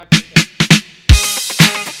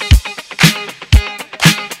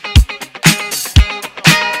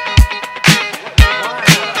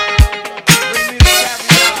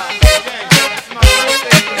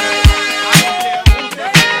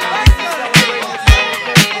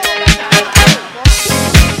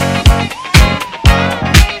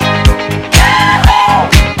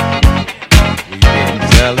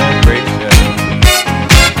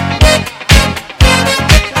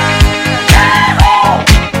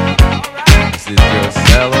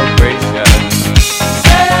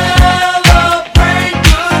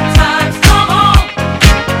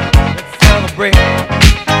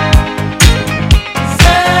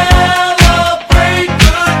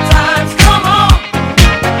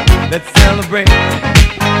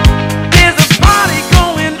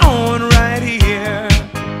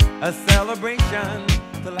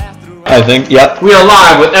I think. Yep. We are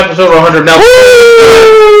live with episode 100 now. Woo!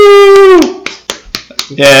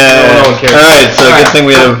 Yeah. No one cares. All right. So good thing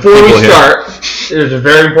we have Before people we start, there's a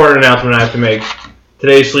very important announcement I have to make.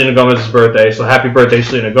 Today's Selena Gomez's birthday, so happy birthday,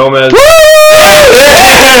 Selena Gomez. Alright!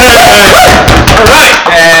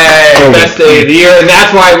 Hey, best day of the year, and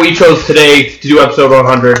that's why we chose today to do episode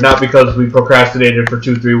 100, not because we procrastinated for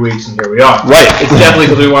 2-3 weeks, and here we are. Right. It's definitely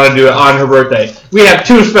because we want to do it on her birthday. We have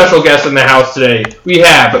two special guests in the house today. We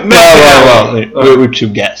have... We're two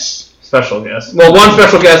guests. Special guests. Well, one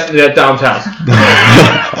special guest at Dom's house.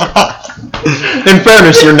 In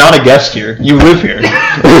fairness, you're not a guest here. You live here.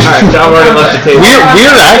 Alright, Dom already left the table.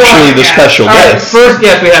 We're actually the special guests. First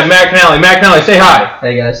guest, we have Matt Canale. Matt Canale, say hi.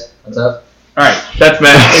 Hey guys, what's up? Alright, that's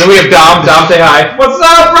Matt. And then we have Dom. Dom, say hi. What's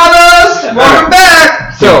up, brothers? Welcome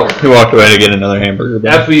back! So, he walked away to get another hamburger.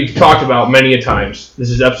 as we've talked about many a times, this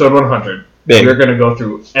is episode 100. Big. We're going to go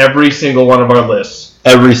through every single one of our lists.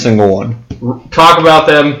 Every single one. Talk about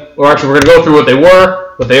them, or actually we're going to go through what they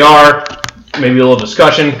were, what they are, maybe a little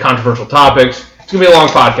discussion, controversial topics. It's going to be a long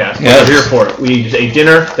podcast, but we're here for it. We just ate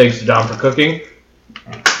dinner, thanks to Dom for cooking.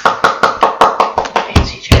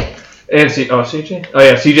 And CJ? Oh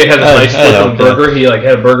yeah, CJ has a nice flip burger. He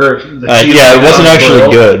had a burger. Yeah, it wasn't actually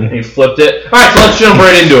good. And he flipped it. Alright, so let's jump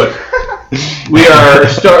right into it. We are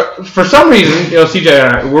for some reason, CJ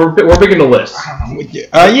and I, we're big into lists.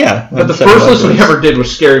 Yeah. But the first list we ever did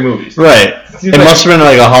was scary movies. Right. It must have been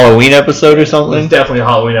like a Halloween episode or something. It's definitely a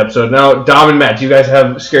Halloween episode. Now, Dom and Matt, do you guys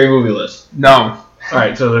have scary movie lists? No.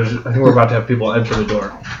 Alright, so I think we're about to have people enter the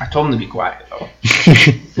door. I told them to be quiet, though.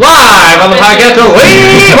 Live on the podcast of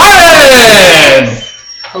Lee Martin!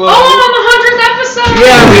 Hello. Oh, I'm on the 100th episode!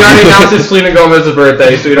 Yeah, we already announced it's Selena Gomez's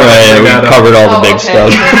birthday, so we don't have to bring that up. We covered all the big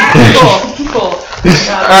stuff. Cool.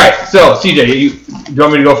 Alright, so CJ, you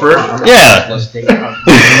want me to go first? Yeah.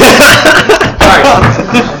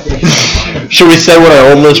 Alright. Should we say what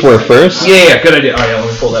our old lists were first? Yeah, good idea. Alright, let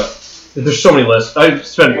me pull that up. There's so many lists. I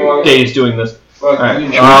spent days doing this. Alright,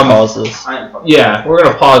 pause this. Yeah, we're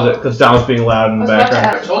gonna pause it because Dom's being loud in the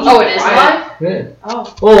background. Oh, it is live? Yeah.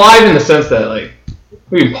 Oh. Well, live in the sense that,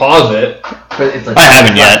 we can pause it. But it's I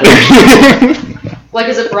haven't yet. Like,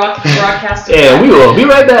 is it broadcasted? Yeah, we will. Be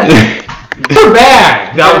right back. We're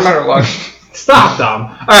back! Stop,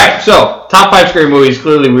 Dom. Alright, so, top 5 scary movies.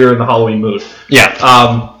 Clearly, we were in the Halloween mood. Yeah.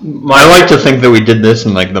 I like to think that we did this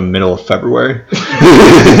in, the middle of February.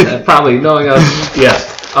 Probably, knowing us.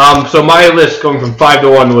 Yes. So my list going from 5 to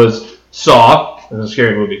 1 was Saw. That's a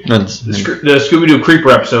scary movie. The Scooby-Doo Creeper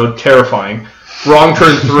episode, terrifying. Wrong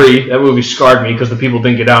Turn 3, that movie scarred me because the people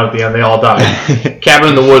didn't get out at the end. They all died. Cabin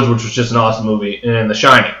in the Woods, which was just an awesome movie. And The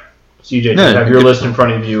Shining. CJ, do you have your list in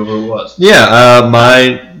front of you of who it was? Yeah,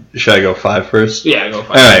 should I go 5 first? Yeah, go 5.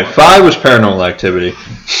 Alright, 5 was Paranormal Activity.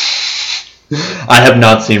 I have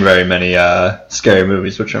not seen very many scary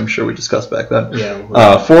movies, which I'm sure we discussed back then.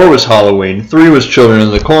 Yeah. 4 was Halloween. 3 was Children of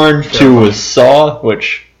the Corn. 2 was Saw,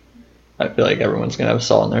 which I feel like everyone's going to have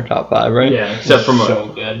Saw in their top 5, right? Yeah, except for so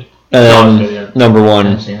good. And then, number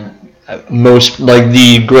 1,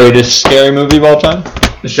 the greatest scary movie of all time?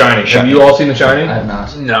 The Shining. Have you all seen The Shining? I have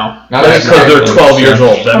not. No. That's because they're 12 years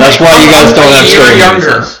old. That's why you guys don't have scary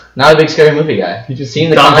movies. Not a big scary movie guy. You just seen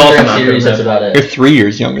the Conjuring series, that's about it. You're 3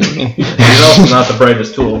 years younger than me. You're also not the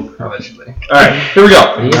brightest tool. Allegedly. Alright, here we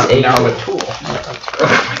go. He's now a tool. Oh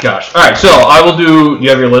my gosh. Alright, so I will do... You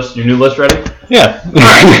have your list, your new list ready? Yeah.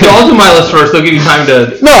 Alright, so I'll do my list first. They'll give you time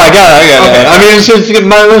to... No, I got it. Okay. I mean,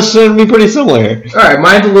 my list is going to be pretty similar here. Alright,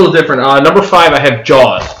 mine's a little different. Number 5, I have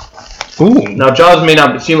Jaws. Ooh. Now, Jaws may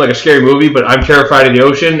not seem like a scary movie, but I'm terrified of the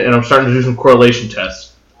ocean, and I'm starting to do some correlation tests.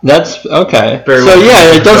 That's okay.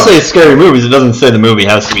 It does say scary movies. It doesn't say the movie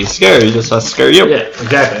has to be scary. It just has to scare you. Yeah,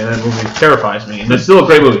 exactly. And that movie terrifies me. And it's still a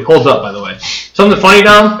great movie. Holds up, by the way. Something funny,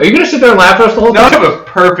 Dom? Are you going to sit there and laugh at us the whole time? I have a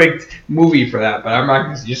perfect movie for that, but I'm not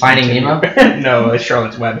going to just... Finding Nemo? No, it's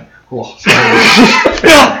Charlotte's Web. Cool.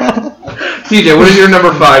 CJ, what is your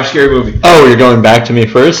number 5 scary movie? Oh, you're going back to me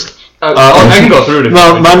first? I can go through it.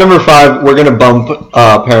 Well, my number 5, we're going to bump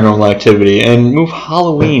Paranormal Activity and move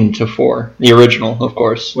Halloween to 4. The original, of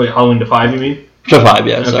course. Wait, Halloween to 5, you mean? To 5,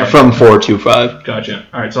 yes. Okay. From 4 to 5. Gotcha.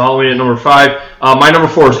 Alright, so Halloween at number 5. My number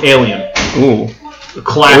 4 is Alien. Ooh. A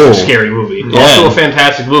classic scary movie. Yeah. Also a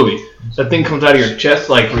fantastic movie. That thing comes out of your chest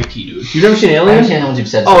like freaky, dude. You've never seen I Alien? haven't seen the ones you've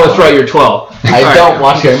said. Oh, that's right, you're 12. I don't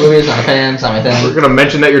watch scary movies, not a fan, it's not my thing. We're going to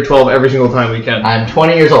mention that you're 12 every single time we can. I'm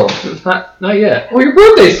 20 years old. Not yet. Oh, your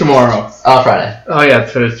birthday's tomorrow. Friday. Oh, yeah,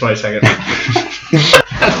 it's 22nd.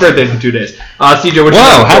 That's birthday's in 2 days. CJ, what's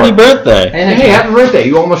Wow, happy birthday. Hey, happy birthday.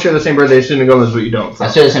 You almost share the same birthday as Selena Gomez, but you don't. So.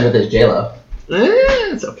 I share the same birthday as J-Lo.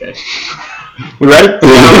 It's okay. We ready?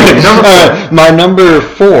 Number 4. My number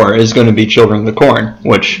 4 is going to be Children of the Corn,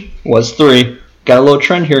 which was 3. Got a little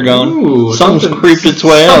trend here going. Ooh, Something's creeped its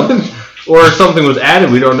way up. Or something was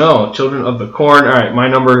added, we don't know. Children of the Corn. All right, my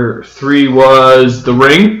number 3 was The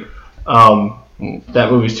Ring. That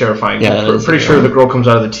movie's terrifying. Yeah, I'm pretty sure the girl comes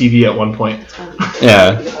out of the TV at one point. That's my least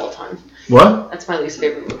Yeah. favorite movie of all time. What? That's my least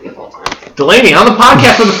favorite movie of all time. Delaney, on the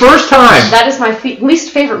podcast for the first time. That is my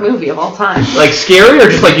least favorite movie of all time. Like scary or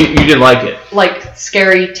just like you didn't like it? Like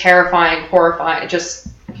scary, terrifying, horrifying. It just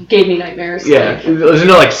gave me nightmares. Yeah. Like, Isn't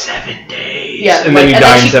it like 7 days? Yeah, And like, then you and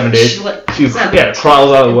die then in 7 days. She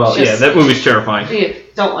crawls out of the well. Just- Yeah, that movie's terrifying.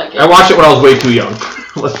 don't like it. I watched it when I was way too young.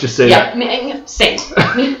 Let's just say Yeah, that. same.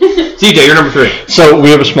 TJ, you're number 3. So we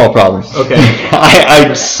have a small problem. Okay.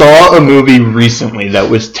 I saw a movie recently that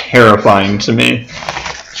was terrifying to me.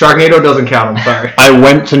 Sharknado doesn't count, I'm sorry. I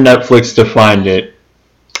went to Netflix to find it.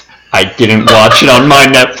 I didn't watch it on my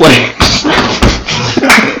Netflix.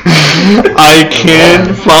 I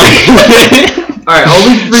can't find it. Alright, I'll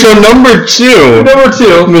leave 3. So number 2 Number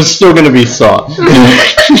 2. was still going to be Saw.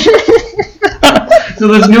 So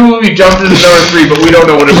this new movie jumped into number 3, but we don't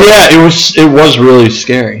know what it was. Yeah, it was really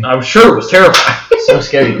scary. I'm sure it was terrifying. So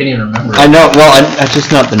scary, you couldn't even remember. I know. Well, I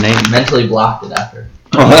just not the name. Mentally blocked it after.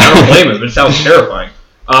 I don't blame it, but it sounds terrifying.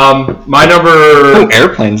 My number... Oh,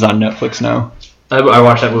 Airplane's on Netflix now. I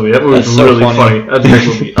watched that movie. That movie was That's so really funny. funny. That's a great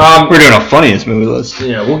movie. We're doing a funniest movie list.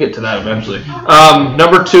 Yeah, we'll get to that eventually.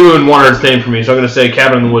 Number 2 and 1 are the same for me, so I'm going to say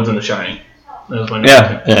Cabin in the Woods and The Shining. That was my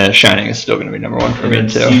number 2. Yeah, Shining is still going to be number 1 for And me then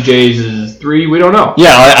too. CJ's is 3. We don't know.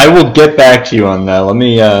 Yeah, I will get back to you on that. Let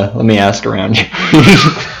me ask around you.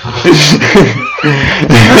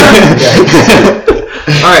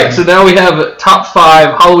 All right, so now we have top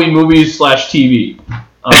 5 Halloween movies / TV.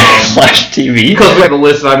 Slash TV. Because we have a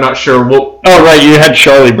list, and I'm not sure what. Oh right, you had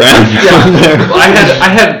Charlie Brown. Yeah, I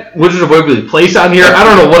had Wizards of Waverly Place on here. I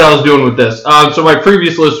don't know what I was doing with this. So my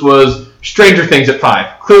previous list was Stranger Things at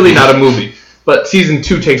 5. Clearly not a movie, but season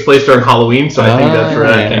 2 takes place during Halloween, so I think that's where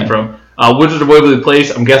that came from. Wizards of Waverly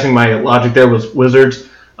Place. I'm guessing my logic there was Wizards.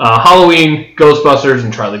 Halloween, Ghostbusters,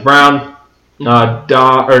 and Charlie Brown. Dom.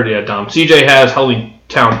 CJ has Halloween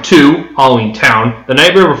Town 2, Halloween Town. The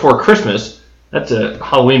Nightmare Before Christmas. That's a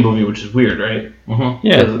Halloween movie, which is weird, right? Mm-hmm.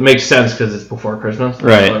 Yeah. It makes sense because it's before Christmas.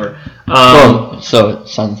 Right. Whatever. Well, so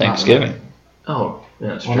it's on Thanksgiving. Oh,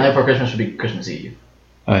 yeah, that's Well, true. night before Christmas would be Christmas Eve.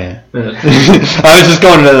 Oh yeah. Yeah. I was just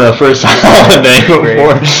going to the first holiday before.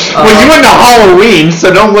 Well, you went to Halloween,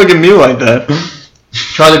 so don't look at me like that.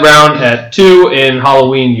 Charlie Brown at 2, and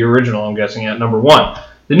Halloween, the original, I'm guessing, at number 1.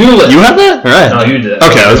 The new list. You have that? All right. No, you did.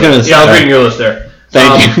 Okay, I was gonna say. Yeah, I was reading your list there.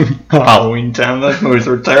 Thank you. Halloween Town. Those movies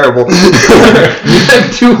were terrible. You had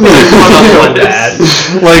 2 lists, one on one bad.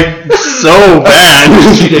 Like so bad.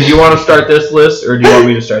 Did you want to start this list, or do you want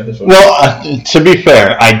me to start this one? Well, to be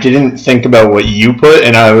fair, I didn't think about what you put,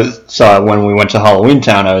 and saw when we went to Halloween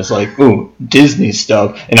Town, I was like, ooh, Disney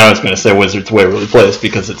stuff, and I was going to say Wizards of Waverly Place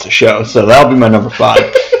because it's a show, so that'll be my number 5.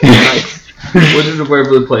 Nice. Wizards of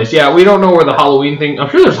Waverly Place. Yeah, we don't know where the Halloween thing... I'm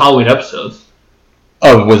sure there's Halloween episodes.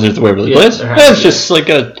 Oh, Wizards of Waverly Yeah, Place? there has Yeah, to it's be. just like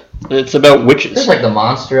it's about witches. There's like the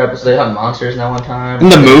monster episode. They had monsters now one time. In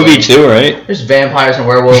the movie too, right? There's vampires and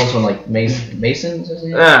werewolves and like Masons. Is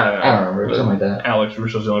it? I I don't remember. Something like that. Alex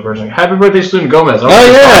Russo's the only person. Happy birthday, Selena Gomez. Oh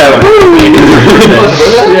yeah!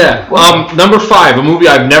 Yeah. Number 5, a movie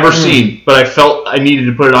I've never seen, but I felt I needed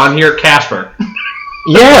to put it on here. Casper.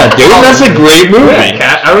 Yeah, dude, that's a great movie.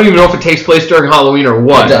 I don't even know if it takes place during Halloween or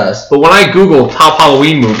what. It does. But when I Googled top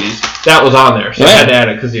Halloween movies, that was on there, so I Yeah. had to add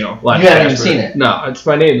it because You haven't even seen it. No, it's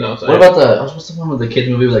my name though. So What about what's the one with the kids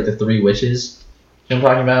movie with like the 3 witches? You know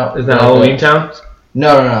what I'm talking about? Is that Like Halloween the- Town?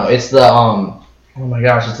 No. It's the Oh my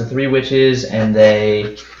gosh! It's the 3 witches and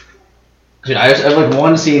they. Dude, I have like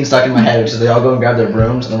one scene stuck in my head, which is they all go and grab their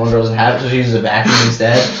brooms, and the one girl doesn't have it, so she uses a vacuum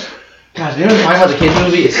instead. Gosh, you know what I'm talking about the kids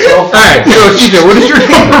movie? It's so fun. Alright, so TJ, what is your name?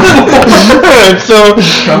 So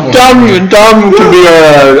Dom can be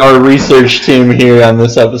our research team here on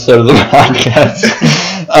this episode of the podcast.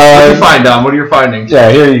 What did you find, Dom? What are your findings? Yeah,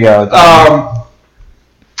 here you go.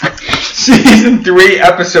 Season 3,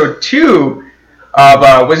 episode 2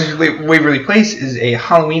 of Wizards of Waverly Place is a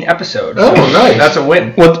Halloween episode. Oh, nice. That's a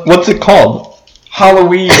win. What's it called?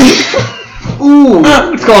 Halloween. Ooh,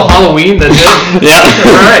 it's called Halloween. That's it. Yeah.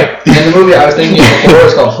 All right. And the movie I was thinking of before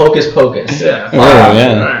is called Hocus Pocus. Yeah. Oh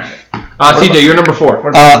yeah. All right. TJ, you're number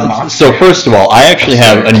 4. So first of all, I actually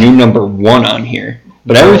have a new number 1 on here,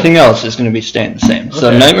 but everything else is going to be staying the same. So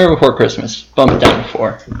Okay. Nightmare Before Christmas, bump it down to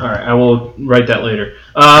 4. All right, I will write that later.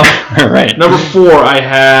 All right. Number 4, I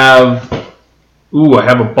have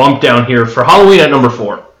a bump down here for Halloween at number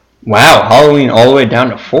 4. Wow, Halloween all the way down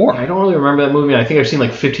to 4. I don't really remember that movie. I think I've seen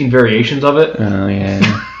like 15 variations of it. Oh, yeah.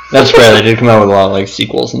 That's fair. They did come out with a lot of like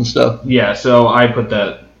sequels and stuff. Yeah, so I put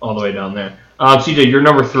that all the way down there. CJ, you're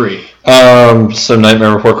number 3. So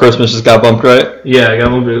Nightmare Before Christmas just got bumped, right? Yeah, I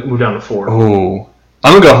gotta move down to 4. Ooh.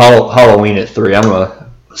 I'm going to go Halloween at 3. I'm going to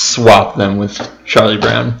swap them with Charlie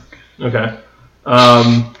Brown. Okay.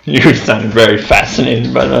 You sounded very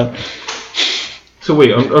fascinated by that. So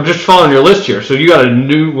wait, I'm just following your list here. So you got a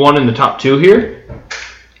new one in the top 2 here?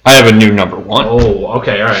 I have a new number 1. Oh,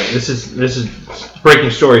 okay, all right. This is breaking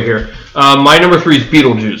story here. My number 3 is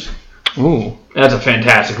Beetlejuice. Ooh. That's a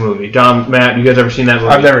fantastic movie. Dom, Matt, you guys ever seen that movie?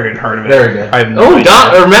 I've never even heard of it. Very good. I have no idea.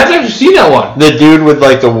 Dom or Matt's actually seen that one. The dude with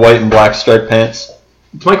like the white and black striped pants.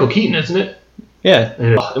 It's Michael Keaton, isn't it? Yeah.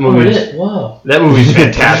 The movie Whoa. That movie's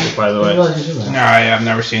fantastic, by the way. No, I've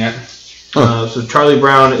never seen it. So Charlie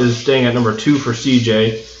Brown is staying at number 2 for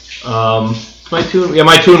CJ. My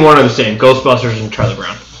 2 and 1 are the same. Ghostbusters and Charlie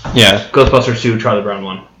Brown. Yeah. Ghostbusters 2, Charlie Brown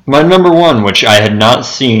 1. My number 1, which I had not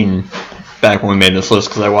seen back when we made this list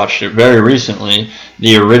because I watched it very recently,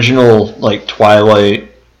 the original like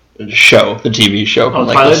Twilight show, the TV show. From,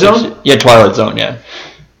 like, Twilight the 60s. Zone? Yeah, Twilight Zone, yeah.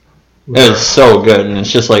 It was so good, and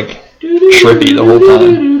it's just like trippy the whole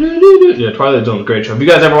time. Yeah, Twilight Zone's a great show. Have you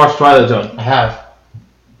guys ever watched Twilight Zone? I have.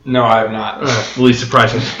 No, I have not. The least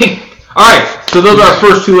surprising thing. Alright, so those are our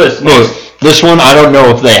first 2 lists. Look, this one I don't know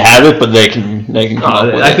if they have it, but they can come up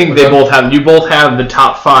with I it. think they both have. You both have the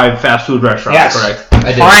top 5 fast food restaurants, Yes. correct?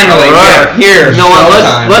 I did. Finally, Alright. we're here. You know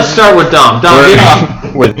what? Let's start with Dom.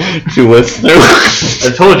 Dom, With 2 lists there.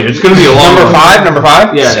 I told you it's gonna be a long Number one. 5? Number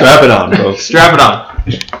 5? Yeah. Strap it on, folks. Strap it on.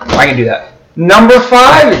 I can do that. Number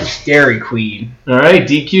 5 is Dairy Queen. All right,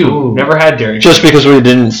 DQ. Ooh. Never had Dairy Queen. Just because we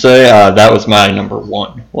didn't say that was my number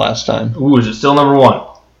 1 last time. Ooh, is it still number 1?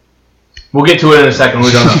 We'll get to it in a second.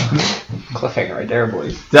 We don't know. Cliffhanger right there,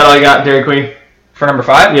 boys. Is that all you got, Dairy Queen? For number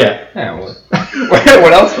 5? Yeah. Yeah,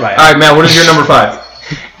 what else would I have? All right, Matt. What is your number 5?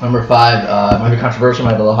 Number 5, might be controversial,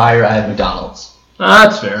 might be a little higher. I have McDonald's.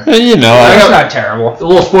 That's fair. You know, That's not terrible. A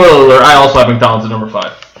little spoiler alert. I also have McDonald's at number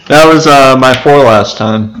 5. that was my 4 last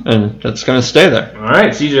time, and that's going to stay there. All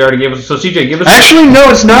right, CJ already gave us. So CJ, give us. Actually, no,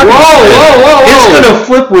 it's not. Whoa! It's going to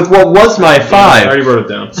flip with what was my 5. I already wrote it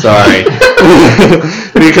down. Sorry.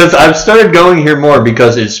 Because I've started going here more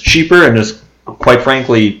because it's cheaper and is, quite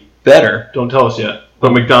frankly, better. Don't tell us yet.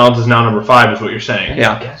 But McDonald's is now number 5, is what you're saying.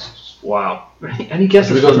 Yeah. Wow. Any guesses?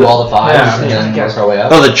 Should we go through all the 5s Yeah, and then work our way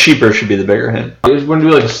up? Oh, the cheaper should be the bigger hint. We're going to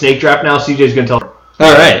do like a snake draft now. CJ's going to tell.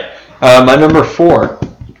 All right. My number 4,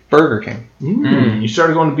 Burger King. You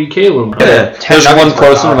started going to BK a little bit. Yeah, there's one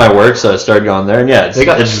closer to my work, so I started going there. And yeah,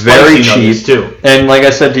 it's very cheap too. And like I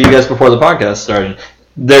said to you guys before the podcast started,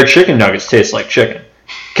 their chicken nuggets taste like chicken.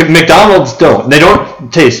 McDonald's don't. They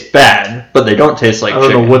don't taste bad, but they don't taste like I don't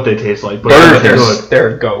chicken. know what they taste like, but Burger they're King. good.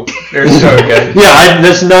 They're a goat. They're so good. Yeah,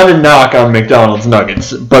 that's not a knock on McDonald's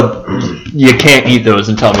nuggets, but you can't eat those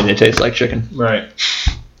and tell me they taste like chicken. Right.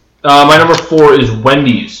 My number 4 is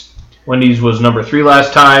Wendy's. Wendy's was number 3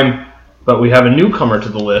 last time, but we have a newcomer to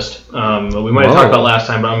the list. We might have talked about last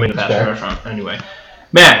time, but I'm making a fast food restaurant anyway.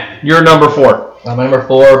 Matt, you're number 4. My number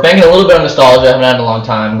 4, banking a little bit on nostalgia. I haven't had it in a long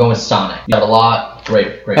time. I'm going with Sonic. You got a lot.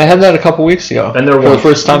 Great. I had that a couple weeks ago. Been there for the once.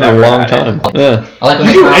 first time in a Never long had it. time. Yeah. I like when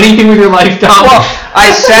Did you do anything with your life, Tom? Well,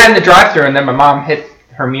 I sat in the drive-thru and then my mom hit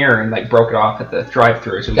her mirror and like broke it off at the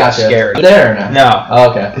drive-thru, so we got scared. You there or no? No.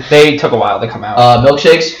 Oh, okay. They took a while to come out.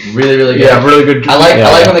 Milkshakes, really good. Yeah, really good. I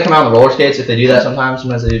like when they come out on the roller skates. If they do that sometimes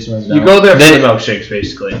they do, sometimes they don't. You go there for They- the milkshakes,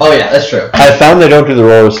 basically. Oh yeah, that's true. I found they don't do the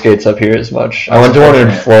roller skates up here as much. I went to one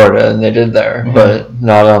in Florida and they did there, but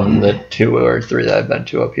not on the 2 or 3 that I've been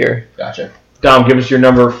to up here. Gotcha. Dom, give us your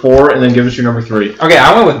number 4, and then give us your number 3. Okay,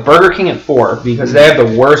 I went with Burger King at 4 because they have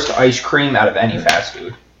the worst ice cream out of any fast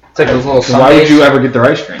food. It's like those little Why would sundaes. you ever get their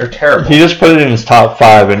ice cream? They're terrible. He just put it in his top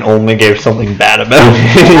 5 and only gave something bad about it.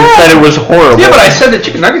 He said it was horrible. Yeah, but I said the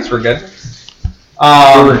chicken nuggets were good.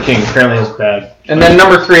 Burger King apparently is bad. And then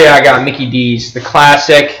number 3, I got Mickey D's, the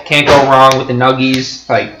classic. Can't go wrong with the nuggies.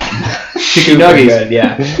 Like chicken nuggies. Good,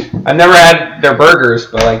 yeah. I've never had their burgers,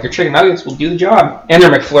 but like their chicken nuggets will do the job. And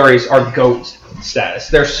their McFlurries are GOAT status.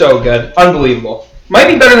 They're so good, unbelievable.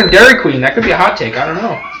 Might be better than Dairy Queen. That could be a hot take. I don't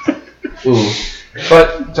know. Ooh.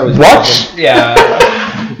 But it's always What? Yeah.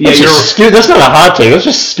 That's, that's not a hot take. That's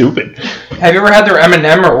just stupid. Have you ever had their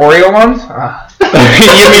M&M or Oreo ones?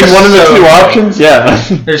 You mean one of the So 2 good. options? Yeah.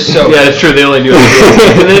 They're so Yeah, it's true. They only do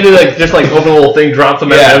it. And they do like just like open a little thing, drop some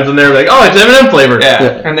Yeah. M&Ms in there, like, oh, it's M&M flavor.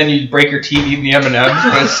 Yeah. And then you break your TV in the M&Ms,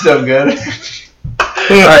 but it's still good.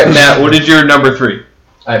 All right, Matt. What is your number 3?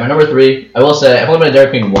 Alright, my number 3, I will say, I've only been to Dairy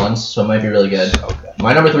Queen once, so it might be really good. Okay.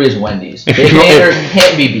 My number 3 is Wendy's. Baconator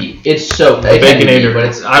can't be beat. It's so The Baconator, but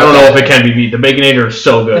it's. I don't know if it can be beat. The Baconator is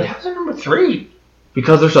so But good. how's it number 3?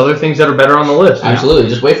 Because there's other things that are better on the list. Absolutely,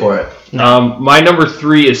 just wait for it. My number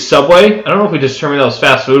 3 is Subway. I don't know if we determined that was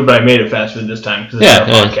fast food, but I made it fast food this time because it's our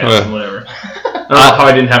podcast and whatever. I don't know how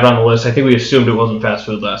I didn't have it on the list. I think we assumed it wasn't fast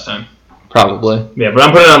food last time. Probably. Yeah, but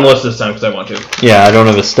I'm putting it on the list this time because I want to. Yeah, I don't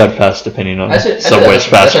have a steadfast opinion on Subway's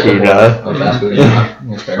fast food. Fast food.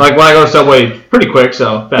 That's fair. Like when I go to Subway, it's pretty quick,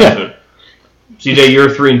 so fast food. CJ, you're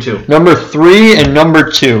 3 and 2. Number 3 and number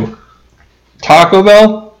 2. Taco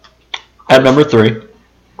Bell at number 3. Of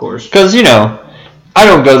course. Because, I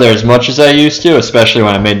don't go there as much as I used to, especially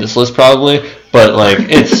when I made this list probably. But,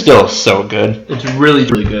 it's still so good. It's really,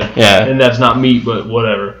 really good. Yeah. And that's not meat, but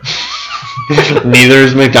whatever. Neither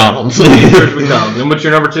is McDonald's. Here's McDonald's. And what's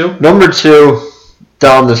your number 2? Number 2,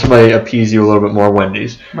 Dom, this might appease you a little bit more,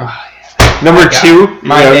 Wendy's. Number 2?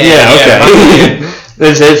 Okay.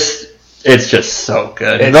 It's just so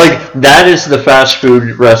good. That is the fast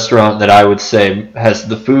food restaurant that I would say has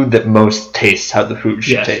the food that most tastes how the food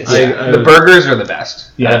should taste. The burgers are the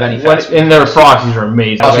best out of any fast food. And their Frosties are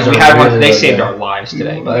amazing. We had one. They saved our lives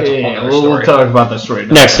today. But that's a whole other story. We'll talk about that story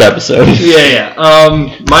next episode.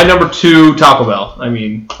 My number 2, Taco Bell. I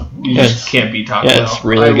mean, you just can't beat Taco Bell. Yeah, it's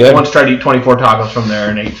really good. I once tried to eat 24 tacos from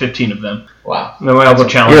there and ate 15 of them. Wow. Then my elbow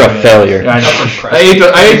challenged You're me. a failure. Yeah,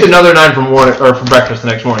 I ate another 9 for breakfast the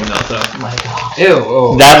next morning though. So. Oh my God.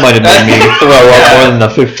 Ew. That might have made me throw up more than the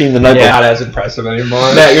 15 the night before. Not as impressive anymore.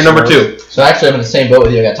 Matt, you're number 2. So actually, I'm in the same boat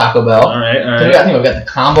with you. I got Taco Bell. All right. I think we've got the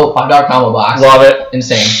combo $5 combo box. Love it.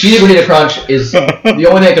 Insane. Cheesy Burrito Crunch is the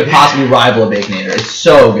only thing that could possibly rival a Baconator. It's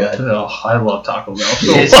so good. Oh, I love Taco Bell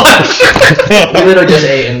so It's- much. We literally just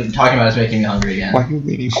ate, and talking about it's making me hungry again. Why are you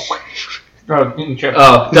leaning? Dom, give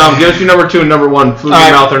us your number 2 and number 1. Food in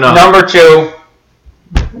your mouth or not? Number 2,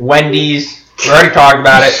 Wendy's. We already talked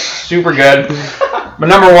about it. Super good. But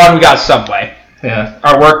number 1, we got Subway. Yeah.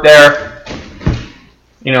 Our work there.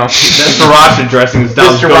 That sriracha dressing is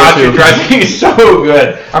Dom's Sriracha go-to. dressing is so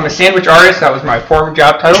good. I'm a sandwich artist. That was my former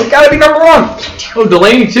job title. It's got to be number 1. Oh,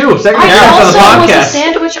 Delaney too. Second appearance I on the also was a podcast.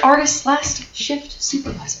 sandwich artist / shift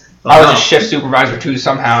supervisor. I was a shift supervisor too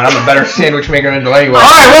somehow, and I'm a better sandwich maker than Delaney was. All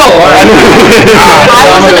right,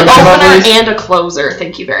 I was an Number opener please. and a closer.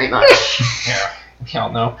 Thank you very much. Yeah, we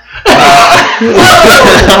all know. all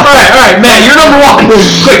right, Matt, you're number 1.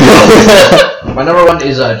 Quick. My number 1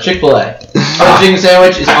 is Chick-fil-A. Chicken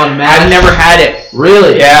sandwich is unmatched. I've never had it.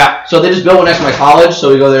 Really? Yeah. So they just built one next to my college,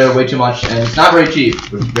 so we go there way too much, and it's not very cheap,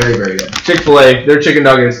 but it's very, very good. Chick-fil-A, their chicken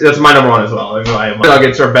nuggets. That's my number 1 as well. My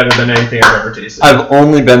nuggets are better than anything I've ever tasted. I've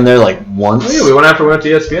only been there once. Oh, yeah, we went after we went to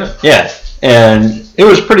ESPN. Yeah, and it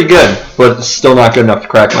was pretty good, but it's still not good enough to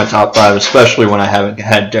crack my top 5, especially when I haven't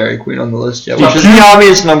had Dairy Queen on the list yet, which is the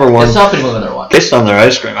obvious number 1. It's tough to move in there one. Based on their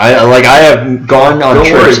ice cream. I have gone on Don't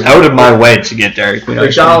trips worry. out of my way to get Dairy Queen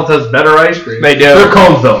ice cream. McDonald's has better ice cream. They do. They're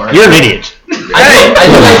cones though, right? You're an idiot. I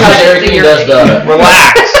do like how Dairy Queen does the...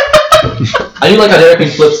 Relax. I do like how Dairy Queen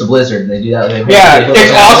flips the Blizzard. They do that. They Yeah, flip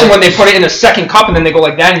it's it awesome out. when they put it in the second cup and then they go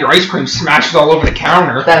like that and your ice cream smashes all over the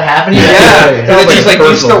counter. That happening? Yeah, and Sounds it's just like like,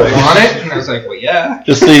 a you still personal thing. want it? And I was like, well, yeah.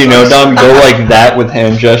 Just so you know, Dom, go like that with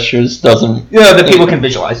hand gestures doesn't... Yeah, the people can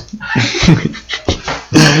visualize.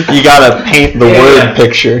 You gotta paint the word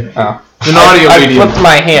picture. Oh. It's an audio I medium. flipped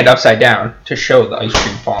my hand upside down to show the ice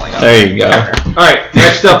cream falling out. There you go. All right,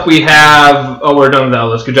 next up we have. Oh, we're done with that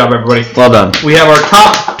list. Good job, everybody. Well done. We have our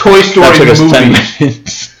top Toy Story That took us 10 movies.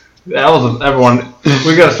 minutes. That was everyone.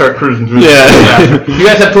 We gotta start cruising through. Yeah. This. You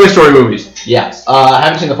guys have Toy Story movies. Yes. I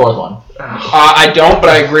haven't seen the 4th one. I don't,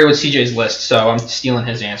 but I agree with CJ's list, so I'm stealing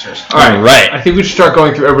his answers. All right, Right. I think we should start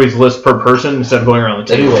going through everybody's list per person instead of going around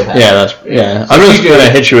the They do table. way past. Yeah. I'm just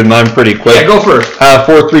gonna hit you with mine pretty quick. Yeah, go first.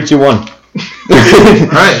 4, 3, 2, 1. All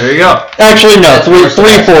right, there you go. Actually, no. That's 3, worse than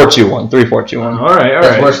that. 4, 2, 1. 3, 4, 2, 1. All right, all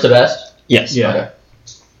That's right. worst to best? Yes. Yeah. Okay.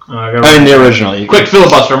 I The original. quick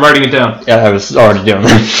filibuster. I'm writing it down. Yeah, I was already doing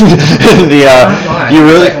that. Not gonna lie. You The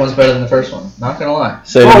really second one's better than the first one. Not gonna lie.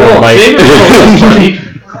 say Save it for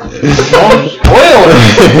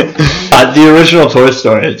the original Toy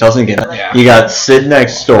Story. It doesn't get it. Yeah. You got Sid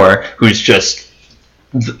next door, who's just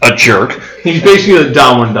a jerk. He's basically the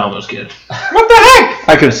Dom when Dom was kid. What the heck?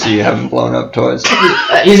 I could see you having blown up toys.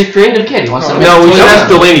 He's a creative kid. He wants to. No, we make should toys. ask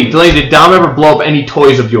Delaney. Delaney, did Dom ever blow up any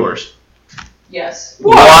toys of yours? Yes.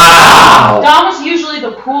 Wow. Dom was usually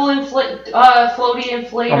the pool floaty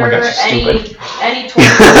inflator. Oh my gosh, any toy. No.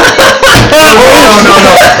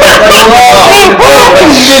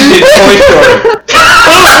 Vintage Toy Story.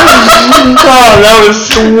 that was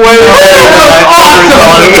way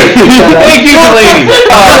Thank you, lady.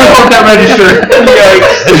 I hope that register.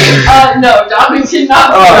 No, Dominic did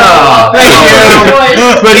not. Thank you.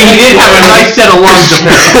 But he did have a nice set of lungs,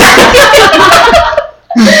 apparently.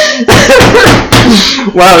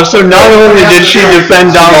 Wow, so not only did she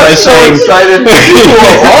defend Dom by saying excited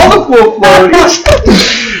all the pool floaties.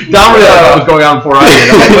 Dom really thought what was going on before I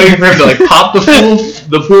did. I was waiting for him to like pop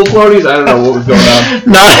the pool floaties. I don't know what was going on.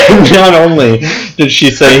 not only did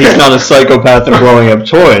she say he's not a psychopath and blowing up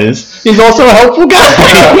toys, he's also a helpful guy.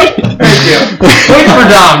 Thank you. Point for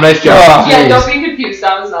Dom. Nice job. Yeah, don't be confused.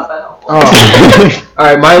 That was not that helpful. All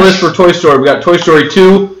right, my list for Toy Story. We got Toy Story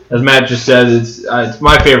 2. As Matt just said, it's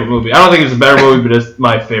my favorite movie. I don't think it's a better movie, but it's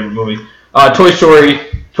my favorite movie. Toy Story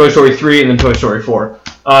 3, and then Toy Story 4.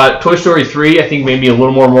 Toy Story 3, I think, made me a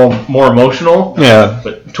little more emotional. Yeah.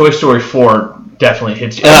 But Toy Story 4 definitely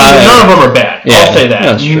hits you. None of them are bad. Yeah, I'll say that.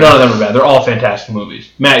 that's true. None of them are bad. They're all fantastic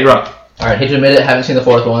movies. Matt, you're up. All right, hate to admit it, haven't seen the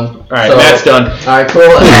fourth one. All right, so, Matt's done. All right,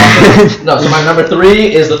 cool. No, so my number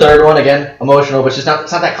 3 is the third one. Again, emotional, but it's not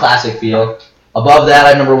that classic feel. Above that, I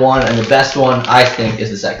have number 1, and the best one, I think, is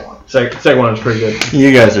the second one. Second one was pretty good.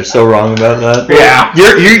 You guys are so wrong about that. Yeah.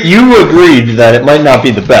 You agreed that it might not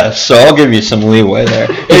be the best, so I'll give you some leeway there.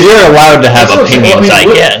 Because you're allowed to have opinions, I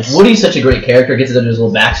guess. Woody's such a great character. Gets into his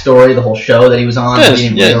little backstory, the whole show that he was on. It's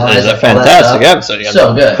a fantastic episode. You got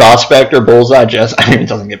so good. Prospector, Bullseye, Jess. I mean, it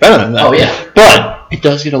doesn't get better than that. Oh yeah. But it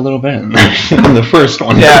does get a little better than that in the first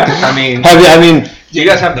one. Yeah, I mean, do you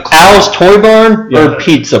guys have the Al's Toy Barn Yeah. or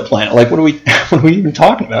Pizza Planet? Like, what are we even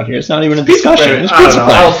talking about here? It's not even a discussion. It's I don't Pizza know.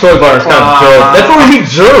 Planet. Al's Toy Bar is kind of Zurg. That's where we meet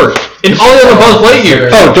Zurg. In all the other Buzz Lightyear.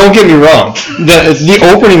 Oh, don't get me wrong. The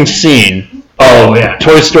opening scene of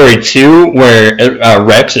Toy Story 2, where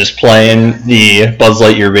Rex is playing the Buzz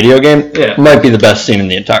Lightyear video game, might be the best scene in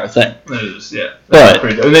the entire thing. That is, yeah. But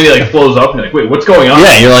and then he like blows up and you're like, wait, what's going on?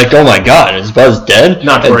 yeah, you're like, oh my god, is Buzz dead?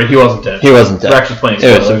 Not to worry, he wasn't dead. He wasn't dead. Rex was playing.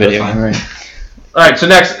 It was a video game, right? All right, so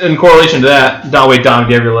next, in correlation to that, Don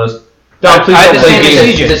gave your list. Don, please don't play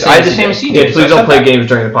games. I had the same as CJ. Yeah, please don't play games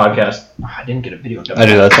during the podcast. I didn't get a video. I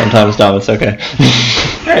do that sometimes, Dom. It's okay.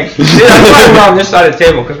 Thanks. That's why we're on this side of the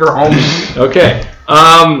table, because we're homies. Okay.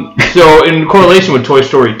 So in correlation with Toy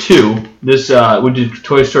Story 2, this we did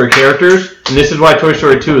Toy Story characters, and this is why Toy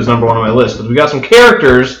Story 2 is number 1 on my list, because we got some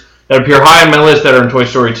characters that appear high on my list that are in Toy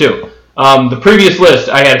Story 2. The previous list,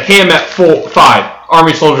 I had Ham at 5,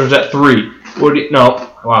 Army Soldiers at 3.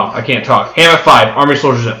 I can't talk. Ham at 5, Army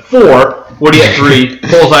Soldiers at 4, Woody at 3,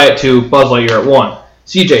 Bullseye at 2, Buzz Lightyear at 1.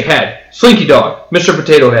 CJ had Slinky Dog, Mr.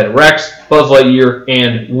 Potato Head, Rex, Buzz Lightyear,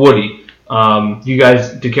 and Woody. You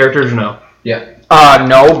guys do characters or no? Yeah.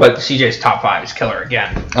 No, but CJ's top 5 is killer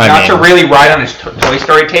again. Not to really ride on his Toy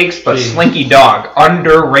Story takes, but Slinky Dog,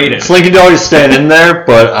 underrated. Slinky Dog is staying in there,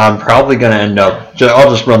 but I'm probably going to end up...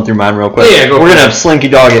 I'll just run through mine real quick. Yeah, we're going to have Slinky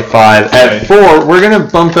Dog at 5. At 4, we're going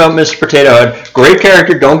to bump out Mr. Potato Head. Great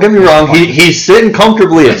character, don't get me wrong. He's sitting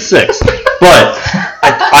comfortably at 6. But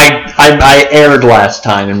I erred last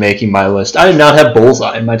time in making my list. I did not have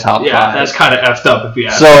Bullseye in my top 5. Yeah, that's kind of effed up if you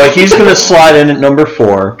ask. So he's going to slide in at number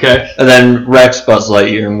 4. Okay. And then Rex, Buzz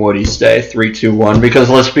Lightyear, and Woody stay 3, 2, 1. Because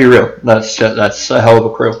let's be real, that's a hell of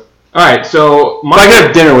a crew. All right, so If I could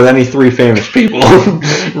have dinner with any 3 famous people,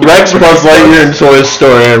 Rex, Buzz Lightyear, and Toy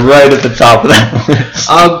Story are right at the top of that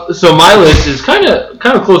list. So my list is kind of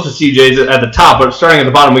close to CJ's at the top, but starting at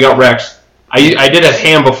the bottom, we got Rex. I did have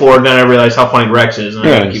Ham before, and then I realized how funny Rex is, and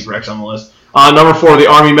I gotta keep Rex on the list. Number 4, the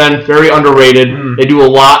Army Men, very underrated. They do a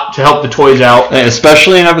lot to help the toys out.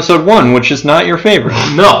 Especially in episode 1, which is not your favorite.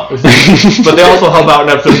 No. But they also help out in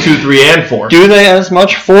episode 2, 3, and 4. Do they as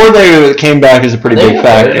much? 4, they came back as a pretty big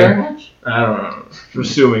factor. I don't know. I'm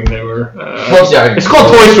assuming they were. It's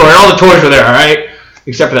called Toy Story, and all the toys were there, alright?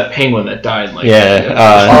 Except for that penguin that died.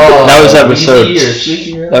 That was episode...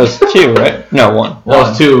 That was 2, right? No, 1. That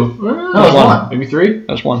was 2. No, it was 1. Maybe 3? That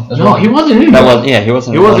was 1. No, he wasn't in it. He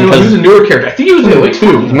wasn't. He wasn't. He was a newer character. I think he was in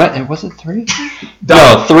 2. Was it 3?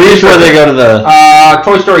 No, 3 is where they go to the...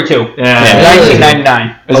 Toy Story 2. Yeah.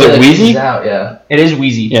 1999. Is it Wheezy? Yeah. It is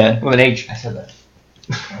Wheezy. Yeah. With an H. I said that.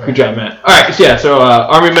 Good job, Matt. Alright, so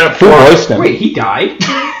Army Men at 4. Who voiced him? Wait, he died?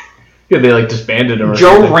 Yeah, they disbanded him or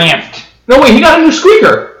Joe something. Ramped. No, wait, he got a new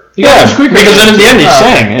squeaker. He got a new squeaker. Because then at the end he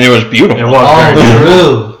sang, and it was beautiful. It was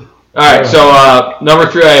very true. Alright, so number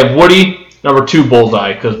 3 I have Woody. Number 2,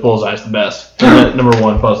 Bullseye, because Bullseye's the best. And then number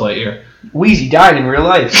 1, Buzz Lightyear. Wheezy died in real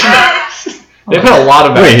life. They've had a lot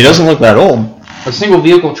of... Wait, he doesn't look that old. A single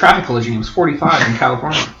vehicle traffic collision. He was 45 in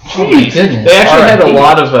California. Oh my goodness. They actually had a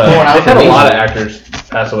lot of... Going out they've had for a lot of Wheezy. actors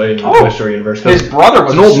pass away in the Toy Story universe. His brother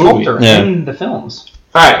was It's a an old movie. sculptor Yeah. in the films.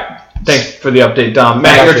 Alright, Thanks for the update, Dom.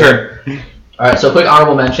 Matt, your turn. All right, so quick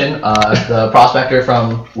honorable mention. The prospector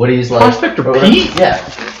from Woody's like. Prospector Pete? Yeah,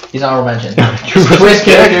 he's an honorable mention. Twist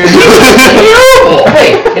character.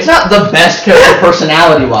 Hey, it's not the best character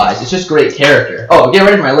personality-wise. It's just great character. Oh, get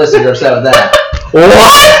ready for my list if you're upset with that.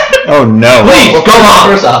 What? Oh no. Please, go on.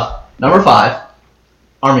 First off, number 5,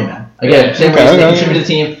 Army Man. Again, same reason they contribute to the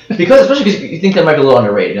team because especially because you think they might be a little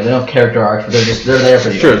underrated. You know, they don't have character arcs, but they're there for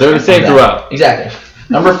you. Sure, they're the same throughout. Exactly.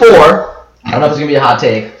 Number 4, I don't know if it's gonna be a hot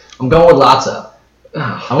take. I'm going with Lotso. The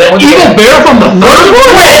evil bear from the first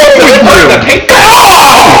one?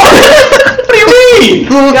 What do you mean?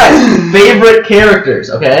 Guys, favorite characters,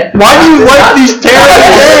 okay? Why do you like these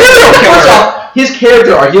characters? First off, his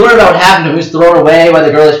character arc, you learn about what happened to him. He was thrown away by the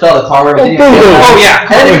girl that fell out of the car. Oh, yeah.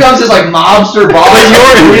 And then he becomes this like mobster boss in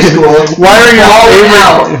preschool. Why are you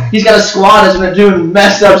out? He's got a squad that's been doing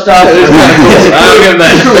messed up stuff. It's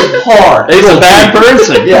hard. He's a bad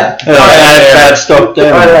person. Yeah. Bad stuff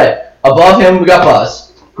there. Alright. Above him, we got Buzz.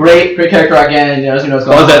 Great character again. You know, doesn't know what's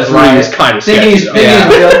going on. Buzz at 3 is kind of sketchy. Thinking he's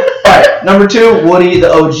good. Alright, number 2, Woody, the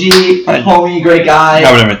OG, homie, great guy.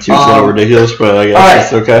 I would have been 2 so ridiculous, but I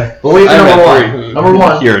guess it's okay. But wait for number 1. Number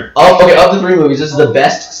 1. Here. Of the 3 movies, this is the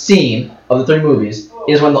best scene of the 3 movies.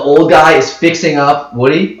 Is when the old guy is fixing up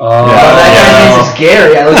Woody. That guy's name is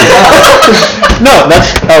Gary. I looked it up. No,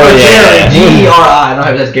 that's Gary. Geri. I don't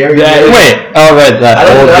know if that's Gary. Wait. Oh right, that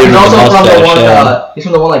old dude He's with the also from the mustache. one. He's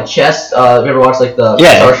from the one like Chess. Have you ever watched like the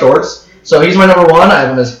Yeah. Star Shorts? So he's my number 1. I have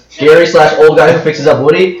him as Gary / old guy who fixes up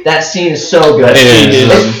Woody. That scene is so good. It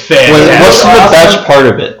is. fantastic. What's the best part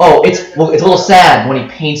of it? Oh, it's a little sad when he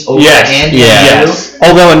paints over Andy. Yes.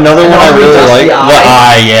 Although another one I really like, the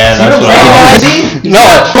eye. Yeah, that's what I mean. No,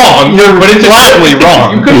 it's wrong. You're but it's slightly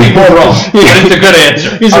wrong. You could be more wrong. But it's a good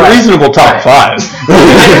answer. He's a reasonable top 5. I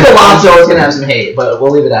think Alonso is gonna have some hate, but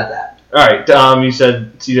we'll leave it at that. All right, you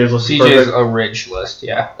said CJ's list. CJ's a ridge list,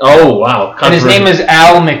 yeah. Oh wow. And his name is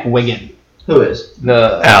Al McWiggin. Who is?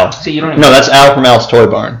 The Al. See, you don't even No, that's Al from Al's Toy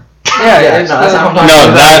Barn. Yeah, no, that's not what I'm talking No,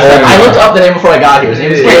 about. that. I looked up the name before I got here. His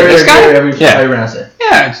name is Gary. this guy? Every pronounce it.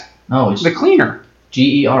 Yeah, it's No, it's the cleaner.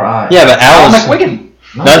 Geri. Yeah, but Al Al's. McWiggin.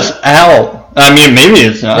 No. That's Al. I mean, maybe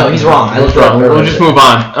it's not. No, he's wrong. I looked wrong. We'll just move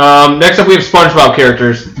on. Next up, we have SpongeBob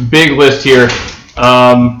characters. Big list here.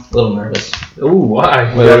 A little nervous. Ooh,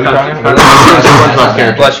 why? Wait, are we crying? SpongeBob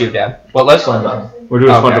characters. Bless you, Dad. What list? We're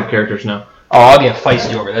doing SpongeBob characters now. Oh, I'll get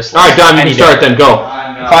feisty over this. All right, Don, you can start then. Go.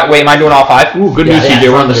 Wait, am I doing all 5? Ooh, good news,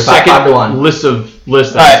 CJ. We're on the second list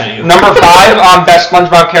that I sent you. Number 5 best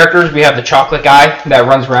SpongeBob characters. We have the chocolate guy that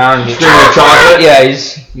runs around and String of chocolate. Yeah,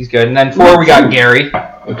 he's good. And then 4 we got Gary.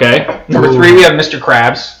 Okay. Number 3 we have Mr.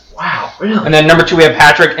 Krabs. Wow, really? And then number 2 we have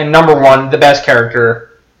Patrick. And number 1, the best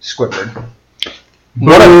character, Squidward.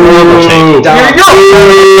 What a horrible take. Here you go.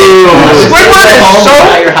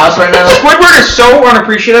 Squidward is so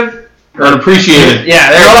unappreciative. Unappreciated.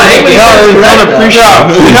 Yeah,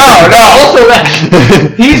 Also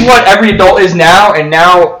that he's what every adult is now, and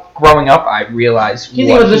now growing up, I realized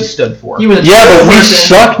what he stood for. Yeah, but we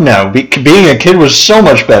suck now. Being a kid was so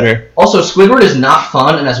much better. Also, Squidward is not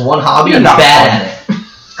fun, and as one hobby, he's not bad fun. at it.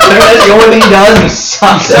 That's the only thing he does, and he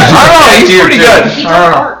sucks at it. I don't know, he's pretty good.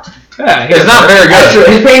 Yeah, It's not very That's good.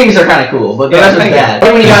 true. His paintings are kind of cool, but the rest is bad.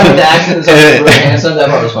 When he got into the accident, and really handsome, that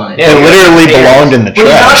part was funny. It literally belonged in the But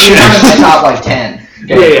trash. he's not in the top like 10.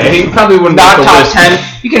 Yeah, he probably wouldn't Not make the top list. 10.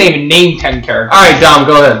 You can even name 10 characters. All right, Dom,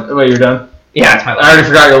 go ahead. Wait, you're done? Yeah, it's my I list. already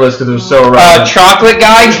forgot your list because it was so irrelevant. Chocolate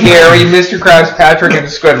guy, Gary, Mr. Krabs, Patrick, and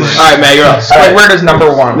Squidward. All right, Matt, you're up. Squidward is number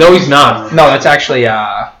 1. No, he's not. No, that's actually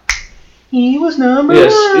he was number 1.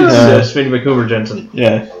 Yes, it's Smitty McHoover Jensen.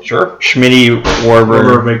 Yeah. Sure. Schmitty,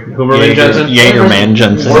 Warber, Hooverman Jensen. Jaegerman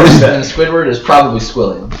Jensen. Worse than Squidward is probably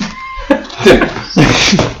Squilliam.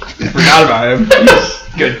 Forgot about him.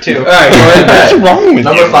 Good too. All right, go ahead. What's wrong with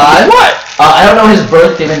Number you? 5. What? I don't know his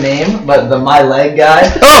birth given name, but the My Leg guy.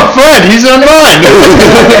 Oh, Fred, he's on mine.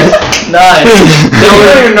 Nice. You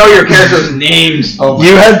don't even know your characters' names. Oh,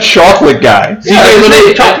 You had chocolate guy.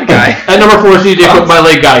 CJ, chocolate guy. At number 4, CJ put my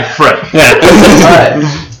leg guy, Fred. Yeah.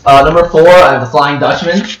 Alright. Number 4, I have the Flying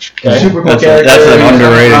Dutchman. Super cool character. That's an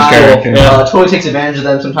underrated character. Totally takes advantage of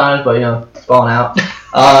them sometimes, but it's balling out.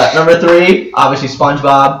 Number 3, obviously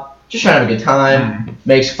SpongeBob. Just trying to have a good time.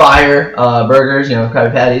 makes fire burgers,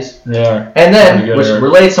 Krabby Patties. Yeah. And then, Pretty good, which Eric.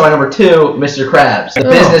 relates to my number 2, Mr. Krabs, the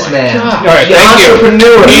businessman. God. All right, The thank you.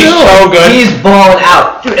 entrepreneur. He's so good. He's balling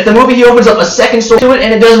out. Dude, at the movie, he opens up a second store to it,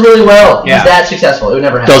 and it does really well. Yeah. He's that successful. It would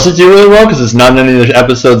never happen. Does it do really well? Because it's not in any of the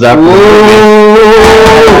episodes after the movie.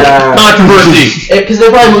 Controversy. Because they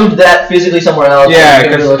probably moved that physically somewhere else. Yeah, They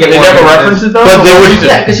 'cause They never reference it though. But they would-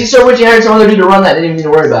 Yeah, because he's so rich, he hired some other dude to run that. They didn't even need to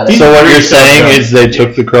worry about it. So what you're saying Yeah. is they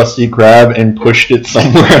took the Krusty Krab and pushed it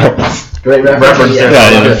somewhere else. Great reference. there.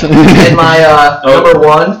 Yeah, And my number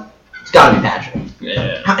 1, it's got to be Patrick.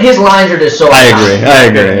 Yeah. His lines are just so. I iconic.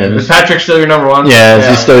 agree. Is Patrick still your number 1? Yeah, is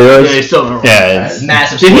he still yours? Yeah, he's still number 1. Yeah, it's,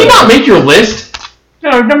 Massive. Did he spoiler. not make your list?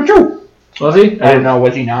 No, number 2. Was he? I don't know.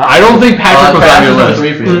 Was he not? I don't think Patrick was on Patrick your was list.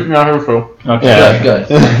 3 for you. No, number 2. Okay. yeah. Good.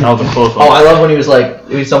 That was a close one. Oh, I love when he was like,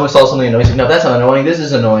 if someone saw something annoying, he's like, no, that's not annoying, this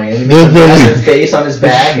is annoying. And he makes a massive face on his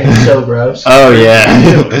bag, and it's so gross. Oh yeah.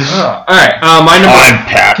 Alright, my number I'm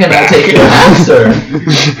Pat. Can I take your answer?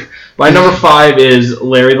 my number 5 is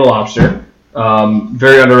Larry the Lobster.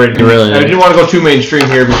 Very underrated. It really I is. didn't want to go too mainstream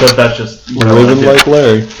here because that's just Living like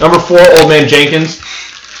Larry. Number 4, Old Man Jenkins.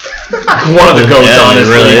 One of the goats, Yeah, it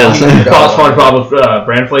honestly. really is. Caught SpongeBob with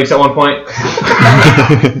bran flakes at one point.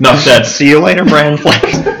 Enough said. See you later, Brand Flex.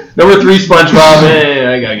 Number 3, SpongeBob.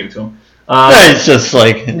 I gotta give it to him. It's just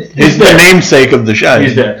like he's the namesake of the show.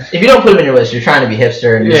 He's there. If you don't put him in your list, you're trying to be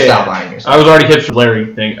hipster and you Yeah, stop yeah. lying to yourself. I was already hipster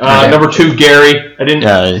Larry thing. Okay. Number 2, Gary. I didn't.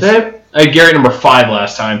 Yeah, Did I had Gary at number 5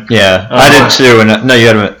 last time. Yeah, I did too. And no, you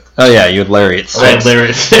had him. Oh yeah, you had Larry at I had 6. Larry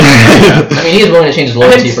at 6. I mean, he's willing to change his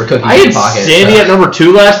loyalty for cookies I in had pocket. Sandy at number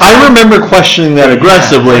 2 last time. I remember questioning that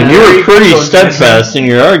aggressively, and you were pretty steadfast in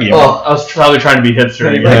your argument. Oh, I was probably trying to be hipster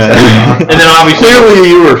anyway. Yeah. And then obviously, Clearly,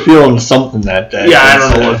 you were feeling something that day. yeah, I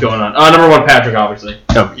don't know what's going on. Number 1, Patrick, obviously.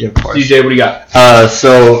 Oh, yeah, of course. DJ, what do you got?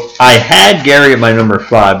 So I had Gary at my number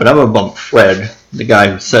 5, but I'm gonna bump Fred, the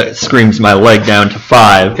guy who screams my leg, down to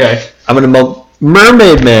 5. Okay. I'm gonna bump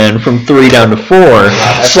Mermaid Man from 3 down to 4.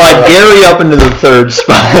 Slide Gary up into the 3rd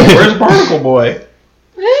spot. Where's Barnacle Boy?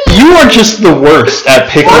 You are just the worst at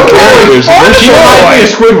picking characters. He reminds me of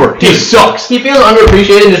Squidward. He sucks. he feels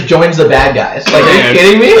underappreciated and just joins the bad guys. Like, are you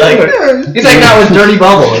kidding me? Like, he's hanging out with Dirty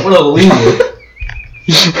Bubble. Like, what a loser.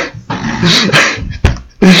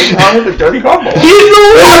 What's wrong with the Dirty Bubble? He's the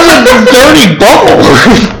one with the dirty bubble.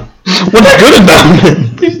 What's good about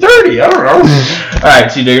him? He's dirty. I don't know.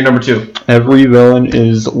 Alright, CJ, you're number 2. Every villain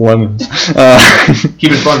is lemons.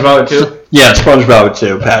 Keep it SpongeBob at 2. Yeah, SpongeBob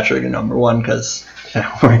too. Patrick at number 1 because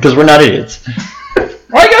we're not idiots.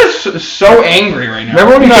 Why are you guys so angry right now?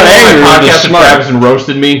 Remember when you Not came on angry, my we're podcast just with smart. Travis and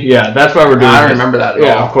roasted me? Yeah, that's why we're doing I don't this. remember that at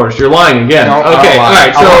Yeah, all. of course. You're lying again. No, I okay, don't lie.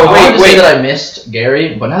 alright, I so wanted to say wait. that I missed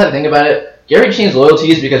Gary, but now that I think about it, Gary changed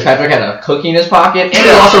loyalties because Patrick had a cookie in his pocket, and he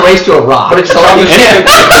lost a race to a rock. But it's so like, probably-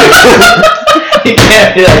 he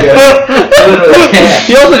can't be that good. He literally can't.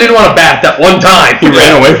 He also didn't want to bat that one time. He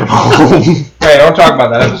ran away from home. Hey, don't talk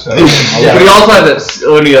about that episode. Yeah. But he also has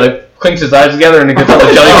that when he clinks his eyes together and it gets all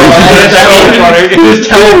the jelly. That's so funny. He was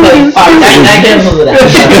telling like, That cancels it out.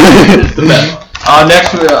 it's the best.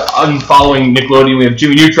 Next, on following Nickelodeon, we have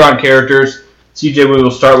Jimmy Neutron characters. CJ, we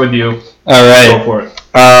will start with you. All Go right. for it.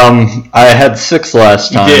 I had 6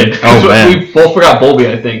 last You time. did. Oh man. We both forgot Bolby,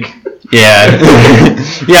 I think. Yeah.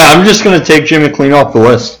 Yeah. I'm just gonna take Jimmy clean off the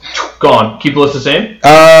list. Gone. Keep the list the same?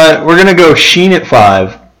 We're gonna go Sheen at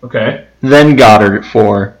 5, Okay. then Goddard at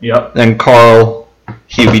 4, Yep. then Carl,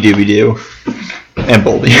 Hubie Dooby Doo, and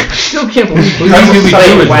Bolby. Still can't believe That's Scooby-Doo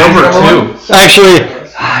so is whack, number number 2.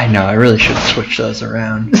 Actually, I know I really should switch those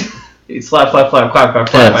around. Slap, slap, slap, clap, clap,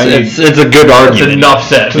 clap. I need- It's a good That's argument. enough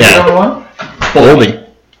said. Yeah. Number 1? Bolby.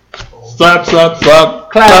 Slap, slap,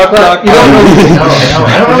 slap, Clap, clap. You don't know.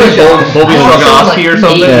 I don't know. Bolby Stroganoski or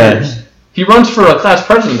something? Yeah. He runs for a class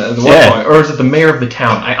president at one Yeah. point, or is it the mayor of the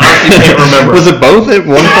town? I honestly can't remember. Was it both at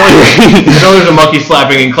one point? I know there's a monkey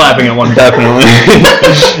slapping and clapping at one point. Definitely.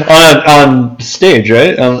 on stage,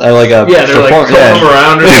 right? I like a Yeah, they're like perform- throwing them yeah.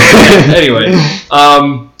 around or something. Anyway,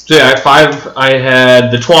 so yeah, at 5, I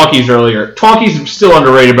had the Twonkies earlier. Twonkies still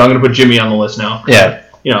underrated, but I'm going to put Jimmy on the list now. Yeah.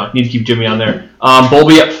 You know, need to keep Jimmy on there.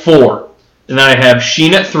 Bolby at 4. And then I have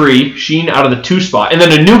Sheen at 3, Sheen out of the 2 spot. And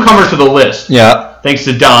then a newcomer to the list, Yeah. thanks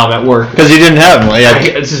to Dom at work. Because you didn't have one. Yeah.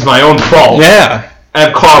 This is my own fault. Yeah. I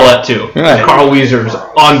have Carl at 2. Right. Carl Weezer's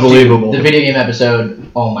unbelievable. The video game episode,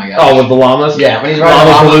 oh my god. Oh, with the llamas? Yeah, when he's running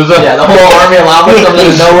Llama-palooza? Yeah, the whole army of llamas comes out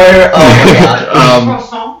of nowhere. Oh my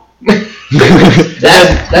god.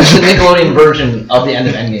 That's the Nickelodeon version of the end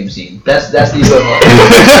of Endgame scene. That's the equivalent.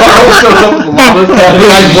 Carl shows up with the llamas. The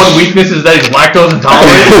guy's one weakness is that he's lactose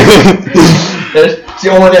intolerant. It's the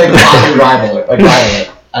only thing that can possibly rival it.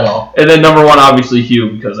 at all. And then number 1, obviously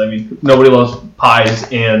Hugh, because I mean nobody loves pies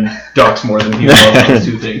and ducks more than Hugh loves those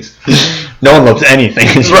 2 things. No one loves anything.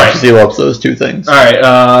 Right. He loves those 2 things. All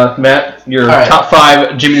right, Matt, your top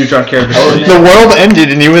 5 Jimmy Neutron characters. The world ended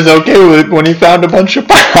and he was okay with it when he found a bunch of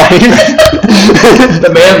pies. The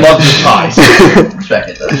man loves his pies. Respect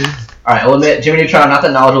it, though. All right, I'll admit, Jimmy Neutron, not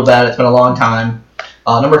that knowledgeable about it. It's been a long time.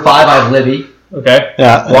 Number 5, I have Libby. Okay.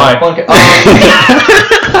 Yeah. Why?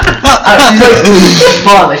 She's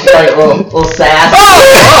fun. Like, she's like a little sass.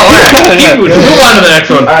 Move on to the next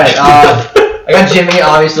one. All right. I got Jimmy.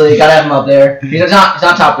 Obviously, gotta have him up there. He's not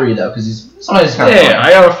top 3 though, because sometimes he's kind of Yeah,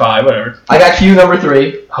 I got a 5. Whatever. I got Hugh number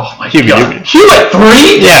 3. Oh my Hugh, god. Hugh at 3?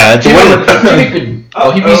 Yeah, it's Jimmy could.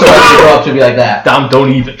 Oh, he'd be so lucky to grow up to be like that. Dom, don't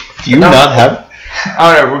even. Do you not have?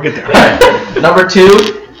 Alright, we'll get there. All right. Number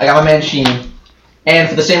 2, I got my man Sheen, and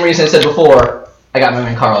for the same reason I said before, I got my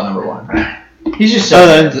man Carl at number 1. He's just so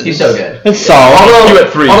good. He's so good. It's solid.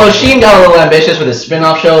 Although Sheen got a little ambitious with his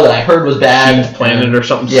spin-off show that I heard was bad. Sheen's Planet or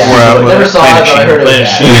something. Yeah, I never saw it, but I heard it was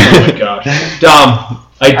bad. Oh my gosh. Dom,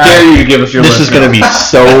 I dare you to give us your This list is going to be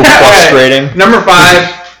so frustrating. Number 5,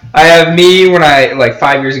 I have me when I,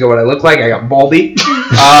 5 years ago, what I looked like. I got Baldy.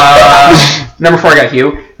 Number 4, I got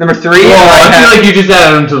Hugh. Number 3, I feel like you just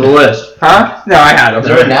added him to the list. Huh? No, I had him. Is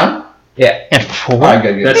it written down? Yeah. And 4?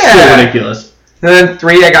 Good. That's so ridiculous. And then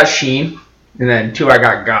 3, I got Sheen. And then 2, I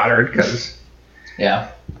got Goddard, because...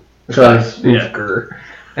 Yeah. Grr.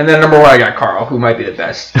 And then number 1, I got Carl, who might be the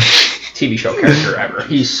best TV show character ever.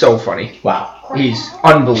 He's so funny. Wow. He's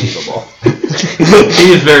unbelievable.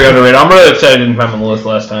 He is very underrated. I'm really upset I didn't find him on the list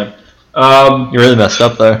last time. You really messed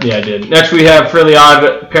up there. Yeah, I did. Next, we have Fairly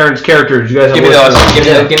Odd Parents characters. You guys have Give me those.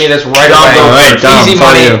 Give me this right Dom, away. go first. Dom, Easy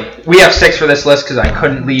follow money. We have 6 for this list because I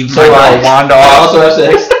couldn't leave So my girl Wanda I off. also have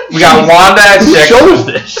 6. We got Wanda at Who 6. shows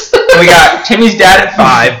this? We got Timmy's dad at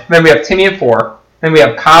 5. Then we have Timmy at 4. Then we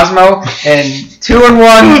have Cosmo and 2 and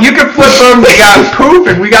 1. You can flip them. We got Poop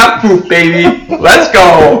and we got Poop, baby. Let's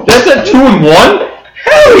go. That's at 2 and 1? Hell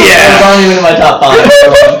It's yeah. not even in my top 5.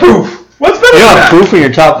 So. Poof. What's better You than have that? proof in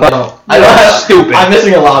your top 5. I don't have, Stupid. I'm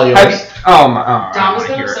missing a lot of yours. Oh my. Dom has I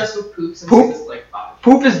been hear it. obsessed with poop since Poop? he was like 5.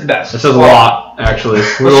 Poop is the best. This is a lot, actually.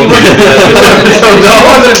 She wasn't born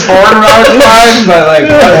around this time, but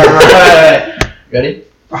whatever. Ready?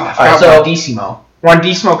 Oh, I Alright, forgot so- Wandissimo.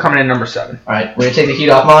 Wandissimo coming in number 7. Alright, we're gonna take the heat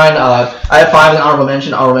off mine. I have 5 in honorable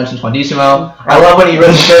mention. Honorable mention Juandissimo. I love when he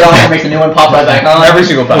rips the shirt off and makes the new one pop right back on. Every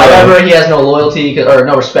single time. However, he has no loyalty or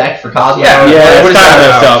no respect for Cosmo. Yeah, Yeah, it's time to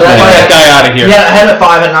mess up. So that's why Get that guy out of here. Yeah, I had him at 5.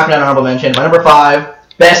 I had to knock down honorable mention. My number 5,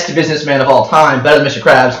 best businessman of all time, better than Mr.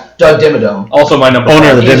 Krabs, Doug Dimmadome. Also, my number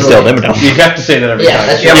Owner of the 5. Dimsdale Dimmadome. You have to say that every Yeah, time.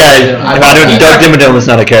 that's Yeah, Doug Dimmadome is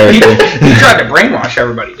not a He, character. he tried to brainwash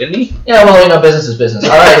everybody, didn't he? Yeah, well, business is business.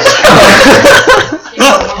 Alright.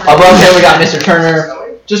 Above him, we got Mr. Turner.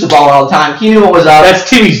 Just a baller all the time. He knew what was up. That's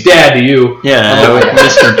Timmy's dad to you. Yeah,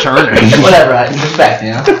 Mr. Turner. Whatever, respect,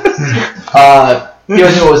 you know. He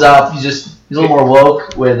always knew what was up. He's a little more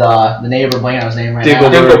woke with the neighbor blanking on his name right now.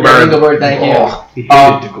 Dinkelberg, thank you. Oh, he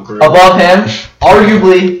hated Dinkelberg. Above him,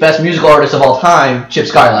 arguably best musical artist of all time, Chip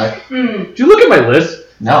Skylark. Did you look at my list?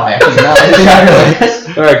 No, I actually did not. It's not really this.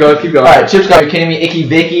 All right, go ahead, keep going. All right, Chip Skylark. Are you kidding me? Icky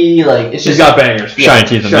Vicky, like it's She's just. got bangers. Shiny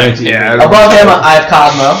teeth in there. Yeah. Above him, I have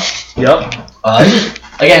Cosmo. Yep.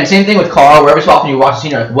 Again, same thing with Carl. Where every so often you watch the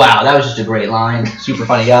scene, you're like, wow, that was just a great line. Super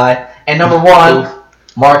funny guy. And number 1,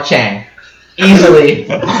 Mark Chang. Easily,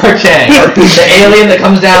 Mark Chang. The alien that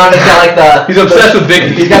comes down, he's got like the... He's obsessed with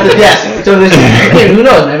Vicky. He's got the desk. So this, hey, who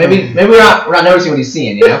knows, man? Maybe we're not noticing what he's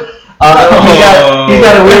seeing, you know? He's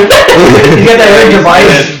got that weird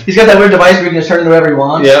device. He's got that weird device where he can just turn into whatever he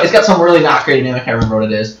wants. Yeah. It's got some really not great name. I can't remember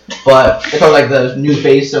what it is, but it's probably like the new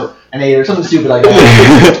face or something stupid like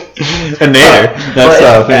that. A nader.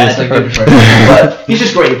 That's like good for him. But he's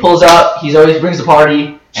just great. He pulls up. He always brings the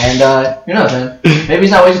party, and who knows, man? Maybe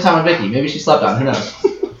he's not wasting time on Vicky. Maybe she slept on. Who knows?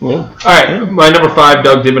 All right, my number 5,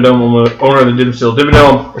 Doug Dimmadome, owner of the Dimsdale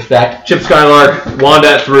Dimmadome. Respect. Chip Skylark,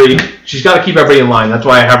 Wanda at 3. She's got to keep everybody in line. That's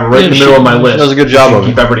why I have her right in the middle of my list. Does a good job of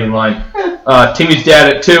Keep it. everybody in line. Timmy's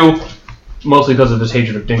dad at 2, mostly because of his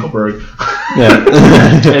hatred of Dinkelberg. Yeah.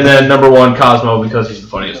 And then number 1, Cosmo, because he's the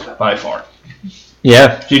funniest by far.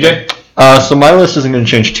 Yeah. GJ? So my list isn't going to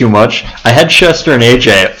change too much. I had Chester and AJ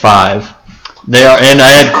at 5. They are, and I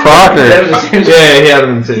had Crocker. Yeah, he had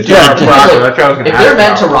him too. Yeah, Crocker. That's what I was gonna if ask they're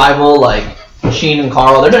meant to about. rival like Sheen and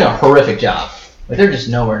Carl, they're doing a horrific job. Like they're just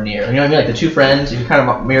nowhere near. You know what I mean? Like the 2 Friends. If you kind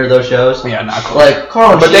of mirror those shows. Yeah, not close. Like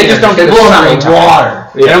Carl and But they Sheen just don't they get blow the them out screen of time. water.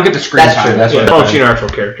 They don't get the screen That's time. true. That's Yeah, what Carl it and is. Sheen are actual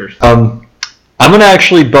characters. I'm going to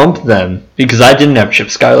actually bump them because I didn't have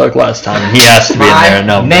Chip Skylark last time, and he has to be in there at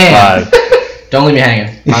number Man. 5. Don't leave me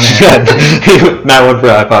hanging. Matt Woodford,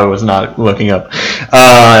 I probably was not looking up.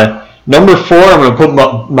 Number 4, I'm going to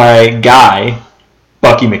put my guy,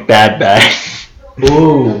 Bucky McBadbad.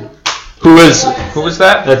 Ooh. Who was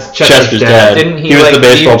that? That's Chester's dad. Didn't he was like, the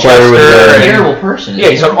baseball leave player with Chester the... A terrible person. Yeah,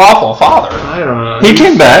 he's an awful father. I don't know. He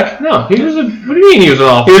came back. No, he was a... What do you mean he was an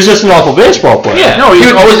awful... He was just an awful baseball player. Yeah, no, he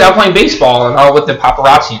was always out playing baseball and all with the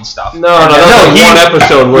paparazzi and stuff. No, that was one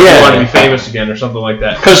episode where he wanted to be famous again or something like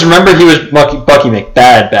that. Because remember, he was Bucky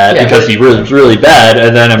McBadbad because he was really bad,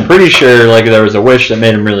 and then I'm pretty sure like there was a wish that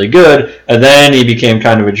made him really good, and then he became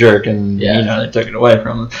kind of a jerk, and they took it away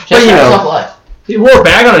from him. Just tough life. He wore a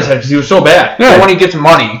bag on his head because he was so bad. Yeah. When he gets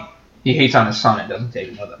money, he hates on his son and doesn't take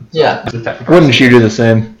it with him. Yeah. Wouldn't you do the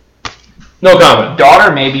same? No comment.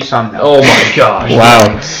 Daughter, maybe, son, no. Oh my gosh.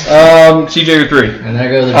 Wow. CJ, you're 3. And there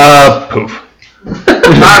goes the... Poof.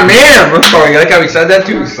 Ah, man! I like how he said that,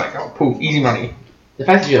 too. It's like, oh, poof, easy mony. The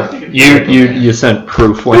fact that You sent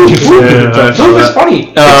proof when you Poof is funny.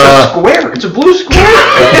 It's a square. It's a blue square.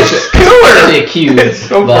 It's killer. the accused. It's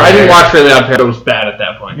so funny. I didn't watch Fairly Odd Parents. It was bad at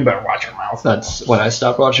that point. You better watch your mouth. That's when I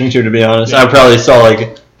stopped watching too, to be honest. I probably saw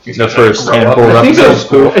like the first handful of episodes.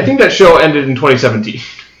 I think that show ended in 2017.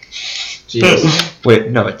 Jesus. Wait,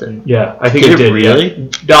 no, it didn't. Yeah, I think Did it did. Really? Yeah.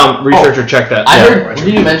 Dom, researcher, check that. I heard.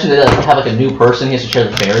 Did you mention that they have like a new person he has to share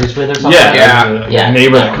the fairies with or something? Yeah.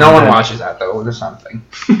 Neighbor. No one watches that though. There's something.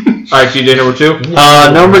 All right, CJ, number 2.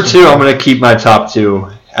 Number 2, I'm gonna keep my top 2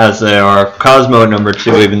 as they are. Cosmo at number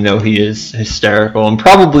 2, even though he is hysterical and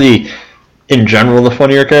probably in general the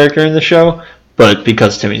funnier character in the show, but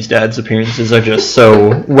because Timmy's dad's appearances are just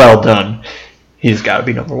so well done, he's got to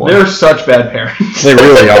be number 1. They're such bad parents. They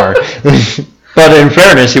really are. But in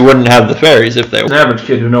fairness, he wouldn't have the fairies if they were. An average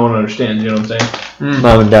kid who no one understands, you know what I'm saying?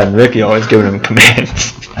 Mom and Dad and Vicky always giving him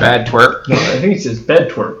commands. Bad twerp. No, I think he says bed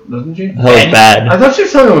twerp, doesn't she? Oh, it's bad. I thought she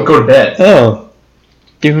was telling him to go to bed. Oh.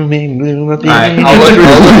 Doom and gloom up in Alright, his I'll look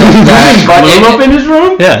that. Gloom up in his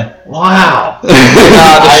room? Yeah. Wow. The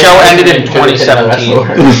show ended in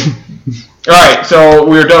 2017. Alright, so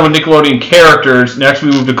we're done with Nickelodeon characters. Next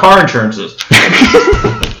we move to car insurances.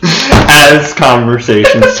 As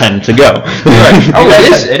conversations tend to go. Right. Oh,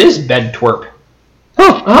 it is bed twerp.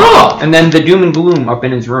 Oh! And then the doom and gloom up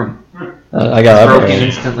in his room. I got Broken it.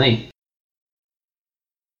 instantly.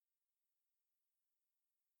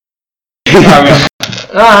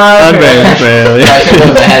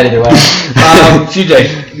 CJ,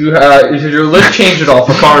 did your list change at all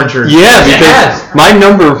for car insurance? Yeah, because my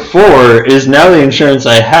number 4 is now the insurance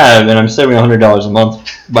I have, and I'm saving $100 a month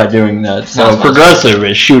by doing that. So Progressive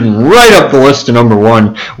is shooting right up the list to number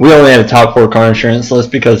 1. We only had a top 4 car insurance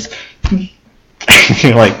list because you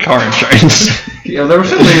like car insurance. Yeah, there was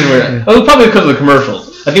some reason where it was probably because of the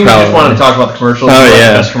commercials. I think we just wanted to talk about the commercials. Oh,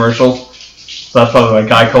 yeah. Best commercials. So that's probably why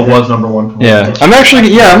Geico was number 1 for me. Yeah, I'm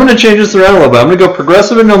going to change this around a little bit. I'm going to go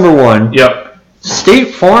Progressive at number 1. Yep.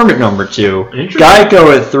 State Farm at number 2. Interesting.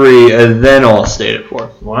 Geico at 3, and then Allstate at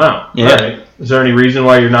 4. Wow. Yeah. All right. Is there any reason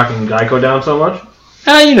why you're knocking Geico down so much?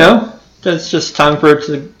 It's just time for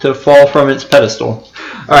it to fall from its pedestal.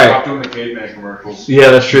 All right. Stop doing the caveman commercials.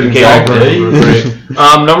 Yeah, that's true. The caveman commercials were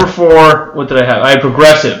great. Number 4, what did I have? I have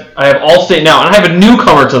Progressive. I have Allstate now, and I have a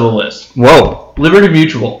newcomer to the list. Whoa. Liberty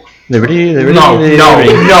Mutual. Liberty. No,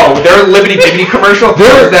 their Liberty Bibbidi commercial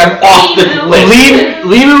throws them off the list.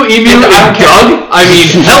 Limu, Emu, and Doug? I mean,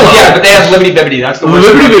 hello. Yeah, but they have Liberty Bibbidi. That's the worst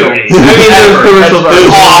Liberty commercial. Bibbidi. I mean, those commercials are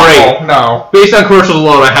great. No. Based on commercials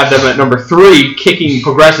alone, I have them at number 3, kicking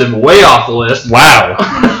Progressive way off the list. Wow.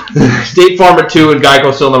 State Farm at 2, and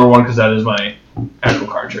Geico still number 1 because that is my actual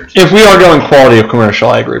car insurance. If we are going quality of commercial,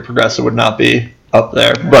 I agree. Progressive would not be up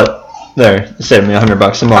there, but they're saving me $100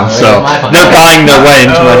 a month, so they're buying their way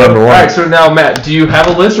into my number 1. All right, so now Matt, do you have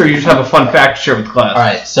a list, or you just have a fun fact to share with the class?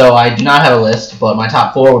 Alright, so I do not have a list, but my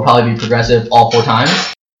top 4 would probably be Progressive all 4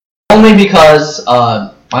 times. Only because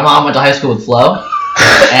my mom went to high school with Flo,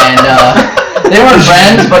 and they weren't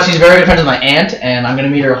friends, but she's very good friends with my aunt, and I'm going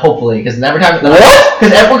to meet her hopefully, because every time... What?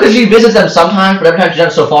 Because she visits them sometimes, but every time she's done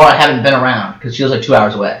it so far, I haven't been around, because she lives like 2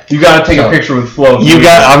 hours away. You got to take a picture with Flo.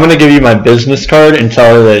 I'm going to give you my business card and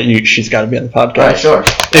tell her that she's got to be on the podcast. Alright, sure.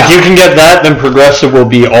 If you can get that, then Progressive will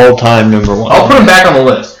be all-time number 1. I'll put him back on the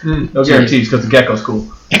list. No guarantees, because the gecko's cool.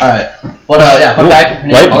 Alright. But put back...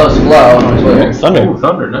 Although it's Flo on his way. Thunder. Ooh,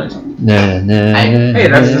 Thunder, nice. Hey,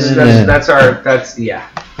 that's yeah.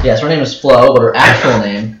 Yes, her name is Flo, but her actual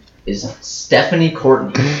name is Stephanie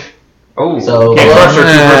Courtney. Oh. So Can't trust her two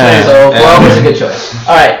first names. Flo was a good choice.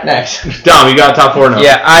 Alright, next. Dom, you got top 4 now.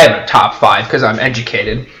 Yeah, I have a top 5 because I'm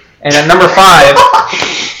educated. And at number 5,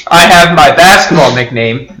 I have my basketball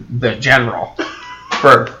nickname, The General.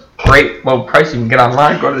 For great low price. You can get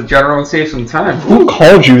online, go to the General and save some time. Who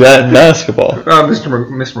called you that in basketball? Mr.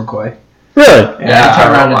 McCoy. Really? Yeah,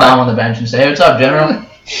 turn around to Dom on the bench and say, "Hey, what's up, General?"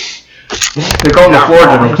 They call him the floor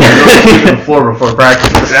general. They the floor before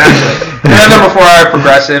practice. Exactly. And then number 4, I have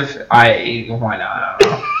Progressive. Why not? I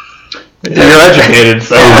don't know. You're educated,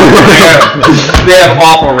 so. They have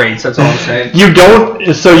awful rates, that's all I'm saying. You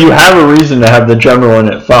don't, so you have a reason to have the General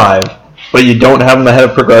in at 5, but you don't have them ahead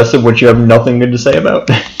of Progressive, which you have nothing good to say about.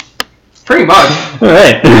 Pretty much.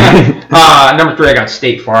 Alright. Number 3, I got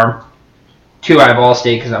State Farm. 2, I have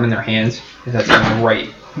Allstate because I'm in their hands. Because that's in the right.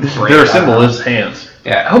 Their symbol is hands.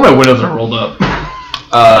 Yeah. I hope my windows are rolled up.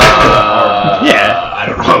 Yeah. I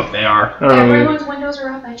don't know if they are. Everyone's windows are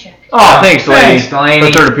up, I checked. Oh, thanks, Delaney. Thanks, Delaney.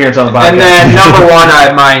 Her third appearance on the podcast. And then number 1, I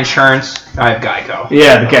have my insurance. I have Geico.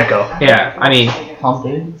 Yeah, the gecko. Yeah, I mean,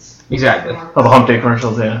 Pumpkins. exactly. Oh, the hump day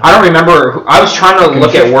commercials, yeah. I don't remember. I was trying to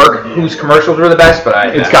look at work whose commercials were the best, but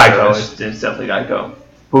It's Geico. It's definitely Geico.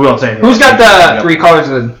 But we won't say anything. Who's got the 3 colors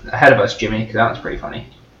ahead of us, Jimmy? Because that one's pretty funny.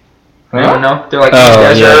 Anyone know? They're like in the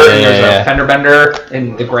desert, and there's a fender bender,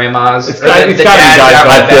 and the grandmas. It's gotta be Geico.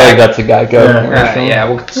 I feel like that's a Geico. Yeah,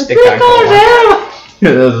 we'll stick Geico.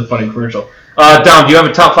 Yeah, that was a funny commercial. Dom, do you have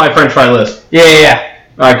a top 5 French fry list? Yeah.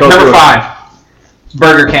 All right, go Number through it. 5,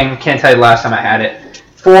 Burger King. Can't tell you the last time I had it.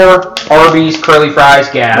 4, Arby's curly fries,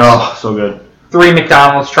 gas. Oh, so good. 3,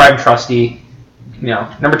 McDonald's, tried and trusty.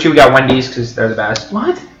 Number 2, we got Wendy's because they're the best.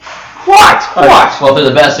 What? What? Well, if they're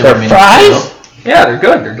the best, Their fries? Yeah, they're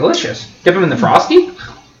good. They're delicious. Dip them in the Frosty.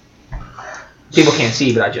 People can't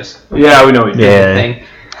see, but I just Yeah, we know we do. Yeah. thing.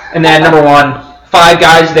 And then number 1, Five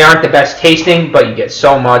Guys. They aren't the best tasting, but you get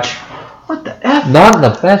so much. What the F? Not the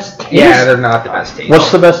best taste? Yeah, they're not the best tasting.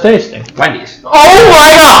 What's the best tasting? Wendy's? Oh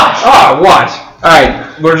my gosh! Oh, what?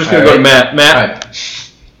 Alright, we're just gonna go to Matt. Matt?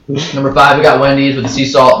 Alright. Number 5, we got Wendy's with the sea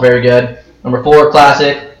salt, very good. Number 4,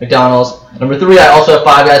 classic, McDonald's. Number 3, I also have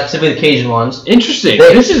Five Guys, specifically the Cajun ones. Interesting.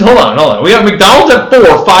 Hold on. We got McDonald's at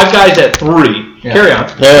 4, Five Guys at 3. Yeah. Carry on.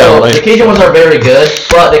 So, the Cajun ones are very good,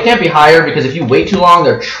 but they can't be higher because if you wait too long,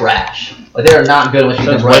 they're trash. Like, they are not good once you eat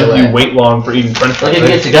Since them right when do away. you wait long for eating French fries? Like, if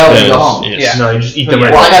you get to go, you go home. Yeah. No, you just eat them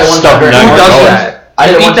right Well, I got one Stuff for in Who that does McDonald's. that? I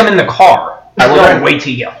You did eat one- them in the car. I Well, wouldn't wait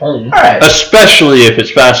till you get home. Alright. Especially if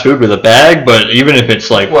it's fast food with a bag, but even if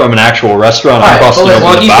it's like from an actual restaurant, I'm Alright, busting well, open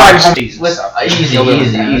Well, the he's box. driving Wendy's and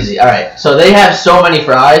stuff. Easy. Alright, so they have so many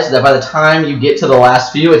fries that by the time you get to the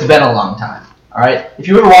last few, it's been a long time. Alright? If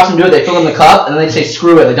you ever watch them do it, they fill in the cup, and then they say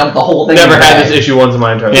screw it, they dump the whole thing Never in the had bag. this issue once in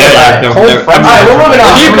my entire life. Yeah, Alright, no, Alright, we're moving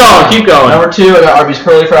on. Keep going. Number 2, I got Arby's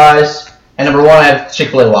curly fries. And number 1, I have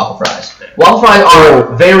Chick-fil-A waffle fries. Waffle fries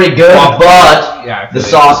are very good, but Yeah, the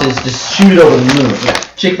sauce is just shoot over the moon. Yeah.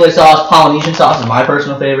 Chick-fil-A sauce, Polynesian sauce is my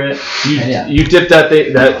personal favorite. You dip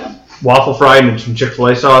that waffle fry in some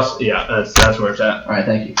Chick-fil-A sauce. Yeah, that's where it's at. Alright,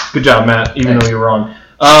 thank you. Good job, Matt. Even Thanks. though you're wrong.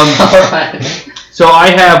 Alright. So I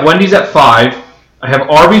have Wendy's at 5. I have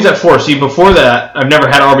Arby's at 4. See, before that, I've never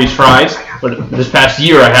had Arby's fries, but this past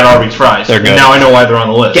year I had Arby's fries. They're good. And now I know why they're on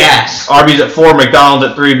the list. Gas. Arby's at 4, McDonald's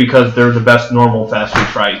at 3 because they're the best normal fast food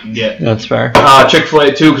fry you can get. That's fair. Chick-fil-A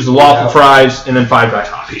at 2 because the waffle fries, and then Five Guys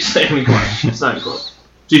obviously. I mean, come on, it's not even close.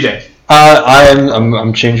 CJ.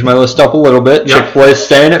 I'm changing my list up a little bit. Yep. Chick-fil-A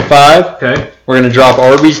staying at 5. Okay. We're gonna drop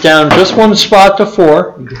Arby's down just one spot to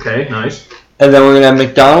 4, Okay. Nice. and then we're gonna have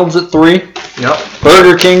McDonald's at 3, Yep.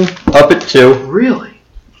 Burger King up at 2, Really?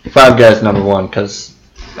 Five Guys number 1 because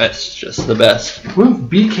that's just the best. Move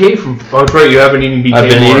BK from. Oh, it's right. You haven't eaten BK. I've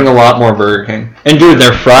been more. eating a lot more Burger King. And dude,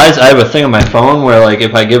 their fries, I have a thing on my phone where like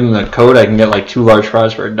if I give them the code, I can get like 2 large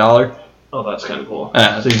fries for $1. Oh, that's kind of cool.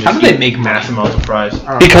 Yeah. So you just How do they eat make mass amounts of fries?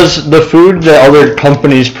 Because the food that other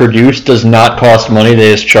companies produce does not cost money,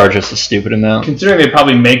 they just charge us a stupid amount. Considering they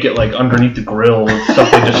probably make it like underneath the grill with stuff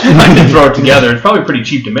they just kind of throw it together, it's probably pretty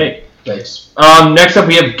cheap to make. Thanks. Next up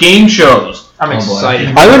we have game shows. I'm boy.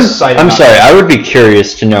 excited. I would be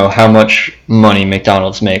curious to know how much money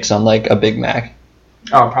McDonald's makes on like a Big Mac.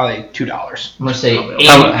 Oh, probably $2. I'm gonna say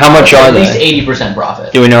How much are at least they? 80%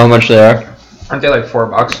 profit. Do we know how much they are? Aren't they like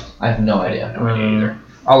 $4? I have no idea. No idea either.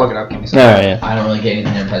 I'll look it up. Give me some. Alright, yeah. I don't really get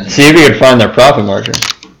anything advertising. See if you could find their profit margin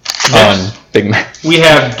on Big Mac. We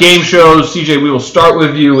have game shows. CJ, we will start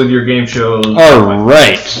with you with your game shows.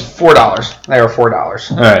 Alright. $4. They are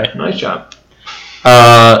 $4. Alright. Nice job.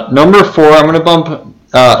 Number 4, I'm gonna bump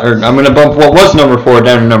what was number 4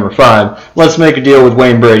 down to number 5. Let's Make a Deal with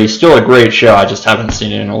Wayne Brady. Still a great show. I just haven't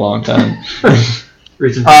seen it in a long time.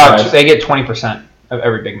 Reason for fries. They get 20% of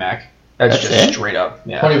every Big Mac. That's just it? straight up.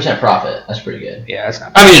 Yeah. 20% profit. That's pretty good. Yeah, that's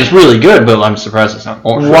not. I mean, it's really good, but I'm surprised it's not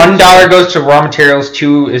more. $1 goes to raw materials.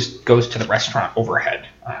 $2 goes to the restaurant overhead.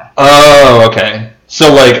 Oh, okay.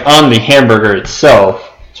 So like on the hamburger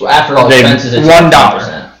itself, So after all expenses, it's $1.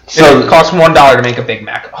 $1. So it costs $1 to make a Big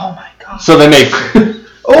Mac. Oh my god. So they make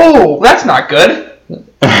Oh, that's not good.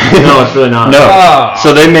 No, it's really not. no. Oh.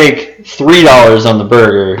 So they make $3 on the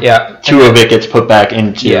burger. Yeah. 2 of it gets put back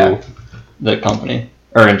into the company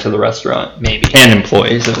or into the restaurant, Maybe. and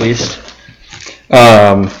employees at least.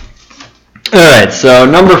 All right, so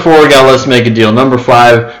number 4, we got Let's Make a Deal. Number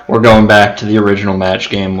 5, we're going back to the original match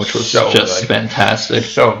game, which was So just good. fantastic.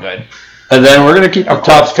 So good. And then we're going to keep the Of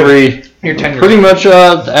top course, 3 Your 10 pretty much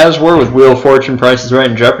as were with Wheel of Fortune, Price is Right,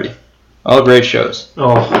 and Jeopardy. All great shows.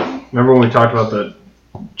 Oh, remember when we talked about the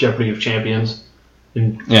Jeopardy of Champions?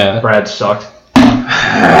 And Yeah. Brad sucked.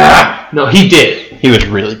 No, he did. He was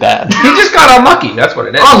really bad. He just got unlucky. That's what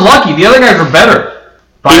it is. Unlucky. The other guys were better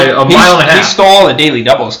by a mile and a He half. stole all the daily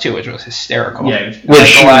doubles too, which was hysterical. Yeah, Which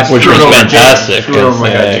Screwed was over fantastic. James. Screwed over my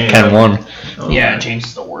guy, 'cause, James. Ken won. Yeah, James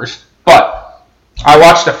is the worst. But I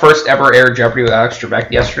watched the first ever aired Jeopardy with Alex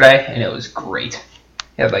Trebek yesterday, and it was great.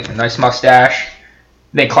 He had like a nice mustache.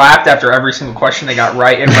 They clapped after every single question they got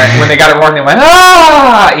right, and when they got it wrong, they went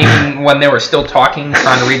ah! Even when they were still talking,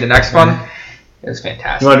 trying to read the next one. It was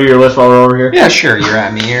fantastic. You want to do your list while we're over here? Yeah, sure, you're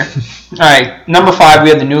at me here. All right, number 5, we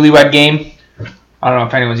had the Newlywed Game. I don't know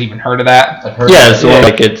if anyone's even heard of that. I've heard Yeah, of it's it.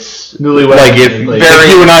 like it's Newlywed. like if you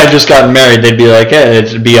and I had just gotten married, they'd be like, hey,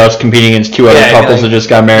 it'd be us competing against 2 other Yeah, it'd be couples like- that just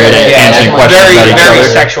got married and Yeah, answering that's questions Very, about each very other.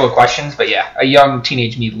 sexual questions, but yeah, a young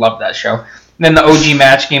teenage me loved that show. And then the OG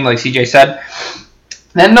match game, like CJ said.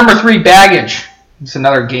 Then number 3, Baggage. It's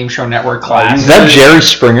another game show network class. Is that Jerry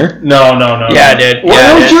Springer? No. Yeah, dude. What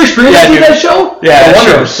Yeah, was dude. Jerry Springer Yeah, do dude. that show? Yeah, no that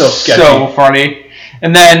wonder show it was so sketchy. so funny.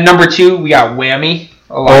 And then number 2, we got Whammy.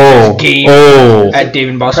 A lot Oh, of game at Dave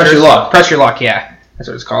and Buster's. Press Your Luck. Press Your Luck, yeah. That's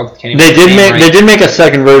what it's called. Can't even They say the did name make right. they did make a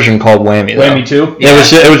second version called Whammy. Though. Whammy 2?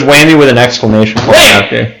 It was Whammy with an exclamation point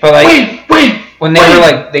after. But like Wait. when they were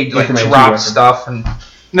like they like Information drop record. stuff and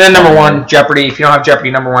then number 1, Jeopardy. If you don't have Jeopardy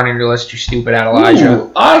number 1 on your list, you're stupid at Elijah.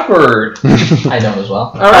 Ooh, awkward. I don't as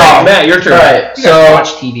well. All right, Oh. Matt, your turn. All right, You guys so watch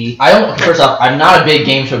TV. I don't. First off, I'm not a big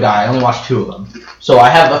game show guy. I only watch 2 of them. So I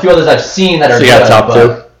have a few others I've seen that are So you got good, top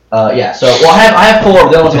but, 2? yeah. So I have 4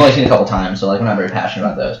 of the other ones I've only seen a couple times. So like I'm not very passionate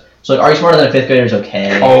about those. So like, Are You Smarter Than a Fifth Grader is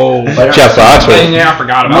okay. Oh, But I don't- Jeff Foxworth. yeah, I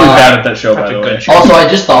forgot I'm about really that. bad at that show, by Such the a way. good show. Also, I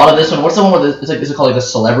just thought of this one. What's the one with is it called like the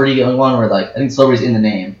celebrity one where like I think celebrity's in the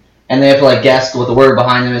name and they have to like guess what the word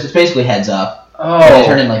behind them is. It's basically Heads Up. And they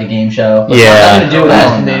turn it into like a game show. But it's Yeah. got nothing to do with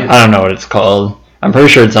that one. I don't know what it's called. I'm pretty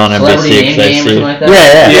sure it's on Celebrity NBC. Name 'cause I Game or see- something like that?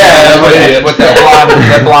 Yeah. Yeah, that's what it is. with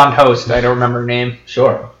that blonde host. I don't remember her name.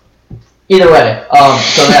 Sure. Either way,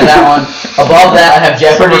 so I have that one. Above that, I have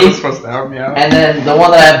Jeopardy. Someone's supposed to have, yeah. And then the one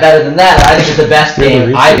that I have better than that, I think is the best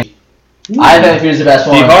game. I think is the best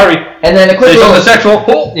one. Steve Harvey. And then a quick Say little, something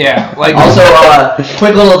sexual. Yeah, like also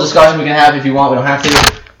quick little discussion we can have if you want. We don't have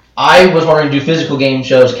to. I was wondering, do physical game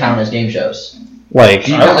shows count as game shows? Like,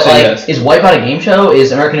 Do you I would count, say like, yes. is Wipeout a game show?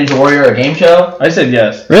 Is American Ninja Warrior a game show? I said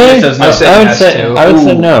yes. really? He says no. I said I would yes, say too. I would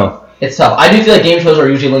say Ooh. no. It's tough. I do feel like game shows are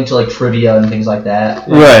usually linked to like trivia and things like that.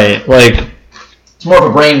 Right. Like, It's more of a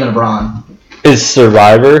brain than a brawn. is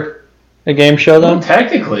Survivor a game show Well, then?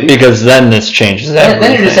 technically. Because then this changes everything.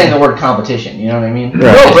 Then you're just saying the word competition. You know what I mean? Right.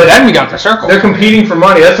 no, but then we got the circle. They're competing for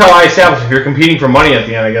money. That's how I establish. If you're competing for money at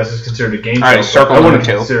the end, I guess it's considered a game show. All right, but circle I wouldn't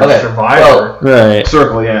number 2. consider Okay, Survivor. Right.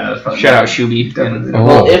 Circle, yeah. That's probably Shout out Shuby. Definitely. Oh.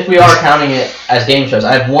 Well, if we are counting it as game shows,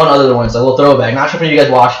 I have one other one. It's a little throwback. Not sure if any of you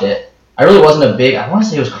guys watched it. I really wasn't a big. I want to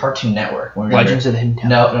say it was Cartoon Network. when we were Legends of the Hidden Temple.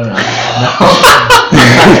 No.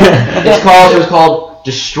 It was called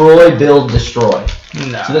Destroy, Build, Destroy.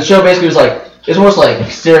 No. So the show basically was like it's almost like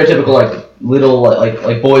stereotypical like little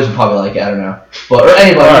like boys would probably like it, I don't know, but or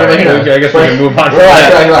anybody. All right, you know, okay, I guess we can move on from right,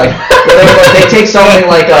 that. Right. They take something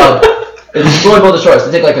like they destroy, build, destroy. So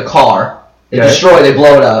they take like a car, they Okay. destroy, they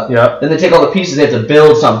blow it up. Yeah. Then they take all the pieces, they have to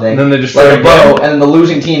build something. And then they destroy like it a boat, again? and then the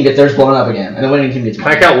losing team gets theirs blown up again, and the winning team gets. Can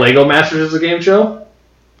I count Lego Masters as a game show?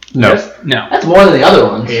 No. Yes? No. That's more than the other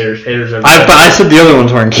ones. Haters are. I said the other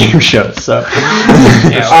ones weren't game shows, so.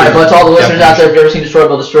 Yeah. All right, but to all the listeners out there, if you've ever seen Destroy,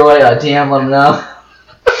 Build, Destroy, DM, let them know.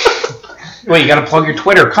 Wait, you gotta plug your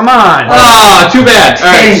Twitter. Come on. Ah, too bad. All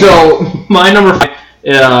right, so my number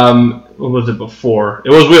 5. What was it before? It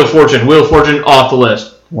was Wheel of Fortune. Wheel of Fortune off the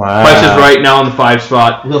list. Wow. Price is Right now in the 5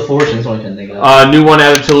 spot. Wheel of Fortune is one I couldn't think of. New one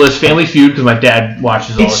added to the list. Family Feud because my dad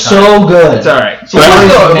watches all It's the time. so good. It's all right. So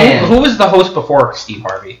But Who was the host before Steve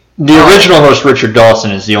Harvey? The original host, Richard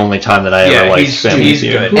Dawson, is the only time that I ever liked Family he's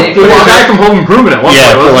Feud. good. And if There you was a want guy from Home Improvement at one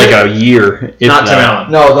Yeah, point. for wasn't like it? a year. if Not Tim that.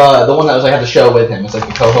 Allen. No, the one that was like had the show with him. It's like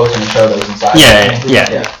the co-host in the show that was inside.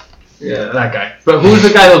 Yeah. Yeah, that guy. But who was the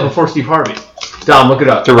guy that was before Steve Harvey? Dom, look it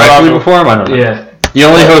up. Directly before him? I don't know. Yeah. The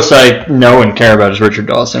only host I know and care about is Richard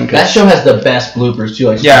Dawson. That show has the best bloopers too.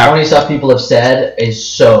 Like the funny stuff people have said is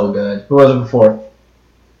so good. Who was it before?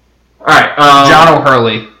 All right, John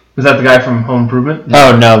O'Hurley. Was that the guy from Home Improvement?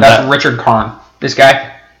 Oh no, That's Richard Karn. This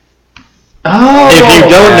guy. Oh. If you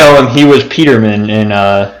don't know him, he was Peterman in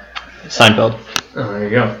Seinfeld. Oh, there you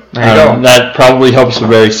go. There you go. That probably helps a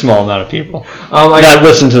very small amount of people that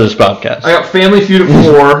listen to this podcast. I got Family Feud at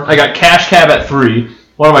 4. I got Cash Cab at 3.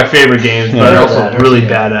 One of my favorite games, but I'm also really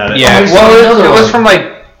bad at it. Yeah, well, it was from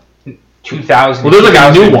like 2000. Well, there's like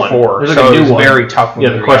a new one. There's like a new one. Very tough. Yeah,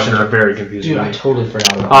 the questions are very confusing. Dude, I totally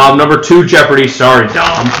forgot about that. Number 2, Jeopardy. Sorry,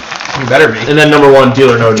 Dom. You better be. And then number 1,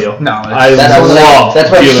 Deal or No Deal. No, I love that's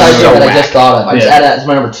my Deal or No exciting Deal. that I just thought of. I just added that as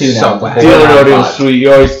my number 2 now. Deal or No Deal is sweet.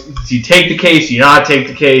 You take the case, you not take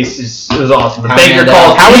the case. It was awesome. The banker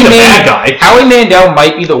calls Howie the bad guy. Howie Mandel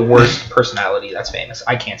might be the worst personality that's famous.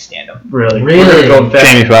 I can't stand him. Really?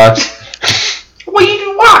 Jamie Foxx.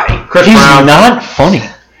 Why? Chris He's Brown. not funny.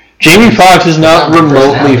 Jamie Foxx is not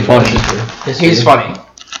remotely funny. He's funny.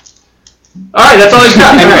 All right, that's all I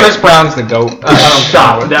got. And Chris Brown's the GOAT.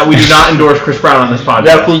 Stop. That we do not endorse Chris Brown on this podcast.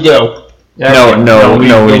 Yes, we do. No, we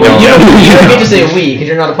don't. You don't get to say we because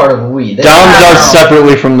you're not a part of we. Dom does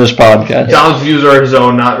separately from this podcast. Dom's views are his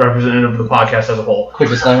own, not representative of the podcast as a whole. Quick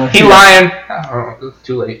disclaimer. He lying. Oh,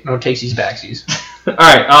 too late. No takesies, backsies. All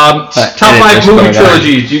right, top 5 movie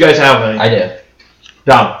trilogies. Do you guys have any? I do.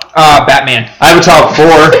 Dom. Batman. I have a top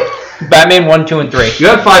 4. Batman 1, 2, and 3. You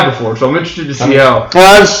had 5 before, so I'm interested to see how.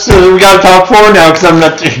 So we got a top 4 now because I'm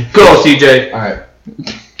not. Go, CJ. All right.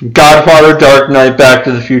 Godfather, Dark Knight, Back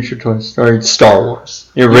to the Future, Toy Story, Star Wars,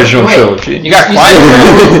 the original trilogy. You got quiet.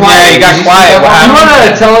 Yeah, you got quiet. What You happened?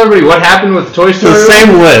 want to tell everybody what happened with Toy It's Story? the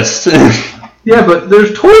same list. Yeah, but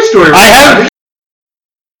there's Toy Story. I have.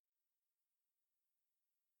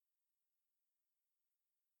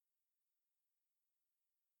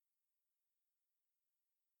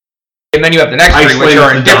 And then you have the next I 3, which explained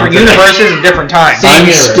are it in to Dom different today. universes and different times. Same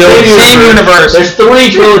universe. Same universe. There's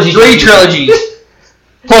 3 trilogies. 3 trilogies.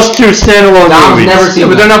 Plus 2 standalone Dom's movies. never seen Yeah,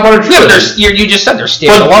 but they're not part of Yeah, but trilogy. you just said they're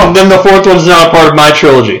But standalone. then the 4th one's not a part of my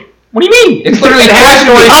trilogy. What do you mean? It's literally It Toy has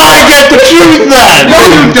to Story. be- I get to choose that! No,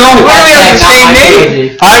 you don't. Literally has the same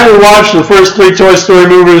name. I will watch the first 3 Toy Story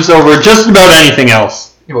movies over just about anything else.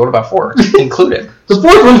 Yeah, but what about 4? Include it. The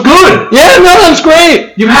 4th one's good. Yeah, no, that's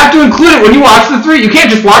great. You have to include it when you watch the 3. You can't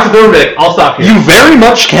just watch the 3rd and be like, I'll stop here. You very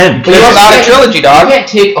much can. It's not a trilogy, You dog. can't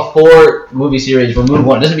take a 4-movie series, remove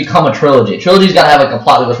one. It doesn't become a trilogy. Trilogy's got to have like a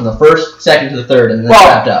plot that goes from the 1st, 2nd to the 3rd, and then Well,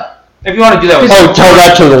 wrapped up. If you want to do that with Oh, tell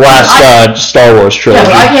that to the last Star Wars Yeah, trilogy.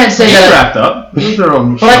 but I can't say It's that. wrapped up. Those are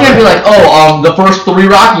But I can't be like, the first 3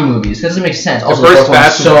 Rocky movies, because it doesn't make sense. Also, the first first one's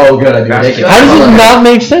Fast so good, I'd be Fast ridiculous. How does it not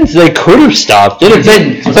make sense? They could have stopped it. They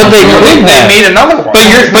didn't. But they could They have. made another one.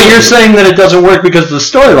 But you're saying that it doesn't work because of the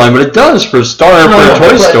storyline, but it does for Toy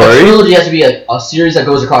but Story. A trilogy has to be a series that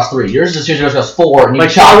goes across 3. Yours is a series that goes across 4, and you Like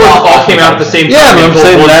chop Star Wars off all came out at the same time. Yeah, but I'm and told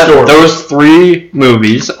saying one that story. those 3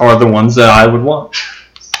 movies are the ones that I would watch.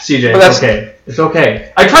 CJ, But it's okay. It's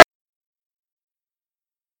okay. I tried.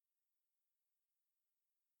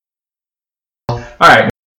 All right.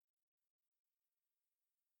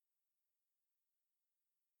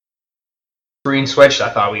 Screen switched. I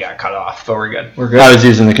thought we got cut off, but we're good. We're good. I was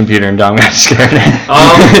using the computer and Dom got scared.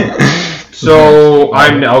 So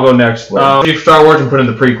I'll go next. Take Star Wars and put in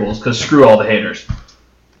the prequels because screw all the haters.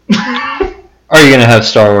 Are you gonna have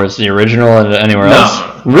Star Wars the original and anywhere No. else?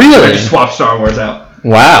 I Really? just swapped Star Wars out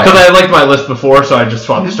Wow. because I liked my list before, so I just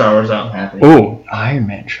swapped the Star Wars out. Ooh, Iron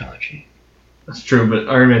Man trilogy. That's true, but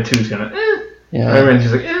Iron Man 2 is gonna. Iron Yeah. Man 2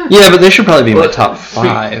 is like. Yeah, but they should probably be in my Well, top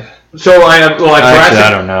 5. So I have Actually, Jurassic. I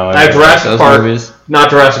don't know. I have Jurassic Those Park, movies. not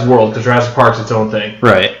Jurassic World, because Jurassic Park's its own thing.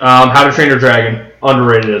 Right. How to Train Your Dragon,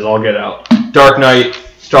 underrated as all get out. Dark Knight,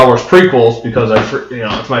 Star Wars prequels because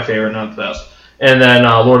it's my favorite, not the best. And then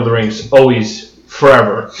Lord of the Rings, always,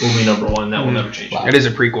 forever will be number 1. That will never change. It is a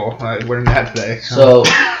prequel. I learned that today. So,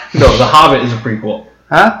 No, The Hobbit is a prequel.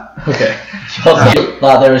 Huh? Okay. y'all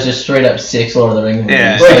thought there was just straight up 6 Lord of the Rings movies.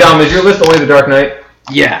 Yeah. Wait, Dom, is your list only The Dark Knight?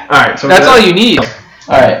 Yeah. All right, so That's all you need.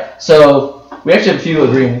 Alright, so we actually have a few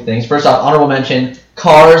agreeing things. First off, honorable mention,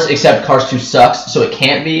 Cars, except Cars 2 sucks, so it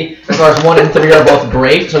can't be. Cars 1 and 3 are both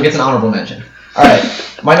great, so it gets an honorable mention. Alright,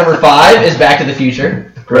 my number 5 is Back to the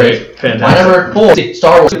Future. Great. My Fantastic. number 4,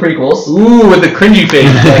 Star Wars prequels. Ooh, with the cringy face.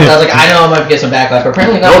 I was like, I know I might get some backlash, but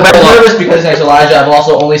apparently not. No I'm backlash. nervous because next to Elijah, I've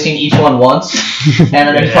also only seen each one once, and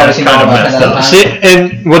I've probably seen all about 10 times. See,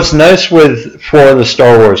 and what's nice for the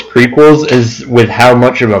Star Wars prequels is with how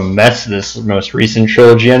much of a mess this most recent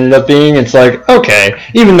trilogy ended up being. It's like, okay,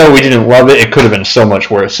 even though we didn't love it, it could have been so much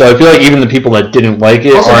worse. So I feel like even the people that didn't like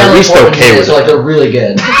it Also, are at least okay with so like it. they're really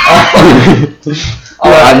good.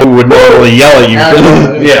 I would normally yell at you.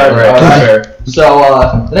 Yeah, right. Fair.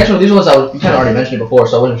 So the next one, these ones you kind of already mentioned it before,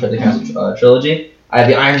 so I wasn't sure they count as trilogy. I have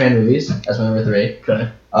the Iron Man movies. That's my number 3.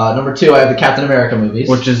 Okay. Number 2, I have the Captain America movies.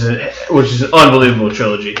 Which is an unbelievable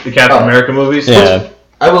trilogy. The Captain America movies. Yeah.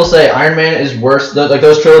 I will say Iron Man is worse.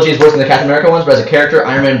 Those trilogies worse than the Captain America ones, but as a character,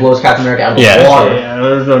 Iron Man blows Captain America out of the water. Yeah,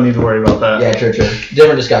 there's no need to worry about that. Yeah, true.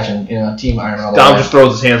 Different discussion. Team Iron Man. Dom just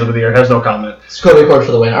throws his hands up in the air, has no comment. Cody Record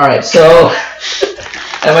for the win. All right, so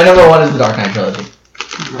and my number 1 is the Dark Knight trilogy.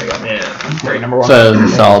 Oh my god. Yeah. Great, number 1. So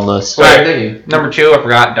it's a solid list. All right, Alright. thank you. Number 2, I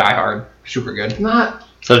forgot, Die Hard. Super good. Not.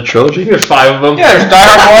 Is that a trilogy? There's 5 of them. Yeah, there's Die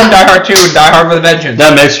Hard 1, Die Hard 2, and Die Hard with a Vengeance.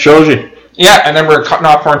 That makes trilogy. Yeah, and then we're cutting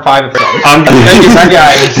off 4 and 5 and 6. I'm Thank you,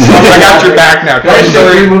 guys. I got your back now. Can I just go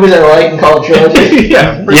 3 movies I like and call it trilogy?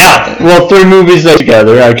 Yeah. Yeah, well, 3 movies that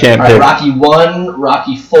together, I can't All right, pick. Rocky 1,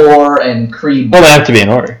 Rocky 4, and Creed. Well, they have to be in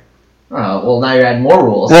order. Oh, well, now you're adding more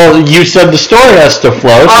rules. Well, you said the story has to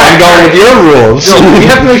flow, so I'm going with your rules. No, we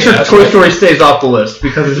have to make sure Toy Story stays off the list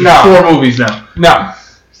because there's 4 movies now. No.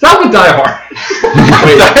 Stop with Die Hard.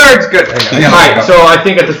 Die Hard's good. Alright, so I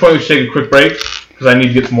think at this point we should take a quick break because I need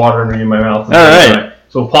to get some water in my mouth. Alright.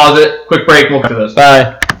 So we'll pause it, quick break, and we'll come to this.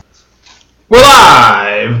 Bye. We're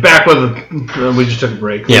live! Back with we just took a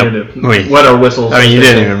break. Yep. We wet our whistles. I mean, you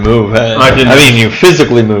didn't even move. I didn't. I mean, you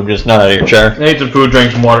physically moved, just not out of your chair. I ate some food,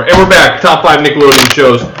 drank some water. And we're back. Top 5 Nickelodeon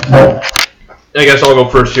shows. I guess I'll go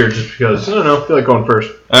first here just because, I don't know, I feel like going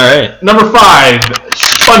first. Alright. Number 5,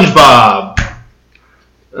 SpongeBob.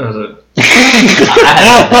 That was it.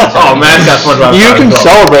 Oh, man, got SpongeBob. You can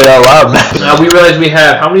celebrate out loud, man. We realized we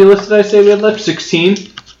had, how many lists did I say we had left? 16?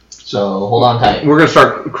 So hold on tight. We're going to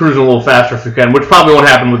start cruising a little faster if we can, which probably won't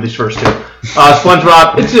happen with these first 2.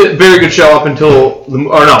 SpongeBob, it's a very good show up until,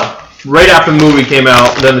 right after the movie came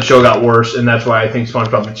out, then the show got worse, and that's why I think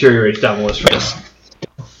SpongeBob deteriorates down the list.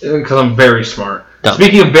 Because I'm very smart. Dumb.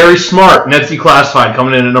 Speaking of very smart, Ned's Declassified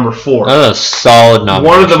coming in at number 4. That's a solid number.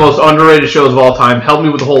 One of the most underrated shows of all time. Helped me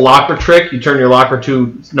with the whole locker trick. You turn your locker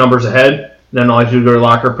 2 numbers ahead, then all you do is go to your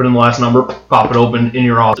locker, put in the last number, pop it open in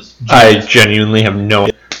your office. I genuinely have no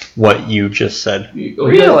idea what you just said.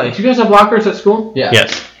 Really? Do you guys have lockers at school? Yeah.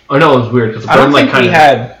 Yes. I know it was weird because I don't think we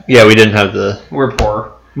had. Yeah, we didn't have the... We're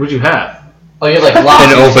poor. What'd you have? Oh, you have like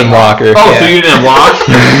locks. An open locker. Oh, Yeah. so you didn't have locks?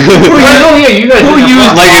 Oh, yeah, you guys didn't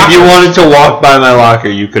have locks. Like, if you wanted to walk by my locker,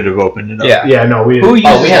 you could have opened it up. Yeah. Yeah, no, we didn't. Who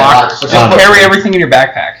uses we had lockers? lockers. Just carry everything in your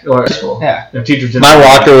backpack. Or, School. Yeah. the teachers didn't. My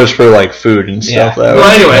locker was for, like, food and stuff. Yeah. That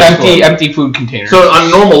Well, was anyway, Empty food containers. So on a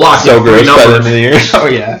normal lock, you so have 3 gross by the end numbers. of the year. Oh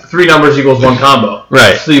yeah. 3 numbers equals 1 combo.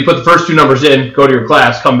 Right. So you put the first 2 numbers in, go to your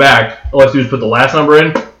class, come back. All you have to do is put the last number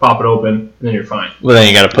in, pop it open, and then you're fine. Well, then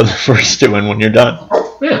you got to put the first 2 in when you're done.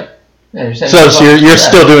 Yeah. Yeah, you're saying So you're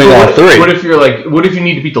still doing all 3. What if you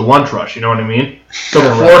need to beat the lunch rush? You know what I mean? So You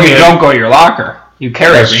beforehand. don't go to your locker. You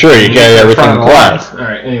carry That's everything. true. You carry everything in front of the line. class. All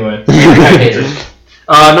right. Anyway.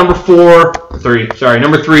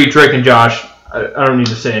 Number 3, Drake and Josh. I don't need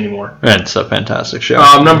to say anymore. It's a fantastic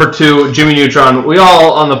show. Number 2, Jimmy Neutron. We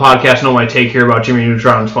all on the podcast know my take here about Jimmy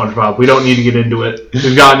Neutron and SpongeBob. We don't need to get into it.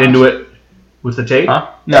 We've gotten into it with the take. Huh?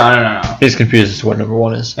 No. He's confused as to what number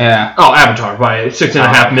 1 is. Yeah. Oh, Avatar by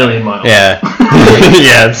 6.5 million miles. Yeah.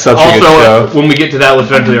 Yeah, it's such a good show. Also, when we get to that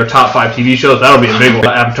list, eventually our top 5 TV shows, that'll be a big one.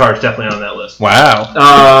 Avatar is definitely on that list. Wow.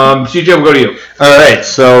 CJ, we'll go to you. All right,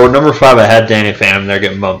 so number 5, I had Danny Phantom. They're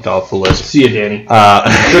getting bumped off the list. See you, Danny.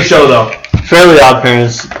 Good Good show, though. Fairly Odd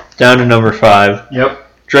Parents down to number 5.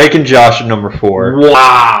 Yep. Drake and Josh at number 4.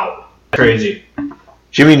 Wow. Crazy.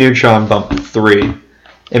 Jimmy Neutron bumped to 3.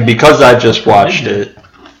 And because I just watched it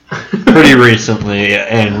pretty recently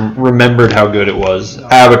and remembered how good it was,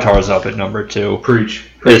 Avatar's up at number 2. Preach.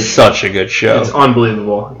 It's such a good show. It's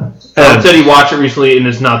unbelievable. Tom said he watched it recently and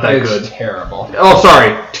it's not that It's good. terrible. Oh,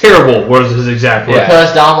 sorry. Terrible was his exact word. Yeah.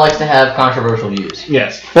 Because Dom likes to have controversial views.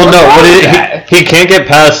 Yes. Well, no, wrong with but that? he can't get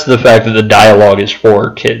past the fact that the dialogue is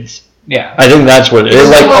for kids. Yeah. I think that's what it is.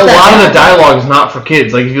 Like, Like, a lot of the dialogue is not for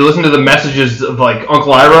kids. Like, if you listen to the messages of, like,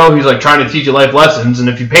 Uncle Iroh, he's, like, trying to teach you life lessons, and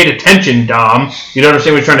if you paid attention, Dom, you'd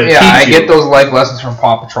understand what he's trying to teach you. Yeah, I get those life lessons from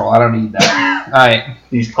Paw Patrol. I don't need that. Alright.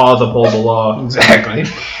 These paws uphold the law. Exactly.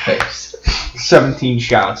 17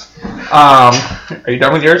 shouts. Are you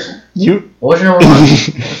done with yours? What was your number one?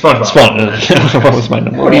 SpongeBob. What was my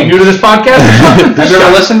number? What, are you new to this podcast? Have you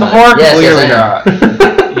ever listened before? Yes, Clearly yes,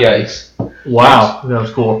 not. Yikes. Wow. That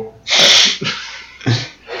was cool.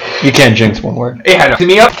 You can't jinx one word. Yeah, no. To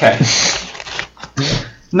me up? Okay.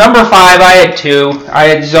 Number 5, I had 2. I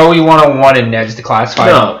had Zoe 101 and Ned's Declassified.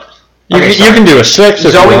 No. You Okay, can do a 6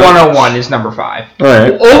 if Zoe you want. 101 is number 5.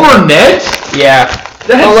 Alright. Over Ned's? Yeah.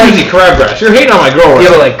 That's easy crabgrass. You're hating on my girl right Yeah,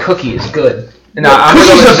 now. but like cookie is good. No,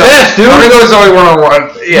 Cookie's the best, dude. I'm gonna go with Zoe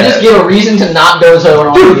 101. You just Yeah. give a reason to not go to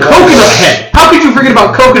someone. Dude, Coconut Head. How could you forget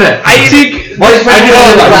about Coconut? I think Ned's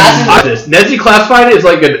Classified is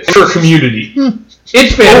like an inner community.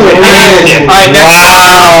 It's fantastic.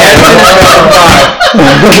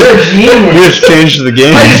 You're a genius. You just changed the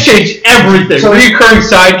game. I just changed everything. So- Reoccurring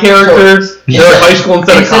side characters. They're at high school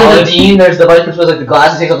instead of Instead of the college. dean, there's the vice principal with like the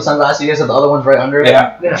glasses, takes off the sunglasses, you guys have the other ones right under it.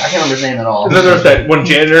 Yeah. I can't remember his name at all. And then there's that one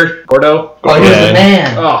janitor, Gordo. Oh, he was Yeah. the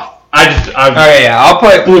man. Oh, I Okay, yeah. I'll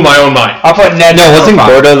put blew my own mind. Ned. No, wasn't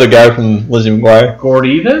number 5. Gordo the guy from Lizzie McGuire?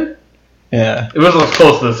 Gordy then? Yeah. It was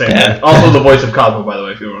close to the same. Yeah. Thing. Also the voice of Cosmo, by the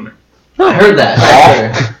way, if you were wondering. I heard that.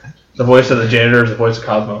 Right. The voice of the janitor is the voice of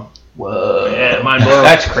Cosmo. Whoa. Yeah, mind blown.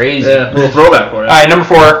 That's crazy. Yeah, a little throwback for you. Alright, number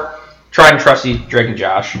 4. Tried and trusty Drake and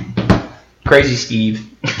Josh. Crazy Steve.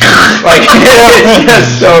 Like, it's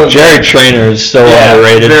just so Jerry Trainer is so Yeah,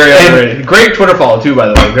 underrated. Very underrated. Great Twitter follow too, by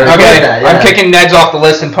the way. Very Okay, like that, yeah. I'm kicking Ned's off the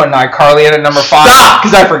list and putting iCarly in at number 5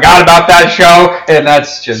 because I forgot about that show, and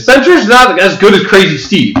that's just. Spencer's not as good as Crazy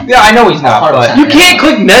Steve. Yeah, I know he's not, but 100%. You can't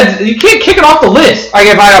click Ned's. You can't kick it off the list. I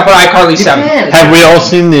can find out put iCarly You 7. can. Have we all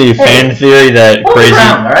seen the fan theory that Hold Crazy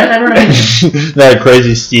around, all right? I don't know. that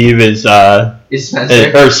Crazy Steve is Is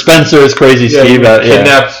Spencer? or Spencer is Crazy Steve? Yeah.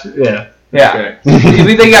 Kidnapped. Yeah. Yeah. Okay.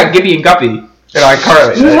 We think got Gibby and Guppy and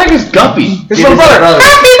iCarly. Who the heck is Guppy? It's my brother.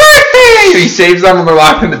 Happy birthday! He saves them when they're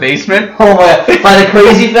locked in the basement. Oh my! By the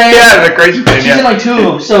crazy thing. Yeah, the crazy thing. She's Yeah. in like 2 of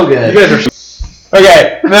them. So good. You guys are.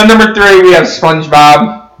 Okay, and then number 3 we have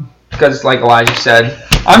SpongeBob because, like Elijah said,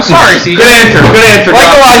 I'm sorry, CJ. Good answer. Good answer.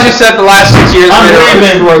 Like Elijah said, the last 6 years have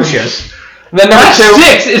been ferocious. Then number Last 2,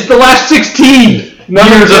 6. It's the last 16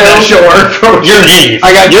 Number years of that 2. show are atrocious. You're an idiot.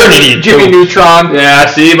 I got You're an idiot. Jimmy too. Neutron. Yeah,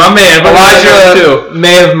 see, my man. But Elijah too.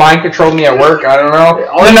 may have mind controlled me at work. I don't know.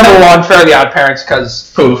 And then number 1, Fairly Odd Parents,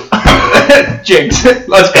 because Poof. Jinx.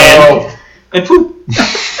 Let's go. And poop.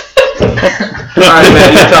 Alright,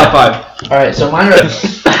 man. Your top 5. All right, so mine are.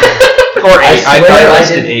 Or 8. I swear thought I I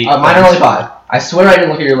listed did. 8. Mine are only 5. I swear I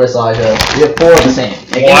didn't look at your list, Elijah. We have 4 of the same.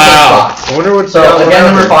 It gives us Wow. spots. I wonder what's So again,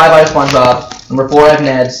 number 5 I have SpongeBob. Number 4 I have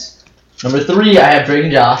Ned's. Number 3 I have Drake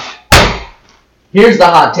and Josh. Here's the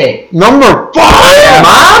hot take. Number 5.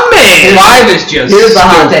 My man. 5 is just. Here's the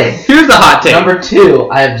hot stupid. take. Here's the hot take. Number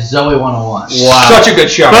 2 I have Zoe 101. Wow. Such a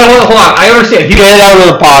good show. But hold on. I understand. Get it out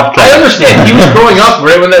of the podcast. I understand. He was growing up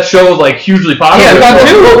right when that show was like hugely popular. Yeah, that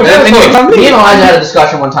too. Me and Elijah had a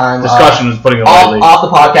discussion one time. Discussion was putting it lightly. off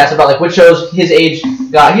the podcast about like which shows his age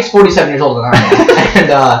got. He's 47 years older than I am,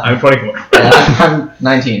 and I'm 24. I'm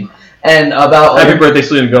 19. And about Happy birthday,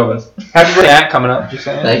 Selena Gomez. Happy birthday coming up. Just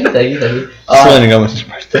saying. Thank you. Selena Gomez's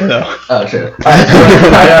birthday though. Oh, true.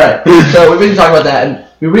 Alright. So we've been talking about that, and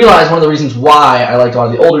we realized one of the reasons why I liked a lot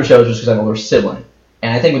of the older shows was because I'm an older sibling.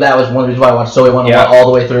 And I think that was one of the reasons why I watched Zoe 101 Yeah. all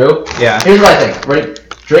the way through. Yeah. Here's what I think. Right?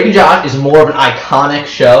 Drake and Josh is more of an iconic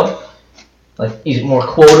show. Like, he's more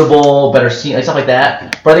quotable, better scene, like stuff like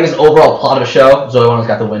that. But I think as an overall plot of a show, Zoe 101's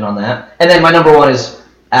got the win on that. And then my number 1 is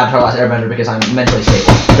Avatar: Last Airbender because I'm mentally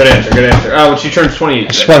stable. Good answer. When she turns 28.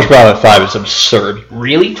 SpongeBob at 5 is absurd.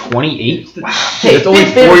 Really? 28? Hey, It's only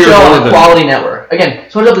fifth 4 favorite years show older on than- a quality network. Again,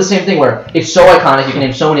 SpongeBob the same thing where it's so iconic, you can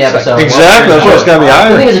name so many episodes. Exactly, that's why it's gotta be The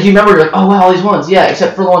higher. thing is, if you remember, you're like, oh wow, all these ones, yeah,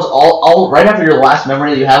 except for the ones all right after your last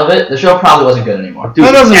memory that you have of it, the show probably wasn't good anymore. Dude,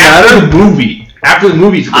 That doesn't after the movie. After the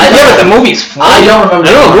movie's I know, Yeah, but the movie's I don't remember.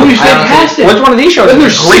 I know, the movie's I honestly- fantastic. Which one of these shows Then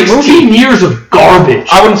is there's a great 16 movie? years of garbage.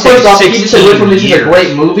 I wouldn't say First off, you just said which one 16 of these is a years.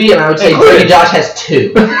 great movie, and I would say Including- Drake and Josh has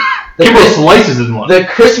 2. Kimberly Slices is one. The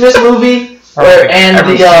Christmas movie And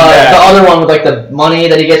the other one with like the money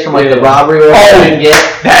that he gets from like the robbery or whatever he can get.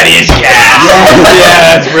 That is gas. Yeah,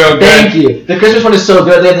 that's real good. Thank you. The Christmas one is so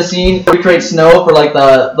good. They have the scene where we create snow for like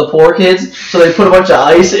the poor kids, so they put a bunch of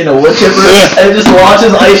ice in a wood chipper and it just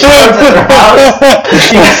launches ice shards at their house.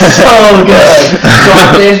 It's so good. So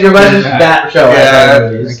I'm changing your budget. That show.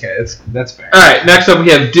 Yeah. Okay, that's fair. All right, next up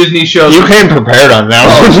we have Disney shows. You came prepared on that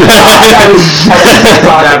one.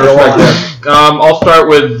 I'll start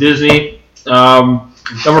with Disney.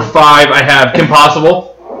 Number 5, I have Kim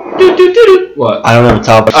Possible. What? I don't have a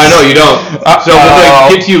topic. I know you don't. So we'll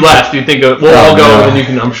get to you last. You think of? Well, I'll go, and you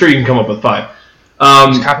can. I'm sure you can come up with 5.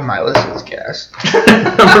 Just copy my list of this gas.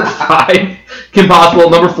 Number 5, Kim Possible.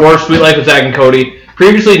 Number 4, Sweet Life of Zack and Cody.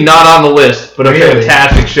 Previously not on the list, but a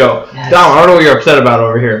fantastic show. Yes. Dom, I don't know what you're upset about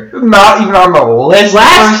over here. Not even on the list.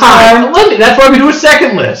 Last time. That's why we do a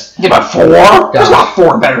second list. Yeah, but 4? There's not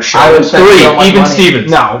 4 better shows. 3, Even Stevens.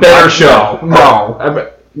 No. Better show. No.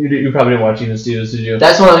 You probably didn't watch Even Stevens, did you?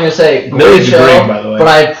 That's what I was going to say. Millie's Great show, agreeing, by the way. but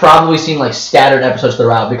I've probably seen like scattered episodes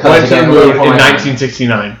throughout because Went to the movie in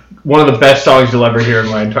 1969. One of the best songs you'll ever hear in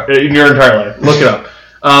your entire life. Look it up.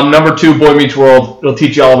 Number 2, Boy Meets World. It'll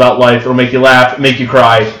teach you all about life. It'll make you laugh, make you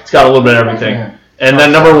cry. It's got a little bit of everything. And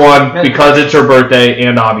then number 1, because it's her birthday,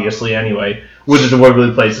 and obviously anyway, Wizards of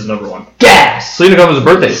Waverly Place is number 1. Gas! Selena Gomez's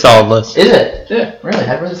birthday. Solid list. Is it? Yeah. Really?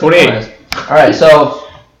 Happy birthday, 28. Alright, so,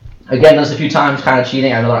 again, this a few times, kind of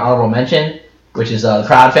cheating. I have another honorable mention, which is The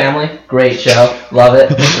Proud Family. Great show. Love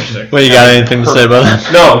it. Well, you got anything to say about that?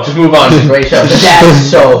 No, just move on. Great show. The dad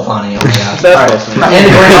is so funny. Oh my gosh. That's Alright. And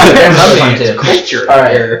the grandmother's fun too. Culture.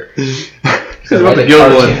 Alright.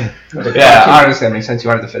 Yeah, honestly, that makes sense. You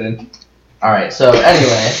wanted to fit in. Alright, so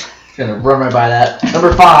anyway, gonna run right by that.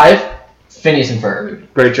 Number 5, Phineas and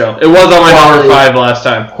Ferb. Great show. It was on my number 5 last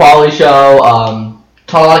time. Quality show.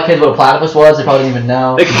 Taught a lot of kids what a platypus was. They probably didn't even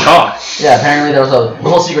know. They can talk. Yeah, apparently there was the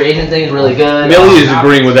whole secret agent thing is really good. Millie is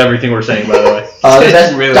agreeing with everything we're saying, by the way. The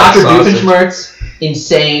best really Dr. sausage. Doofenshmirtz,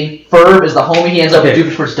 insane. Ferb is the homie. He ends up with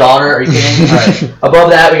Doofenshmirtz's daughter. Are you kidding? Alright. Above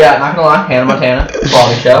that, we got, not gonna lie, Hannah Montana.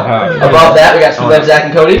 Quality show. Above that, we got Sweet Life of Zack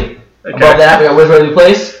and Cody. Above that, we got Wizards of Waverly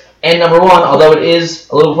Place. And number 1, although it is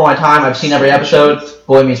a little before my time, I've seen every episode,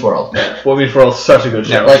 Boy Meets World. Boy Meets World is such a good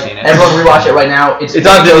show. Like, everyone rewatch it right now. It's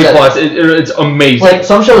on Disney Plus. It's amazing. Like,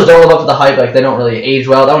 some shows don't live up to the hype. Like, they don't really age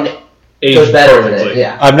well. That one goes better with it.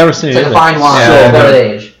 Yeah. I've never seen It's it like a either. fine wine. So It's better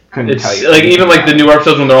good. age. It's like even like the new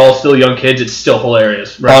episodes when they're all still young kids, it's still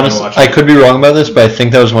hilarious. Honestly, I could be wrong about this, but I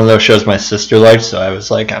think that was one of those shows my sister liked, so I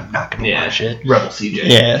was like, I'm not gonna watch it. Rebel CJ.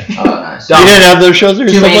 Yeah. Oh, nice. You didn't have those shows or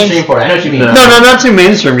Too something? mainstream for it. I know what you mean. No. No, not too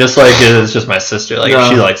mainstream. Just like it's just my sister. Like if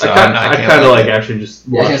she likes it. I kind of like actually just.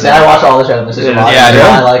 Yeah, I was gonna say, I watch all the shows. My sister watches it.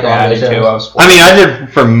 I like all the shows. I mean, I did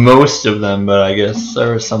for most of them, but I guess there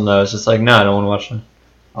were some that I was just like, no, I don't want to watch them.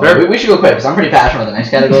 We should go quick because I'm pretty passionate about the next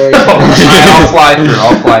category. I'll fly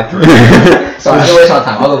through. So I'm gonna waste my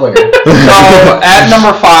time. I'll go quicker. So at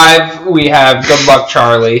number 5, we have Good Luck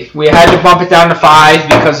Charlie. We had to bump it down to 5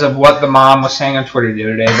 because of what the mom was saying on Twitter the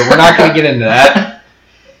other day, but we're not going to get into that.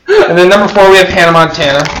 And then number 4, we have Hannah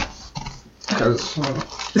Montana. Because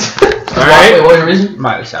Wait, what was your reason?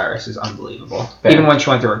 Miley Cyrus is unbelievable. Fair. Even when she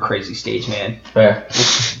went through her crazy stage, man. Fair.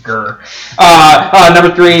 Grr.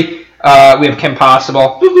 Number 3, we have Kim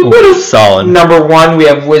Possible. Solid. Number 1, we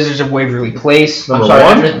have Wizards of Waverly Place. I'm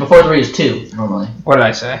sorry. Before 3 is 2 normally. What did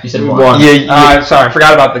I say? You said 1. Yeah. Sorry, I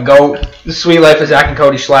forgot about the GOAT. The Sweet Life of Zack and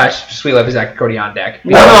Cody / Sweet Life of Zack and Cody on deck.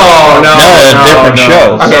 No, different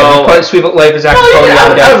shows. Okay, So- put Sweet Life of Zack and Cody I on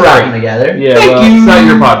would deck. rock them together. Yeah, Thank well, you. it's not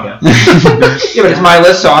your podcast. Yeah, but it's my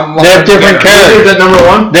list, so I'm. They have different Is that number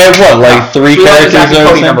 1? They have what, like 3 Sweet Life of Zack characters and or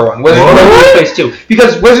Cody something? number 1. Wizards of Waverly Place 2.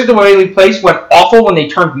 Because Wizards of Waverly Place went awful when they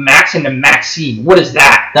turned Max into Maxine. What is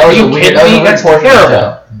that? That was Are a you weird. kidding That was me? a That's weird portion of the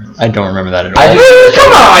terrible. show. I don't remember that at all. I just-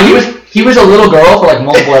 Come on, He was a little girl for like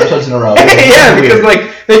multiple episodes in a row. Yeah, because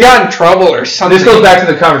like they got in trouble or something. This goes back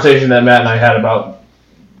to the conversation that Matt and I had about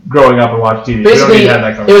growing up and watching TV. Basically, we don't need to have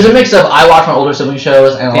that it was a conversation. mix of I watched my older sibling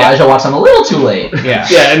shows and Elijah watched them a little too late. Yeah.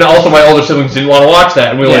 Yeah, and also my older siblings didn't want to watch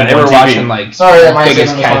that, and we Yeah, only they were on TV. watching like Sorry that my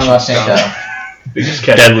Biggest sibling was Catch watching the same and show. stuff. Biggest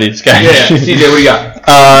catch. Deadly Sky. Yeah, CJ, what do you got?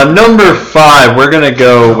 Number 5, we're gonna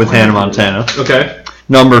go with Hannah Montana. Okay,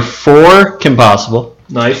 Number 4, Kim Possible.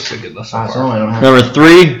 nice. a good list. I don't have. Number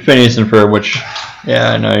 3, Phineas and Ferb, which, yeah,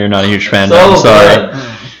 I know you're not a huge fan. So I'm sorry. good.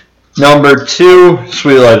 Number 2,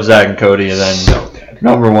 Sweet Life of Zack and Cody, and then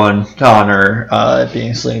number 1, to honor it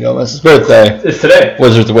being Selena Gomez's birthday, It's today.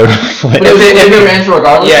 Wizards of Waverly But Place. it was your answer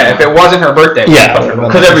regardless. Yeah, if it wasn't her birthday. Yeah.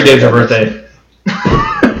 Because every day's her birthday.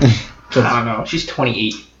 I don't know. She's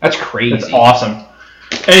 28. That's crazy. It's awesome.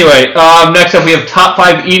 Anyway, next up we have top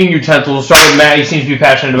 5 eating utensils. We'll start with Matt. He seems to be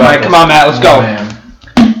passionate about it. Come on, Matt. Let's go. Oh,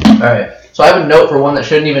 man. Alright. So I have a note for one that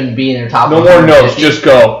shouldn't even be in your top. No more notes. Just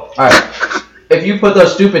go. Alright. If you put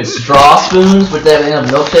those stupid straw spoons, which they have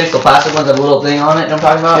milkshakes, the plastic ones that have a little thing on it, you know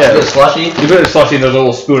what I'm talking about? Yeah. You get a slushy. You put a slushy and there's a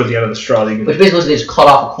little spoon at the end of the straw. That you Which basically they just cut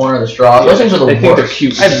off a corner of the straw. Those things are the They think they're worst.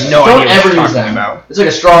 cute. I have no Don't idea ever what you're use talking them. about. It's like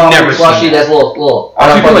a straw Never slushy seen that's little. I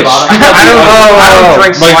on feel the like bottom. I don't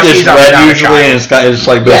drink like this slushies out red of usually, China. and it's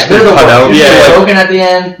like Yeah, basically they're the cut out. worst. Yeah, It's like broken at the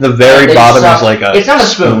end. the very They bottom suck. is like a. It's not a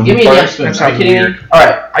spoon. Give me a damn spoon. That Are you sounds kidding me? weird. All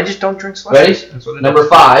right. I just don't drink slushies. Ready? That's what it Number is.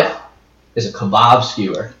 5 is a kebab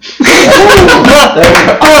skewer. I have bought that.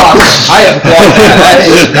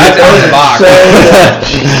 That's out of the box.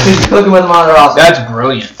 Cooking with them on are awesome. That's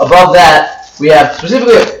brilliant. Above that, we have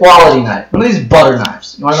specifically a quality knife. One of these butter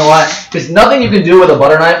knives. You want to know why? Because nothing you can do with a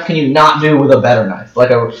butter knife can you not do with a better knife.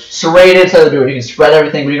 Like a serrated to do it. You can spread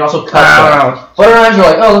everything, but you can also cut stuff. Butter knives are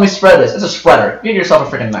like, oh, let me spread this. It's a spreader. Get yourself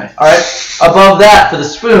a freaking knife. All right. Above that, for the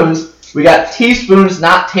spoons, we got teaspoons,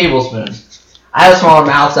 not tablespoons. I have smaller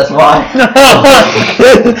mouths, that's why.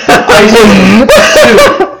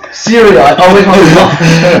 Cereal, I always want to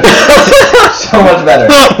so much better.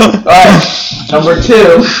 Alright, number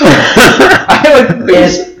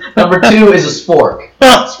 2 is a spork.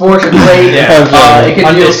 Sporks are great. Yeah. It can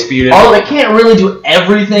Undisputed. although it can't really do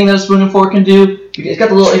everything that a spoon and fork can do. It's got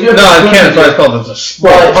the little. If you have a No, spoon, it can't. That's why it's called a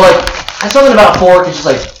spork. but like, something about a fork is just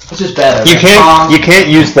like it's just better. You Like, can't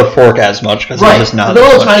use the fork as much because right. it's just not. The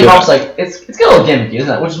little that tiny much bumps, like it's got a little gimmicky,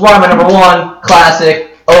 isn't it? Which is why my number 1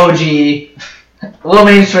 classic OG, a little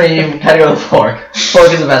mainstream. Had to go with the fork.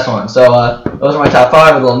 Fork is the best one. So those are my top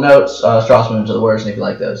 5 with little notes. Straw spoons are the worst, and if you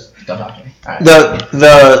like those, don't talk to me. All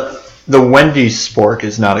right. The Wendy's spork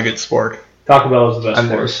is not a good spork. Taco Bell is the best. I've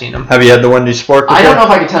never seen them. Have you had the Wendy's spork before? I don't know if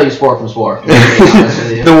I can tell you spork from spork.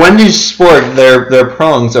 The Wendy's spork, their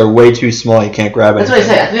prongs are way too small. You can't grab it. That's what I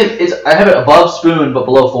say. I think I have it above spoon but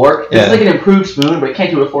below fork. It's Yeah. like an improved spoon, but it can't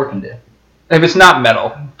do what a fork can do. If it's not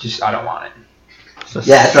metal, I don't want it.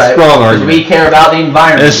 Yeah, that's right. Strong Because argument. we care about the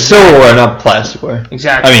environment. It's silverware, not plasticware.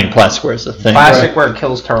 Exactly. I mean, plasticware is the thing. Plasticware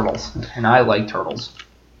kills turtles, and I like turtles.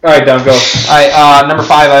 All right, Don, go. Alright, number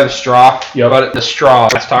 5, I have a straw. Yep. But the straw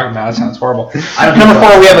I was talking about, that sounds horrible. I don't Number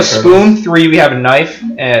think 4, we have a straws are spoon. 3, we have a knife.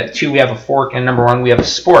 2, we have a fork. And number 1, we have a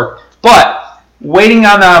spork. But, waiting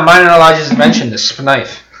on mine and Elijah's invention, this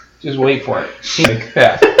knife. Just wait for it.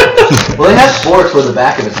 Yeah. Well, they have forks where the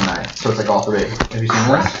back of it's a knife, so it's like all 3. Have you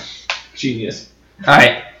seen this? Genius.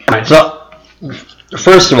 Alright. So,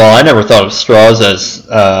 first of all, I never thought of straws as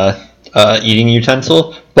eating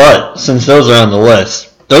utensil, but since those are on the list,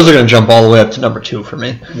 those are going to jump all the way up to number 2 for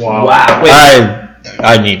me. Wow. Wait,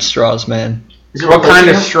 I need straws, man. Is it what kind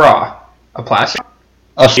of replacing straw? A plastic?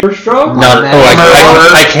 A Paper straw? No, man.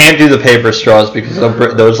 I can't do the paper straws because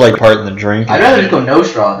those like part in the drink. I'd rather just go no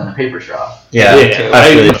straw than a paper straw. Yeah, Yeah,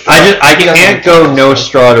 I can't go no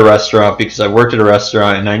straw at a restaurant because I worked at a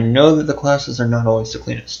restaurant and I know that the glasses are not always the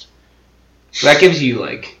cleanest. So that gives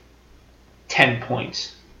you, 10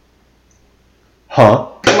 points. Huh?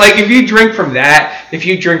 Like, if you drink from that, if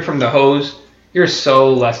you drink from the hose, you're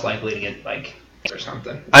so less likely to get, or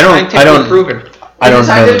something. I don't Proven. I don't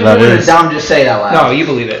know that that is. Dumb, just say it out loud. No, you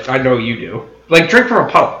believe it. I know you do. Drink from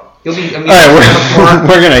a puddle. You'll be. All right,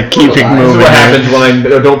 we're gonna keep it This moving. is what here. happens when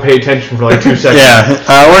I don't pay attention for 2 seconds.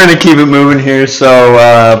 Yeah, we're gonna keep it moving here. So,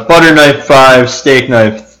 butter knife 5, steak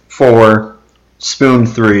knife 4, spoon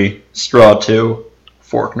 3, straw 2,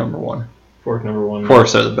 fork number 1. Fork number 1.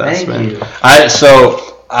 Forks are the best, Thank man. you.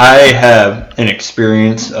 I have an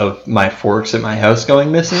experience of my forks at my house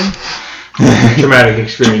going missing. Traumatic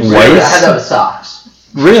experience. What? I had that with socks.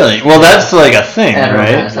 Really? Well, that's like a thing, Everyone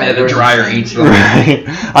right? has that. Yeah, the dryer eats them. Right.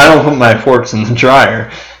 I don't put my forks in the dryer.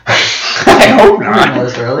 I hope You didn't know not.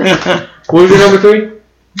 this early. What was your number 3?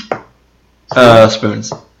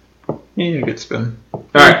 Spoons. You need a good spoon.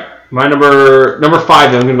 Alright. My number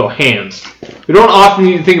 5, then I'm going to go hands. We don't often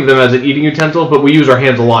think of them as an eating utensil, but we use our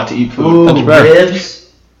hands a lot to eat food. Ooh, That's better. ribs.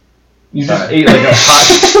 You just ate a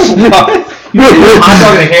hot... You ate a hot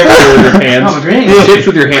dog and a hamburger with your hands. No, drink. Chips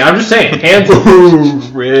with your hand. I'm just saying. Hands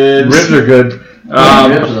ribs are good.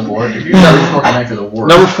 Ribs with a fork. If you start with a fork and knife, you're the worst.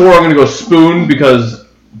 Number 4, I'm going to go spoon because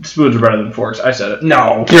spoons are better than forks. I said it.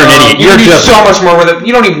 No. You're an idiot. You You're need just- so much more with it.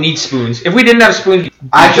 You don't even need spoons. If we didn't have spoons,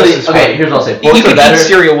 Actually, okay, here's what I'll say. You Forks can are better. eat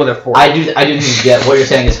cereal with a fork. I do think you get what you're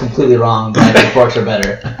saying is completely wrong, but I think forks are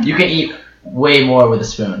better. You can eat way more with a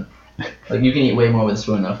spoon. You can eat way more with a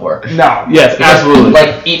spoon than a fork. No. Yes, absolutely.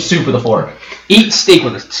 Eat soup with a fork. Eat steak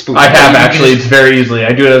with a spoon. I have actually. It's very easily.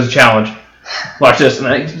 I do it as a challenge. Watch this.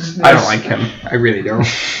 I don't like him. I really don't.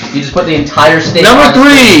 You just put the entire steak. Number on the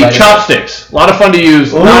 3, steak, chopsticks. A lot of fun to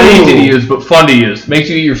use. Not easy to use, but fun to use. Makes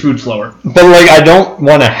you eat your food slower. But like, I don't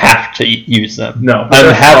want to have to use them. No.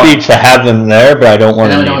 I'm happy to have them there, but I don't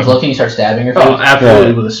want And then to. when no one's looking, you start stabbing your food. Oh,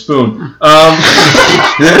 absolutely, with a spoon. Number 2,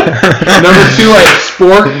 I have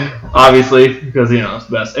spork, obviously, because, it's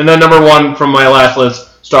the best. And then number 1 from my last list,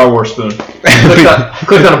 Star Wars spoon.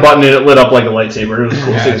 Clicked on a button and it lit up like a lightsaber. It was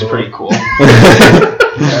cool. Yeah, it's pretty cool.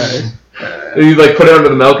 You put it under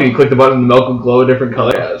the milk and you click the button and the milk would glow a different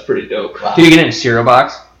color. Yeah, that's pretty dope. Wow. Did you get it in a cereal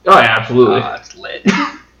box? Oh yeah, absolutely. Oh, that's lit.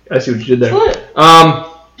 I see what you did there.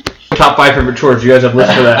 Top 5 favorite chores. You guys have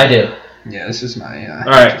lists for that? I do. Yeah, this is my. All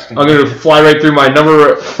right, I'm gonna fly right through my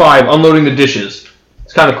number 5. Unloading the dishes.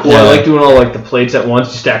 It's kind of cool. I like doing all the plates at once.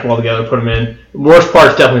 You stack them all together, put them in. Worst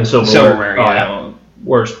part's definitely in silverware. Yeah.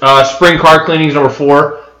 Worst. Spring car cleaning is number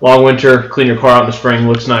 4. Long winter, clean your car out in the spring.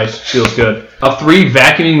 Looks nice, feels good. 3,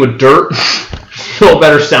 vacuuming with dirt. A little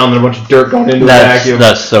better sound than a bunch of dirt going into a vacuum.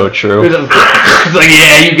 That's so true. It's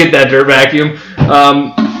you get that dirt vacuum.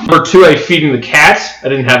 Number 2, I feeding the cats. I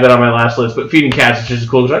didn't have that on my last list, but feeding cats is just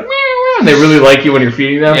cool. It's meow, meow, and they really like you when you're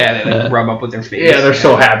feeding them. Yeah, they rub up with their face. Yeah, they're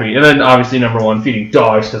so happy. And then obviously number 1, feeding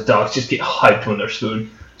dogs, because dogs just get hyped when there's food.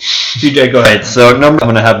 CJ, go ahead. Right, so I'm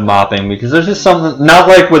gonna have mopping because there's just something not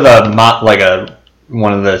like with a mop,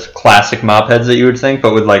 one of those classic mop heads that you would think,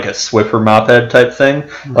 but with a Swiffer mop head type thing.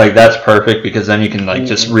 That's perfect because then you can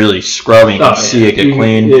just really scrub and you can see it get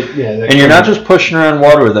clean. And you're not just pushing around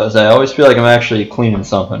water with those. I always feel like I'm actually cleaning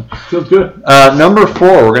something. Feels good. Number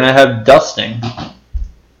 4, we're gonna have dusting.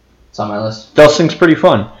 It's on my list. Dusting's pretty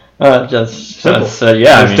fun. Just simple. Dust, you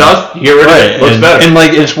get rid of it. Looks better. And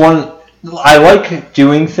it's one. I like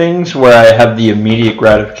doing things where I have the immediate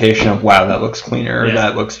gratification of, wow, that looks cleaner, or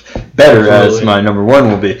that looks better, as my number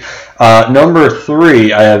 1 will be. Number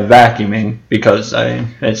 3, I have vacuuming, because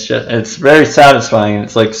it's very satisfying, and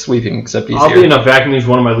it's like sweeping, except easier. Oddly enough, vacuuming is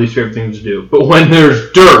one of my least favorite things to do. But when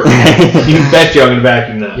there's dirt, you bet you I'm going to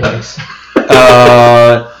vacuum that. Yikes.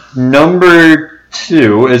 Number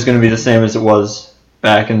 2 is going to be the same as it was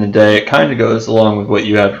back in the day. It kind of goes along with what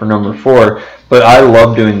you had for number 4. But I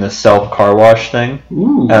love doing the self car wash thing.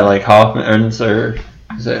 Ooh. At Hoffman's, or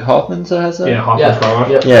is it Hoffman's that has that? Yeah, Hoffman's car wash.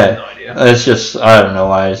 Yep. Yeah. No idea. It's just, I don't know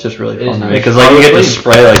why, it's just really fun to me. nice. Because you get to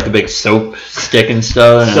spray the big soap stick and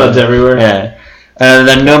stuff. Suds everywhere. Yeah. And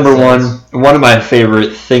then number 1 of my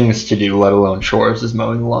favorite things to do, let alone chores, is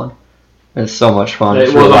mowing the lawn. It's so much fun.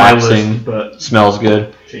 It's relaxing. List, but smells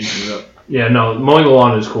good. Changing it up. Yeah, no, mowing the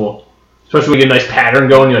lawn is cool. Especially when you get a nice pattern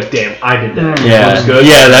going, you're like, damn, I did that. Yeah, looks good.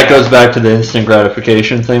 Yeah, that goes back to the instant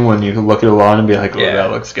gratification thing when you look at a lawn and be like, oh,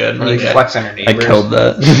 that looks good. You flex on your neighbors. I killed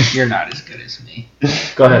that. You're not as good as me.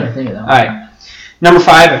 Go ahead. All right. Number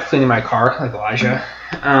 5, I'm cleaning my car, like Elijah.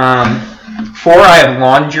 4, I have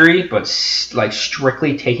laundry, but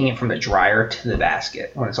strictly taking it from the dryer to the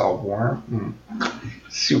basket when it's all warm.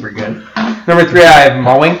 Super good. Number 3, I have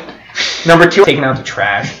mowing. Number 2, taking out the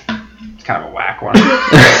trash. It's kind of a whack one. Who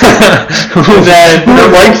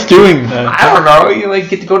likes doing that? I don't know. You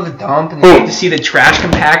get to go to the dump and you get to see the trash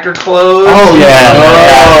compactor close. Oh yeah,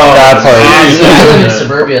 that part. I live in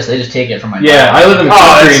suburbia, so they just take it from my Yeah, I live in the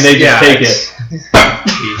country and they just take it.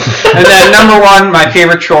 And then number 1, my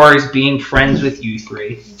favorite chore is being friends with you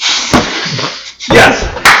 3. Yes.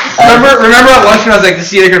 Remember at lunch when I was like, this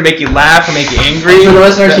is either going to make you laugh or make you angry? For the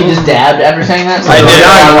listeners, he just dabbed after saying that. So I did.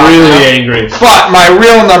 I'm really angry. But my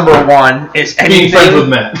real number 1 is Being friends with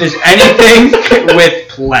Matt. anything with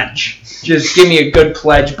pledge. Just give me a good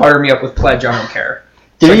pledge, butter me up with pledge, I don't care.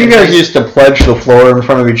 Didn't you guys used to pledge the floor in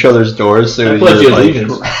front of each other's doors? So pledge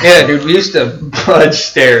allegiance. Yeah, dude, we used to pledge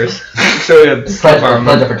stairs. So we had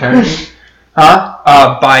Pledge of fraternity?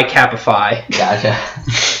 Huh? Bi Kappa Phi. Gotcha.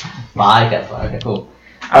 Bi Kappa Phi. Okay, cool.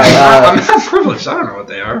 I'm not privileged. I don't know what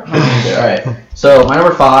they are. Alright. So, my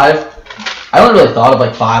number 5, I only really thought of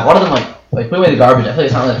 5. A lot of them, putting away the garbage, I feel like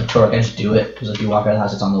it's not really a chore. I just do it, because if you walk out of the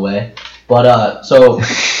house, it's on the way. But, so, number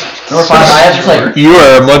 5, I have just, You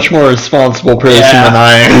are a much more responsible person than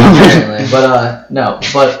I am. apparently. But, no.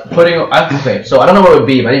 But okay, so I don't know what it would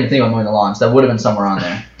be, but I didn't even think about mowing the lawn, so that would have been somewhere on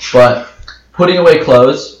there. But, putting away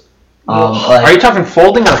clothes, are you talking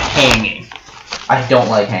folding or hanging? I don't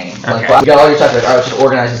like hanging. Okay. You got all your stuff, alright, just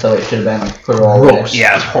organize it so it should have been, put it all away.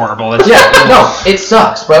 Yeah, it's horrible. No, it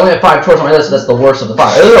sucks. But I only have 5 chores on my list, so that's the worst of the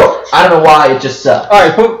 5. I don't know why, it just sucks.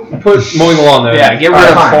 Alright, put mowing the lawn there. Yeah, get rid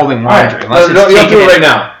of folding laundry. You don't do it right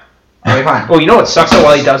now. Okay, fine. Well, you know what sucks though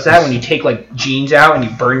while he does that? When you take jeans out and you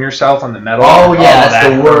burn yourself on the metal. Oh yeah,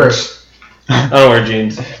 that's the worst. I don't wear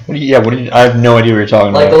jeans. What do you, I have no idea what you're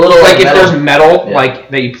talking Like about. the little Like if metal. there's metal, Yeah. like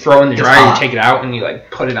that you throw in the It's dryer, you hot. take it out and you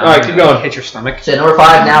like put it on. Alright, keep going. Hit your stomach. So number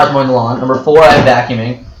 5 now is mowing the lawn. Number 4 I have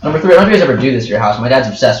vacuuming. Number 3, I don't know if you guys ever do this at your house. My dad's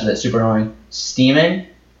obsessed with it. Super annoying. Steaming.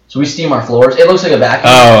 So we steam our floors. It looks like a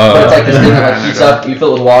vacuum, but it's like this thing that like heats up. You fill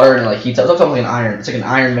it with water and it like heats up. It looks like an iron. It's like an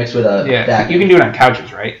iron mixed with a Yeah, vacuum. you can do it on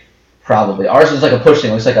couches, right? Probably. Ours is like a push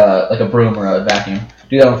thing. It looks like a broom or a vacuum.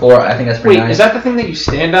 Do that on the floor. I think that's pretty Wait, nice. is that the thing that you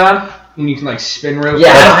stand on and you can like spin real Yeah,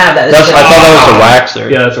 I quick? don't have that. This That's, is I like- thought that was the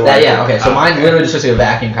waxer. Yeah, that's a That, yeah, okay. So mine literally just looks like a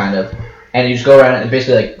vacuum kind of, and you just go around and it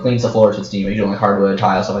basically like cleans the floors with steam. You're doing like hardwood,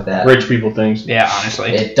 tile, stuff like that. Rich people things. Yeah,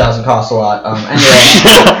 honestly. It doesn't cost a lot. Anyway.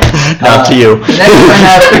 Not to you. The next one I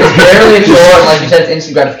have is barely a chore, and like you said, it's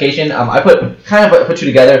instant gratification. I put two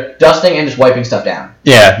together, dusting and just wiping stuff down.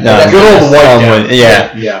 Yeah, no. That's Good old wipe down.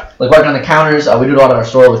 Yeah. Yeah. Like wiping on the counters. We do it a lot at our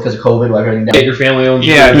store because of COVID. Wipe everything down. Get your family owns.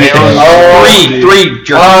 Yeah, they own Oh, three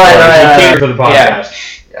jerky Alright, stores. alright, You can't for the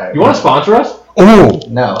podcast. Alright. You want to sponsor us? Oh.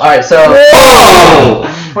 No. All right. So.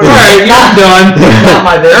 Oh! Alright, you're done. Not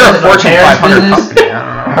my business. They're a It's my Fortune parents' 500 business. company. I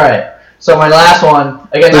don't know. All right. So my last one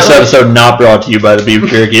again. This episode not brought to you by the beef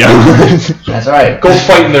jerky. That's all right. Go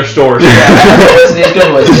fight in their stores. It's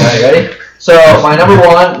good with you. All right, ready? So my number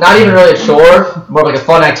one, not even really a chore, more like a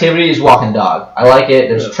fun activity, is walking dog. I like it.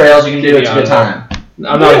 There's trails you can do. It's a good time.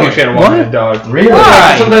 I'm not a huge fan of walking that dog. Really?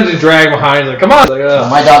 Why? Sometimes they drag behind. Like, come on. Like,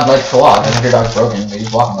 My dog likes to walk. I think your dog's broken. Maybe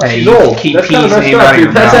he's walking. Hey, He's old. keep That's peas kinda messed named up, out of dude.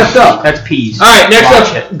 your That's mouth. effed up. That's peas. All right, next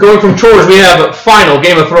Watch up, going from chores, we have final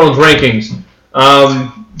Game of Thrones rankings.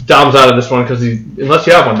 Dom's out of this one because unless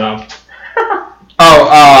you have one, Dom.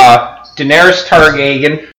 Daenerys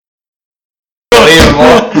Targaryen.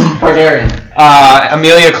 Unbelievable. Targaryen.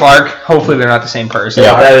 Amelia Clark. Hopefully they're not the same person.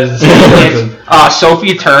 Yeah, that is the same person.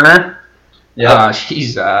 Sophie Turner. Yeah.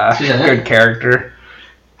 She's She's in it. good character.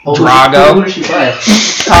 Who Drago. does she play?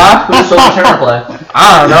 Huh? Who does Sophie Turner play?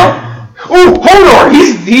 I don't know. Ooh, Hodor.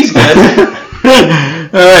 He's good.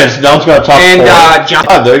 Alright, so Dom's got top And four. John.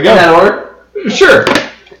 Oh, there you In go. that order? Sure.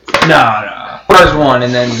 No. Hodor's one,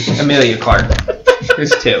 and then Amelia Clark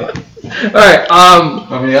is two. All right.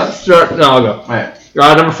 Want me to go? Start. No, I'll go. All right.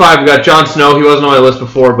 Number 5, we got Jon Snow. He wasn't on my list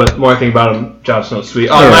before, but the more I think about him, Jon Snow's sweet.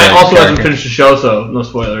 Oh, and I Alright, also hasn't character. finished the show, so no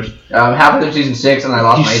spoilers. Halfway through season 6, and I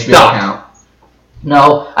lost You my HBO stopped. account.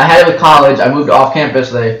 No, I had it with college. I moved off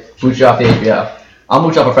campus. They booched off the HBO. I'll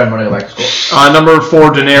mooch off a friend when I go back to school. Number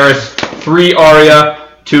 4, Daenerys. 3, Arya.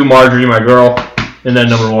 2, Marjorie, my girl. And then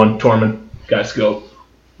number 1, Tormund. Guys, go.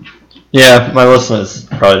 Yeah, my list is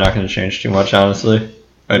probably not going to change too much, honestly.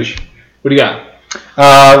 Which, What do you got?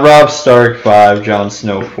 Robb Stark 5, Jon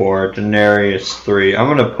Snow 4, Daenerys 3. I'm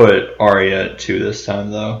going to put Arya at 2 this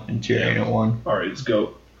time, though, and Tyrion at 1. All right, let's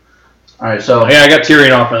go. All right, so Yeah, I got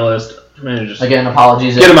Tyrion off my list. Man, just again,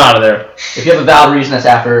 apologies. get him out of there. If you have a valid reason that's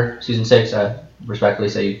after season 6, I respectfully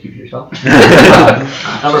say you keep it to yourself.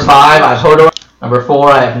 Number 5, I have Hodor. Number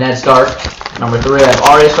 4, I have Ned Stark. Number 3, I have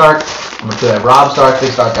Arya Stark. Number 2, I have Robb Stark,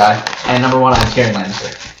 big Stark guy. And number 1, I have Tyrion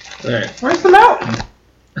Lannister. All right. Where's the mountain?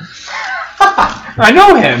 I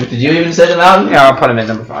know him. Did you even say the mountain? Yeah, I'll put him at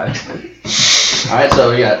number 5. All right,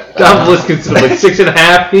 so we got. Dom's list consists of like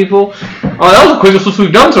 6.5 people. Oh, that was the quickest list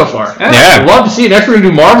we've done so far. Yeah. I'd love to see it. Next, we're going to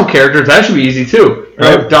do Marvel characters. That should be easy, too.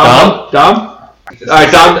 Right, Right, Dom? All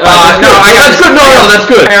right, Dom. that's good. No, that's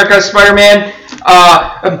good. America, Spider-Man,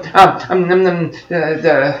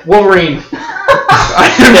 Wolverine.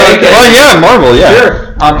 Oh, yeah, Marvel, yeah.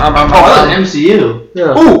 Sure. MCU.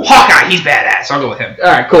 Yeah. Ooh, Hawkeye, he's badass. I'll go with him. All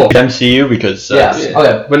right, cool. MCU because... Yeah.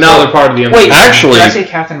 Okay. But now they're part of the MCU. Wait, Actually- did I say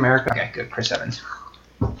Captain America? Okay, good. Chris Evans.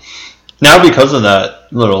 Now because of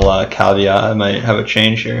that little caveat, I might have a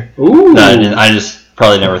change here. Ooh. That I just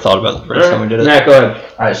probably never thought about the first time we did it. Matt, go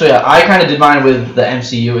ahead. All right, so yeah, I kind of did mine with the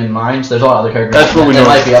MCU in mind. So there's a lot of other characters That's what we that know.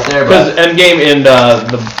 might be up there, Because but Endgame and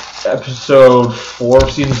the episode 4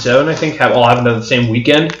 of season 7, I think, all happened on the same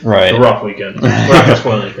weekend. Right. A rough weekend. We're not going to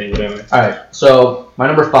spoil anything, but anyway. all right. So my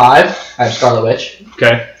number 5, I have Scarlet Witch.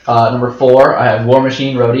 Okay. Number 4, I have War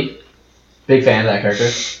Machine Rhodey. Big fan of that character.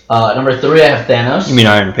 Number 3, I have Thanos. You mean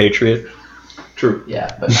Iron Patriot? True. Yeah,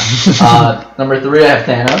 but no. Number 3, I have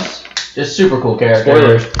Thanos. Just super cool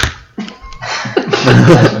character. Spoilers.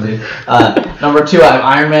 Nice one, dude. Number 2, I have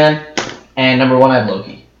Iron Man, and number 1, I have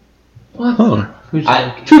Loki. Oh.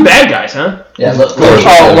 Two bad guys, huh? Yeah, Loki. long Loki's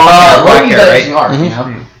hair, got right? an arc, you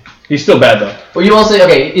know. He's still bad, though. Well, you will say,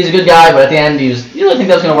 okay, he's a good guy, but at the end, you really think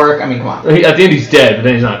that's gonna work? I mean, come on. At the end, he's dead, but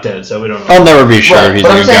then he's not dead, so we don't know. I'll never be sure Right, if he's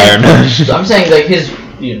but a I'm good guy or saying- not. So I'm saying, like, you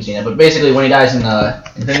haven't seen it, but basically, when he dies in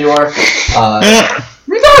Infinity War,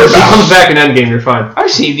 If he comes back in Endgame, you're fine.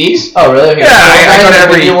 I've seen these. oh really? Okay. Yeah, So I he dies go to in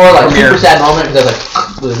every Infinity War, like premiere. super sad moment because I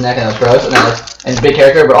was like, blew his neck, and that was gross. And big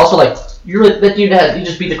character, but also like that dude you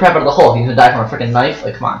just beat the crap out of the Hulk. He's gonna die from a freaking knife.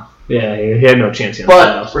 Like, come on. Yeah, he had no chance.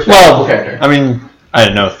 But respectable character. I mean, I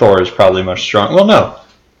didn't know Thor is probably much stronger. Well, no,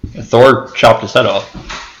 Thor chopped his head off.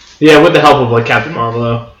 Yeah, with the help of like Captain Marvel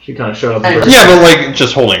though. She kind of showed up. Yeah, but like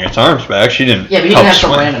just holding its arms back, she didn't. Yeah, but he didn't have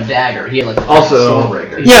some random dagger. He had like also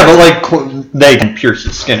swordbreaker. Yeah, but like they can pierce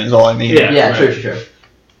his skin is all I mean. Yeah, Yeah, true.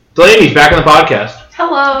 Delaney's back on the podcast.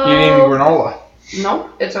 Hello. You named granola. Nope,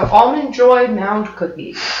 it's an Almond Joy Mound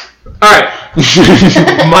cookie. Alright.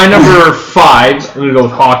 My number 5, I'm going to go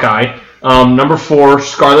with Hawkeye. Number 4,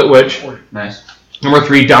 Scarlet Witch. Nice. Number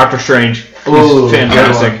 3, Doctor Strange. Ooh, He's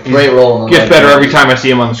fantastic. Great role. Gets better every time I see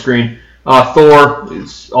him on the screen. Thor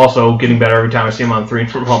is also getting better every time I see him on the screen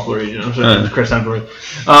from Hopeful Region. Chris Hemsworth.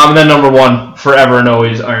 And then number 1, forever and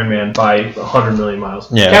always, Iron Man by 100 million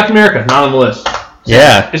miles. Yeah. Captain America, not on the list.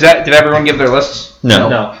 Yeah. Did everyone give their lists?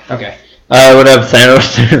 No. Okay. I would have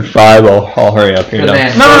Thanos in 5. I'll hurry up here. Good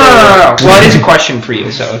man. No. Well, it is a question for you,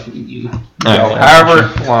 so you go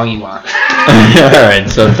however long you want. Alright,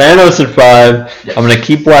 so Thanos at 5. Yes. I'm going to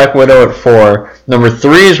keep Black Widow at 4. Number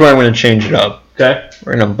 3 is where I'm going to change it up. Okay.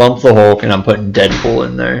 We're going to bump the Hulk, and I'm putting Deadpool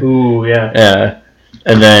in there. Ooh, yeah. Yeah.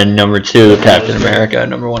 And then number 2, Captain America.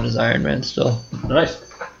 Number 1 is Iron Man still. Nice.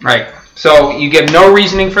 Right. So you give no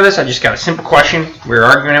reasoning for this. I just got a simple question. We were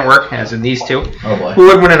arguing at work, as in these two. Oh boy. Who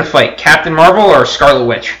would win in a fight, Captain Marvel or Scarlet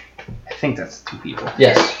Witch? I think that's 2 people.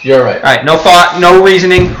 Yes, you're right. All right. No thought, no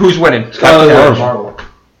reasoning. Who's winning? Captain Marvel.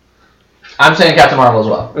 I'm saying Captain Marvel as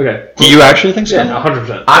well. Okay. Do you actually think so? Yeah,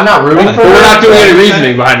 100%. I'm not rooting for But we're not doing any her.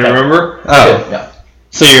 reasoning behind it, remember? Oh. Yeah.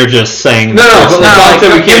 So you're just saying... No, but No, let's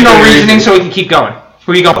like, we give can't no do any reasoning so we can keep going.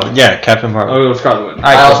 Who you going? Yeah, Captain Marvel. I'll go with Scarlet Witch. All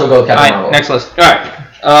right, I cool. also go Captain All right, Marvel. next list. Alright.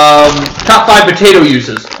 Top 5 potato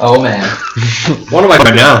uses. Oh man. One of my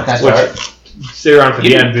Right now. Can I Which, start? stay around for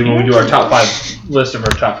the end when we do our top 5 list of our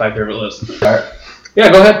top 5 favorite lists. Start.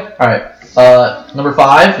 Yeah, go ahead. Alright. Number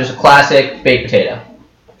 5, just a classic baked potato.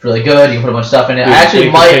 It's really good. You can put a bunch of stuff in it. Dude, I actually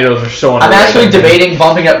baked might. potatoes are so I'm underrated. actually debating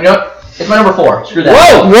bumping up. You know what? It's my number 4. Screw that.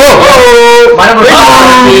 Whoa! My number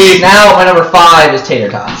 5. Now my number 5 is tater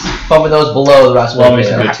tots. Bumping those below the rest of Love the me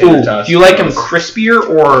some potatoes. good tater Ooh, tots. do you like them crispier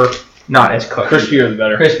or not as cooked? Crispier the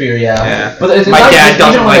better. Crispier, yeah. Yeah. But it's My not dad even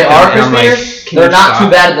doesn't when they like are them, and I'm crispier, like, can they're you not stop? too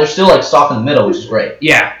bad. They're still like soft in the middle, which is great.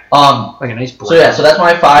 Yeah, like a nice So yeah, so that's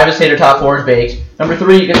my 5 is tater tot, 4 is baked. Number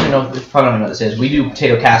 3, you guys know, probably don't know what this is. We do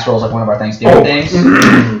potato casseroles like one of our Thanksgiving things.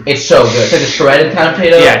 It's so good. It's like a shredded kind of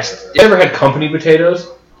potato. yeah, You ever had company potatoes?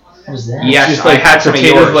 What was that? yes. Just I like had some of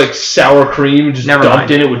potatoes yours. like sour cream, just Never dumped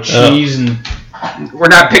mind. in it with cheese and We're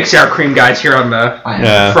not big sour cream guys here on the I am.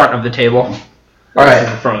 Yeah. front of the table. All in right.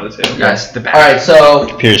 front of the table. That's the best. All right.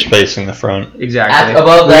 So Pierce facing the front. Exactly.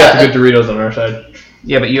 above We got that, the good Doritos on our side.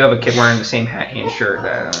 Yeah, but you have a kid wearing the same hat and shirt.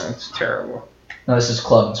 That's terrible. no, this is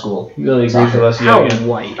club in school. Really agrees with us. How Yeah,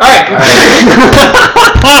 white. Alright.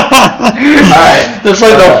 Alright. That's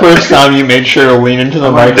like the first time you made sure to lean into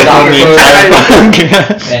the microphone the entire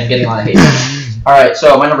podcast. And getting a lot of hate. All right.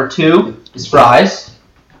 So my number 2 is fries.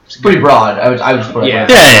 It's pretty broad. I would just put it. Yeah.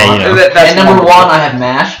 Yeah, you know. That's And number 1, I have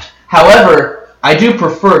mashed. However, I do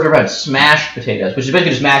prefer if you ever had smashed potatoes, which is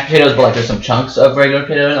basically just mashed potatoes, but like there's some chunks of regular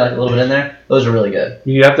potato in it, like a little bit in there. Those are really good.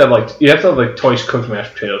 You have to have like twice cooked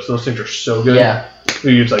mashed potatoes. Those things are so good. Yeah.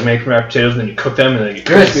 You just like make mashed potatoes and then you cook them and then you If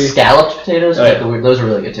you had crispy. scalloped potatoes, Oh, like yeah. those are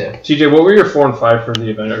really good too. CJ, what were your 4 and 5 for the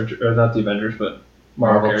Avengers? Or not the Avengers, but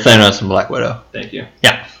Marvel characters? Thanos and Black Widow. Thank you.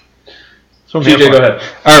 So I'm here CJ, for. go ahead.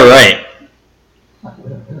 All right.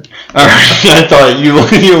 I thought you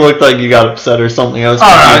looked like you got upset or something. I was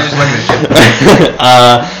just looking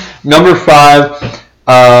at shit. Number 5.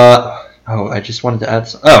 I just wanted to add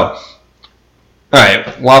some. Oh.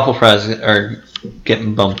 Alright, waffle fries are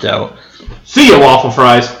getting bumped out. See ya, waffle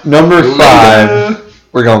fries. Number 5,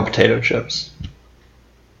 we're going potato chips.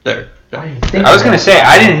 There. I was gonna say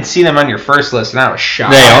I didn't see them on your first list, and I was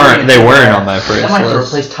shocked. They weren't on my first I might have to list.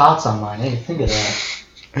 replace tots on mine. I didn't think of that.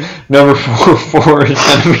 Number 4 is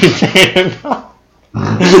going to be tater tots.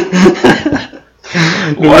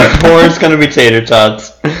 Number 4 is going to be tater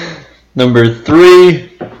tots. Number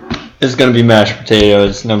 3 is going to be mashed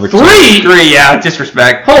potatoes. Number 2. 3, yeah,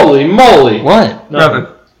 disrespect. Holy moly. What? Nothing.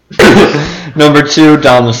 Number 2,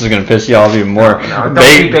 Dom, this is going to piss you off even more. No, don't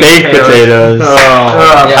Baked eat baked potatoes.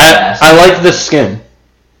 Oh. Yeah, I like the skin.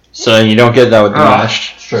 So you don't get that with the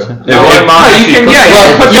mashed. It's true. You can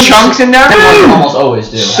put the chunks in there. Them ones almost always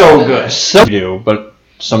do. So good. Some do, but You ever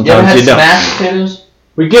sometimes had you don't. smashed potatoes?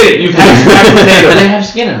 We get it. You've had mashed But they potatoes. have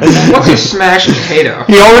skin in them. What's a smashed potato?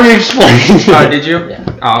 He already explained Oh, it. did you? Yeah.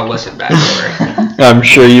 I'll listen back. Sorry. I'm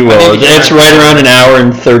sure you will. I need to get It's back right to around an hour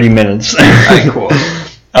and 30 minutes. Alright, cool.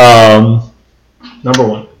 Number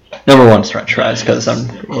one. Number one's French fries because I'm,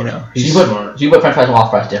 you know. He's So smart. you put French fries and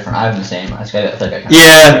waffle fries different. I have the same. I feel like I kind of.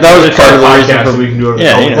 Yeah, that was part of the reason podcast, for so we can do it.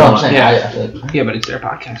 Yeah, you know. I'm saying, Yeah. I feel like, Yeah, but it's their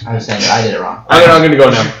podcast. I was saying I did it wrong. I'm gonna go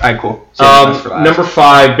now. Alright, cool. Save the best for last. Number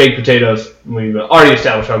 5, baked potatoes. We've already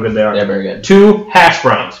established how good they are. They're very good. 2, hash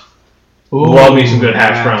browns. Love me some good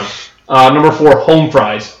hash browns. Number 4, home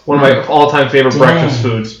fries. One of my all-time favorite breakfast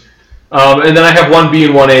foods. And then I have 1B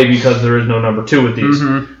and 1A because there is no number 2 with these.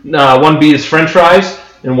 1B is French fries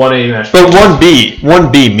and 1A mashed But potatoes.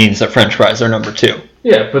 1B means that French fries are number 2.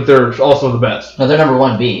 Yeah, but they're also the best. No, they're number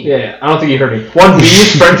 1B. Yeah, I don't think you heard me. 1B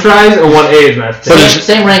is French fries and 1A is mashed potatoes.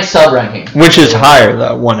 Same rank, sub ranking. Which is higher,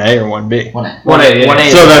 though, 1A or 1B? 1A. 1A, yeah.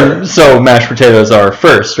 1A. So mashed potatoes are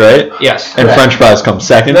first, right? Yes. And Correct. French fries come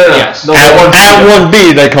second? No. Yes. No, At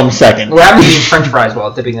 1B, they come second. We're having to eat French fries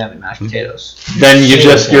while dipping them in mashed potatoes. Then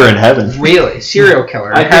you're in heaven. Really? Serial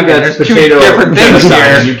killer. I think that's There's two potato different things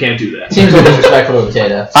genocide, here. You can't do that. Seems a little disrespectful to a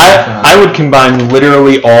potato. I would combine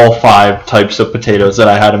literally all 5 types of potatoes that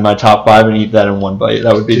I had in my top 5 and eat that in one bite.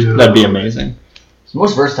 That'd be amazing. It's the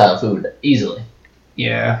most versatile food, easily.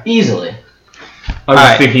 Yeah. Easily.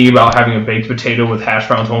 I was thinking about having a baked potato with hash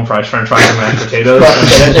browns, home fries, French fries, and mashed potatoes.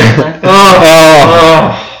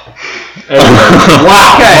 Wow.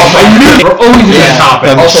 Okay. I knew we're always in the topic.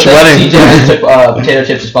 I'm Also, sweating. TJ took potato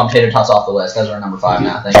chips, just bumped tater tots off the list. Those are number 5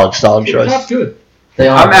 now. I think. Solid choice. That's good. They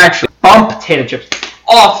are. I'm actually bump potato chips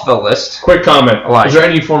off the list. Quick comment. Why? Is there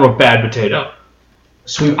any form of bad potato?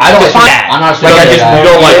 Sweet. I don't like Define sweet. that. I'm not a sweet Like I potato just guy. you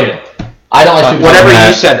don't like it. I don't like sweet Whatever potato.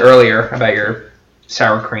 you said earlier about your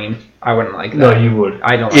sour cream, I wouldn't like that. No, you would.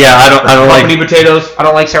 I don't. Yeah, I don't Company like. potatoes. I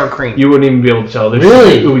don't like sour cream. You wouldn't even be able to tell. There's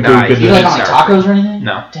Really? It would Nah, do good. You to like it. on like sour tacos or anything?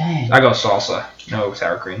 No. Dang. I go salsa. No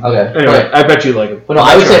sour cream. Okay. Anyway, Okay. I bet you like it. But no,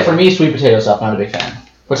 I would say for me, sweet potato stuff, not a big fan.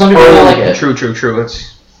 But some people Oh, don't like it. True.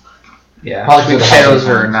 It's yeah. Probably Sweet because of potatoes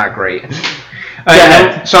how are they not great.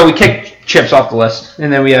 Yeah. So we kicked chips off the list,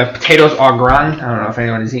 and then we have potatoes au gratin. I don't know if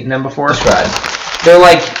anyone has eaten them before. Describe. They're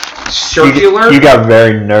like circular. You got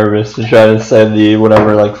very nervous to try to say the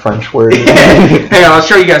whatever like French word. Hang on, I'll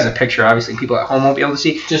show you guys a picture. Obviously, people at home won't be able to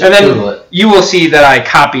see. Just and then Google it. you will see that I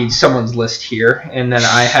copied someone's list here, and then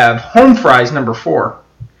I have home fries number 4.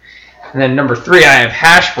 And then number 3, I have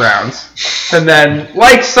hash browns. And then,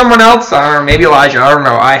 like someone else, I don't know, maybe Elijah, I don't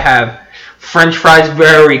know, I have French fries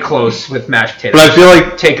very close with mashed potatoes. But I feel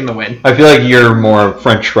like taking the win. you're more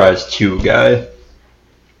French fries 2 guy.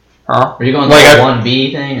 Huh? Are you going Like like I-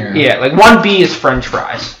 1B thing? Or? Yeah, like 1B is French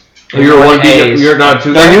fries. You're And 1B. 1A is- You're not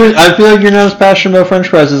 2. I feel like you're not as passionate about French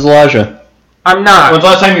fries as Elijah. I'm not. When's the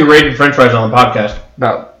last time you rated French fries on the podcast?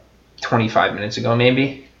 About 25 minutes ago,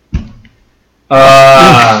 maybe.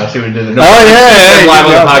 I see what you did there. No, Oh, yeah, you live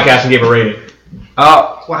good on the job. podcast and gave a rating.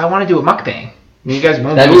 Well, I want to do a mukbang. You guys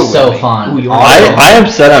won't That'd do be it with so me. fun. Ooh, you I- want to? I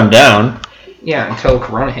have said I'm down. Yeah, until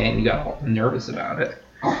Corona hit and you got all nervous about it.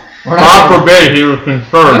 We're God not forbid he was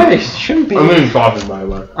confirmed. Hey, shouldn't be. I'm even talking, by the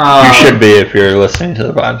way. You should be if you're listening to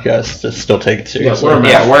the podcast. Just still take it seriously. we're-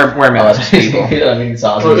 Yeah, we're mad people. I mean,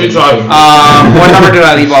 sausage. Well, it's all- What number did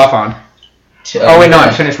I leave off on? Oh wait, no,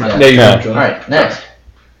 I finished my. Yeah, you Yeah. can. All right, next.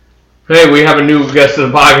 Hey, we have a new guest to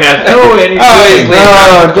the podcast. Oh, and he's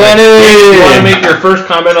Oh, Danny! You want to make your first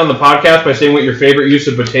comment on the podcast by saying what your favorite use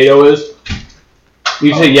of potato is?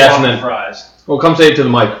 You say yes and then. Fries. Well, come say it to the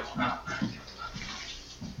mic.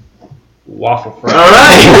 Waffle fries. All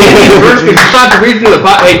right. First, it's not the reason to the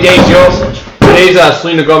podcast. Hey, Dave, Joe. Today's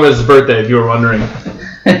Selena Gomez's birthday. If you were wondering,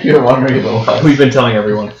 You were wondering if it was. we've been telling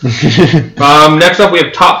everyone. Next up, we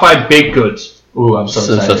have top 5 baked goods. Ooh, I'm so This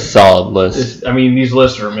is a excited. solid list. These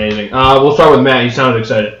lists are amazing. We'll start with Matt. You sounded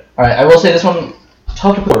excited. All right, I will say this one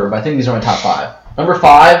tough to order, but I think these are my top 5. Number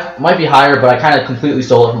 5 might be higher, but I kind of completely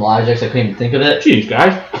stole it from Elijah because I couldn't even think of it. Jeez,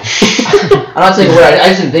 guys. I'm not saying a word. I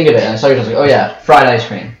just didn't think of it, and I saw you. I was like, oh yeah, fried ice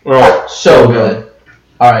cream. Oh, So good.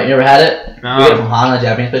 All right, you ever had it? No. We get it from Hana,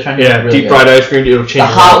 Japanese place right here. yeah, Really deep good. fried ice cream. It'll change. The your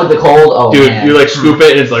hot life. with the cold. Oh Dude, man. you like scoop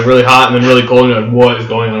it and it's like really hot and then really cold and you're like, what is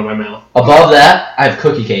going on in my mouth? Above that, I have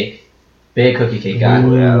cookie cake. Big cookie cake guy.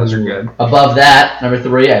 Oh yeah, those are good. Above that, number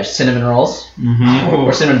 3, I have cinnamon rolls Mm-hmm.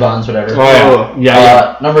 or cinnamon buns, whatever. Oh,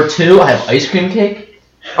 yeah. Number 2, I have ice cream cake.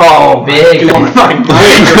 Oh, Big. my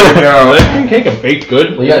Ice cream cake a baked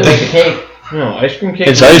good? Well, you gotta bake the cake. No, ice cream cake.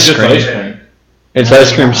 It's is ice just cream. Ice cream. It's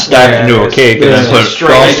ice cream stacked into a cake and then put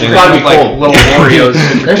frosting. It's gotta be like cold. little Oreos.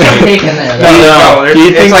 There's some cake in there. No, Do you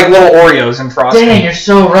it's think- like little Oreos and frosting. Dang, you're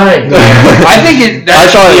so right. I think that I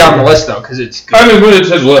thought should be it- on the list though, because it's good. I mean, when it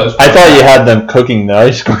says list. I thought you had them cooking the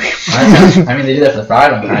ice cream. I mean, they do that for the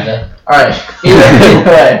fried one, kinda. Alright,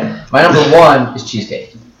 either way, my number 1 is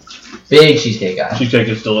cheesecake. Big cheesecake guy. Cheesecake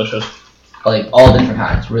is delicious. Like, all different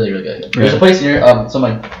kinds. Really, really good. There's a place near, some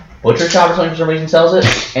like Butcher Shop or something for some reason sells it,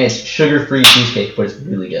 and it's sugar-free cheesecake, but it's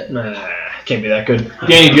really good. Nah, can't be that good.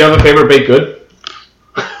 Danny, do you have a favorite baked good?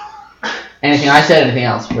 Anything I said, anything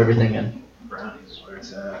else? What were you thinking? Brownies is where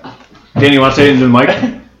it's at. Danny, you want to say it into the mic?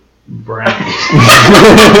 Brownies.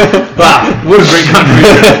 Wow, what a great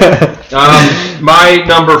contribution. My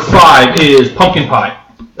number 5 is pumpkin pie.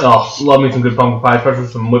 Oh, love me some good pumpkin pie, especially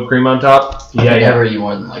with some whipped cream on top. Yeah, yeah. Never eat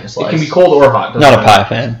more than like a slice. It can be cold or hot. Not a pie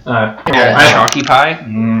fan. Chalky pie.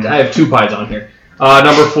 I have 2 pies on here.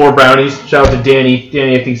 Number 4, brownies. Shout out to Danny.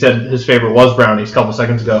 Danny, I think, said his favorite was brownies a couple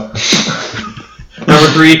seconds ago. Number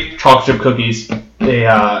 3, chocolate chip cookies.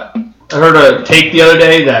 I heard a take the other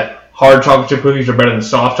day that hard chocolate chip cookies are better than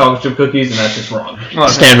soft chocolate chip cookies, and that's just wrong. Well,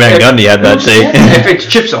 Stan Van Gundy had that take. If it's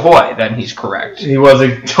Chips Ahoy, then he's correct. He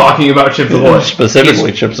wasn't talking about Chips Ahoy.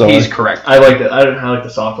 Specifically Chips Ahoy. He's correct. I like that. I like the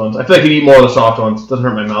soft ones. I feel like you eat more of the soft ones. It doesn't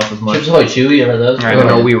hurt my mouth as much. Chips Ahoy Chewy, ever those? I didn't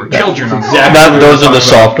know we were children. Exactly. Those are the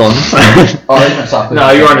soft ones. Oh, they're not soft.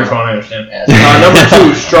 No, you're on your phone. I understand. Yeah,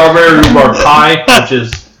 Number 2, strawberry rhubarb pie, which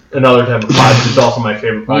is another type of pie, which is also my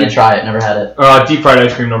favorite I pie. need to try it. Never had it. Deep fried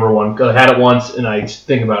ice cream, number 1. I had it once, and I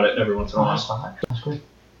think about it every once in a while. That's good.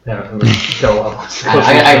 Yeah, it was so well.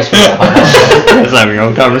 I just forgot about that. Let's have your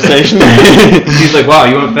own conversation. He's like, wow,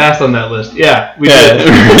 you went fast on that list. Yeah, we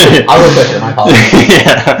did. I'll go quicker. My apologies.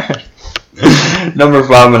 Yeah. Number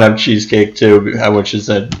 5, I'm gonna have cheesecake too, which is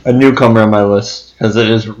a newcomer on my list because it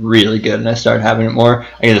is really good, and I started having it more.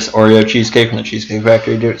 I get this Oreo cheesecake from the Cheesecake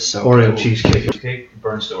Factory, dude. It's so Oreo good. cheesecake. Cheesecake,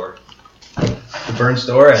 Burn Store. The Burn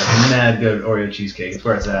Store has mad good Oreo cheesecake. It's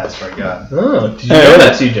where it's at, I swear to God. Oh, did you know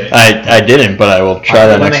that, CJ? I didn't, but I will try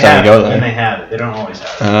that When next they time have I go it, there. When they have it. They don't always have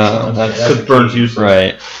it. Oh, that's Because Burns useless.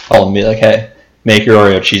 right. I'll be like, hey, make your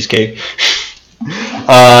Oreo cheesecake.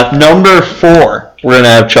 Number 4, we're gonna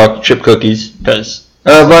have chocolate chip cookies because,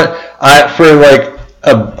 for like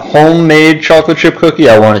a homemade chocolate chip cookie,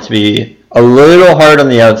 I want it to be a little hard on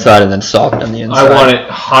the outside and then soft on the inside. I want it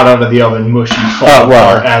hot out of the oven, mushy, falling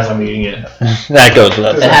apart as I'm eating it. That goes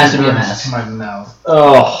without It saying. has to be a mess. My mouth.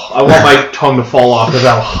 Oh, I want my tongue to fall off because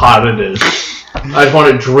how hot it is. I just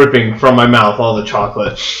want it dripping from my mouth, all the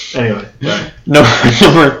chocolate. Anyway.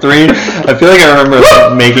 Number 3, I feel like I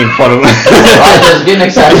remember making fun of. I'm getting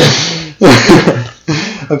excited.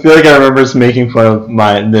 I feel like I remember us making fun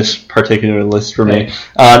of this particular list for me.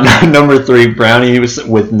 Number 3, brownies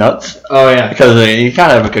with nuts. Oh, yeah. Because you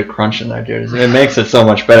kind of have a good crunch in there, dude. It makes it so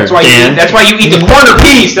much better. That's why you eat the corner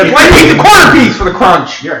piece. That's why you eat the corner piece for the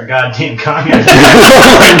crunch. You're a goddamn communist.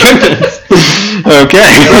 Oh my goodness.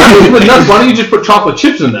 Okay. With nuts, why don't you just put chocolate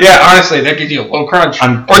chips in there? Yeah, honestly, that gives you a little crunch.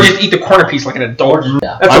 Or just eat the corner piece like an adult.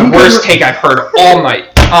 Yeah. That's the worst take I've heard all night.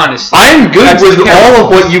 Honestly. I'm good That's with terrible. all of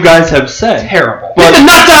what you guys have said. Terrible. Get the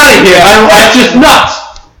nuts out of here! That's just nuts!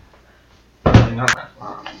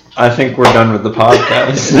 I think we're done with the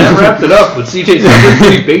podcast. That wrapped it up, but CJ's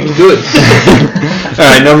pretty baked good.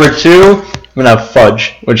 Alright, number 2, I'm going to have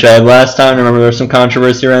fudge, which I had last time. Remember there was some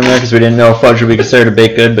controversy around there because we didn't know if fudge would be considered a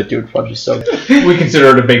baked good, but dude, fudge is so good. We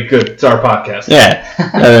consider it a baked good. It's our podcast. Yeah.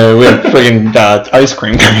 We have friggin' ice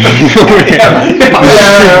cream coming over here.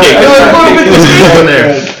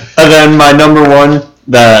 And then my number 1,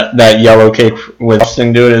 that yellow cake with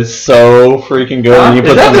frosting, dude, is so freaking good. And you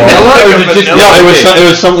put some it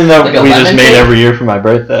was something that Like a we just lemon made cake? every year for my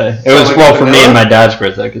birthday. It was like for me vanilla? and my dad's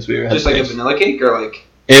birthday because we were Just like a vanilla cake or like.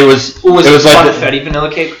 it was Or was it was like funfetti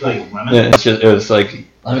vanilla cake? Like lemon. yeah, it was like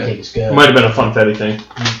Lemon cake is good. It might have been a funfetti thing.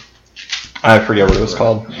 I forget what it was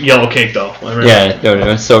called. Yellow cake, though. Yeah, dude, it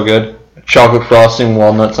was so good. Chocolate frosting,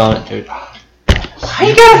 walnuts on it, dude. Why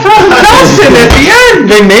you gotta throw the nuts in at the end?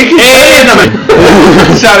 They make it.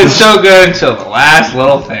 It sounded so good until the last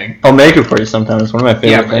little thing. I'll make it for you sometime. It's one of my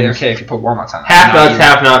Yeah, favorite but things. okay if you put walnuts on it. Half Not nuts, you.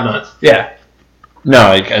 half not nuts. Yeah.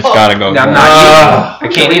 No, it's gotta go. No, I'm with not walnuts. I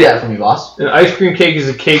can't read that from you, boss. An ice cream cake is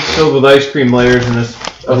a cake filled with ice cream layers and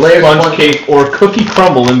a Layers sponge one- cake or cookie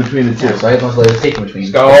crumble in between the two. Yeah, so I have those layers of cake in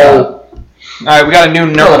between. Go. Alright, we got a new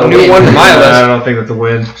one on my I list. don't think that's a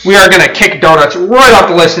win. We are gonna kick donuts right off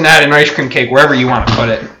the list and add an ice cream cake wherever you want to put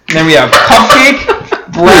it. And then we have cupcake,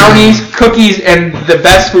 brownies, cookies, and the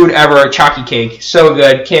best food ever, chalky cake. So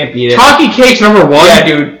good, can't beat it. Chalky cake's number 1. Yeah,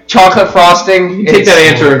 dude. Chocolate frosting. Take that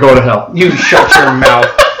answer and go to hell. You shut your mouth.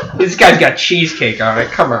 This guy's got cheesecake on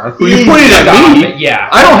it. Come on. You put it at me? Yeah.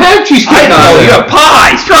 I don't have cheesecake. I know. You have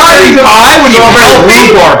pie. Strawberry pie. When you're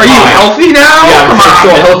healthy. Are you healthy now? Yeah, Come I'm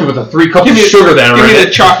so on. healthy with a 3 cups of sugar then. Give me Right?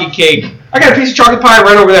 the chalky cake. I got a piece of chocolate pie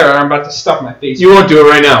right over there. And I'm about to stuff my face. You won't do it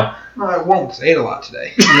right now. No, I won't. 'Cause I ate a lot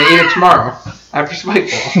today. I'm gonna eat it tomorrow after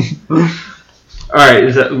Spikeball. All right,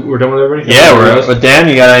 we're done with everybody? Yeah, but Dan,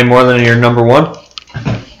 you got any more than your number 1?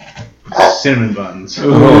 cinnamon buns. Oh,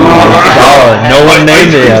 no one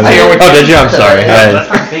named it. Oh, did you? I'm sorry.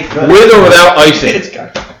 With or without icing?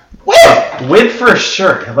 With for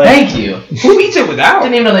sure. Like, Thank you. Who eats it without?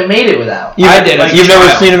 Didn't even know they made it without. I did. You've never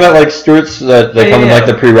seen them at like Stewart's that they come in like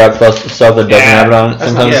the pre-wrapped stuff that doesn't have it on it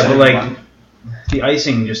sometimes? Yeah, but like the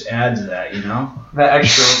icing just adds that, you know? That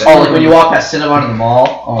extra. Oh, like when you walk past Cinnabon in the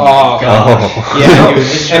mall. Oh, my God. Oh.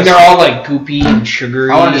 Yeah, and they're all like goopy and sugary.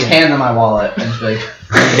 I want to just hand them my wallet and just be like,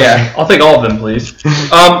 Yeah, I'll take all of them, please.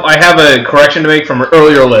 I have a correction to make from an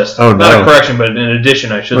earlier list. Oh, Not no. a correction, but an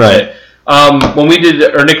addition, I should Right. say. When we did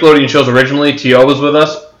our Nickelodeon shows originally, T.O. was with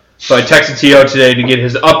us. So I texted T.O. today to get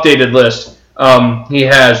his updated list. He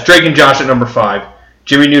has Drake and Josh at number 5,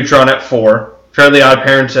 Jimmy Neutron at 4, Fairly Odd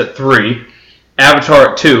Parents at 3,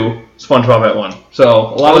 Avatar at 2, SpongeBob at 1. So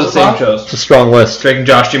a lot of the same shows. It's a strong list. Drake and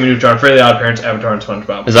Josh, Jimmy Neutron, Fairly Odd Parents, Avatar, and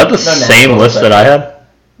SpongeBob. Is that the same list that I had?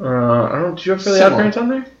 I don't know. Did you have Fairly Odd Parents on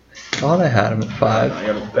there? I thought I had him at 5. I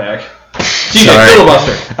gotta look back. TJ, Sorry.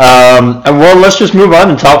 filibuster. Well, let's just move on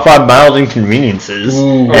to top 5 mild inconveniences.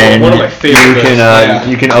 And one of my favorite you lists, can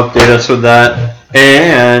you can update us with that.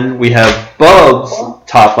 And we have Bub's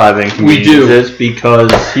top 5 inconveniences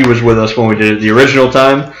because he was with us when we did it the original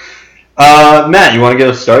time. Matt, you want to get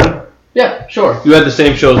us started? yeah, sure. You had the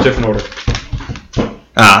same shows, different order.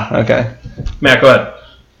 Ah, okay. Matt, go ahead.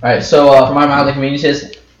 Alright, so for my mild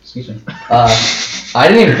inconveniences, excuse me, I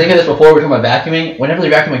didn't even think of this before we were talking about vacuuming. Whenever the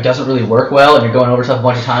vacuuming doesn't really work well and you're going over stuff a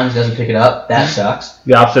bunch of times and it doesn't pick it up, that sucks.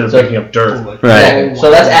 The opposite of picking up dirt. Right. Exactly. So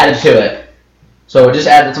that's added to it. So just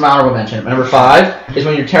add, it's an honorable mention. Number 5 is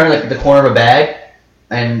when you're tearing like the corner of a bag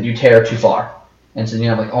and you tear too far. And so you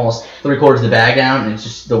have like almost 3/4 of the bag down and it's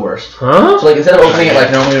just the worst. Huh? So like instead of opening it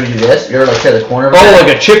like normally when you do this, you're like tear the corner of a Oh, bag.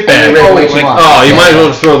 like a chip bag. And you rip way too Like, much. oh, you Yeah. might as well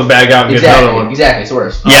just throw the bag out and get another one. Exactly, it's the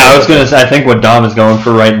worst. Yeah, I was going to say, I think what Dom is going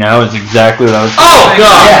for right now is exactly what I was Oh,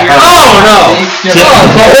 God. Yeah. Oh, no. See?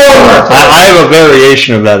 I have a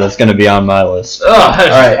variation of that that's going to be on my list. Oh,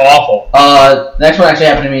 that's Alright. awful. Next one actually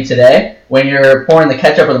happened to me today. When you're pouring the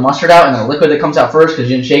ketchup or the mustard out and the liquid that comes out first because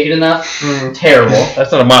you didn't shake it enough, terrible. That's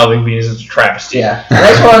not a mild inconvenience, it's a travesty. Yeah. The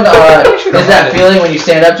next one is that feeling when you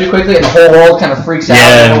stand up too quickly and the whole world kind of freaks out.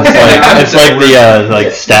 Yeah, and it's like the like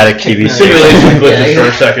static TV Simulation glitches Yeah, for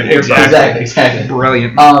a second. Exactly.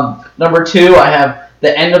 Brilliant. Number 2, I have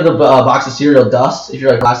the end of the box of cereal dust. If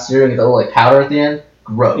you're like glass cereal and you get the little like powder at the end,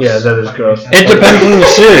 gross. Yeah, that is gross. It depends on the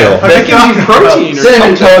cereal. That gives you protein or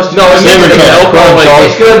Cinnamon something. Toast. No, it's Cinnamon Cinnamon Toast Toast. Crunch.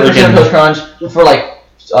 It's good for Freaking- Cinnamon Toast Crunch. For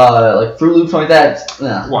like Fruit Loops, something like that.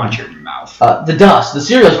 Nah. Watch your mouth. The dust. The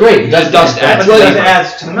cereal's great. The dust adds But flavor. it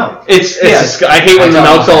adds to the milk. It's I hate when the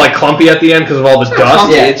milk's all like clumpy at the end because of all the dust.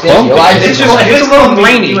 Yeah, It's thank you. Well, It's just a little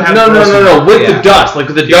grainy. No. With the dust, like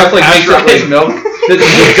with the dust, like makes it milk. the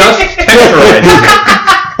dust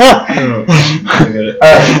texture.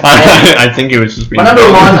 I think it was just being My number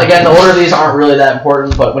 1, again, the order of these aren't really that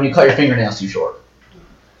important, but when you cut your fingernails too short.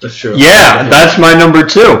 That's true. Yeah, that's my number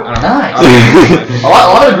 2. Nice. a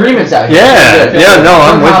lot of agreements out here. Yeah, Good. yeah, no,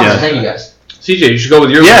 I'm with you. Thank you guys. CJ, you should go with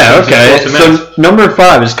your Yeah, list. okay. It's close to Matt's. So number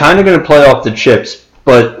 5 is kind of going to play off the chips,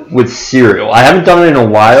 but with cereal. I haven't done it in a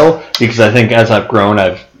while because I think as I've grown,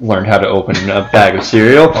 I've learned how to open a bag of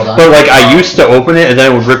cereal. Hold on. But like I used to open it and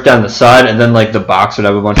then it would rip down the side, and then like the box would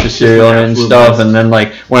have a bunch of cereal in it and stuff. And then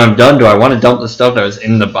like when I'm done, do I want to dump the stuff that was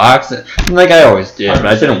in the box? And, like I always did, but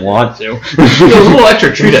I didn't want to. There's a little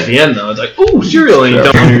extra treat at the end though. It's like, ooh, cereal, and you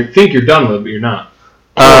don't when you think you're done with it, but you're not.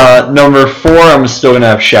 Number 4, I'm still gonna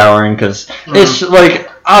have showering because it's like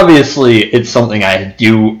obviously it's something I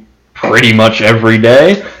do pretty much every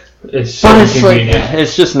day. It's so But it's like, inconvenient.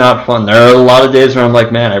 it's just not fun. There are a lot of days where I'm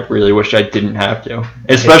like, man, I really wish I didn't have to.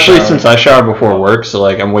 Especially since I shower before work, so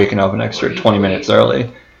like I'm waking up an extra 20 minutes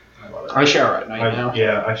early. I shower at night now.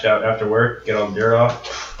 I shower after work, get all the dirt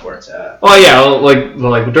off. Where it's at. Oh yeah,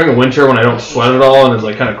 like during the winter when I don't sweat at all and it's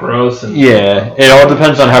like kind of gross. And Yeah, it all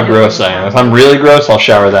depends on how gross I am. If I'm really gross, I'll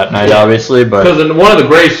shower that night, obviously, but because one of the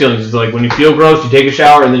greatest feelings is like when you feel gross, you take a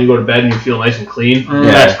shower and then you go to bed and you feel nice and clean. Yeah.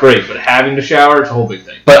 That's great, but having to shower, it's a whole big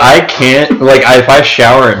thing. but I can't, like, if I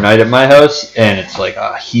shower at night at my house and it's like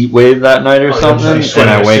a heat wave that night or Oh, something, you're when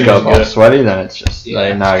sweating I as wake soon as up you all get it. sweaty, then it's just, Yeah.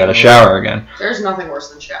 like, now I gotta shower again. There's nothing worse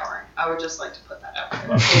than showering. I would just like to put that out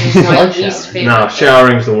there. I It is my like least showering. favorite. No, thing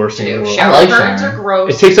showering's the worst thing to in the do. world. I Shower like curtains showering. are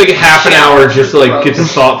gross. It takes like a half an hour just to like get the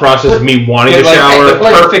thought process of me wanting to Like, shower. the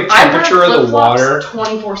perfect I wear temperature of the flip-flops water.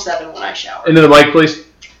 24/7 when I shower. Into the mic, please.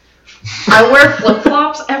 I wear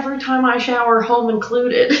flip-flops every time I shower, home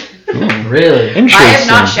included. Really? Interesting. I have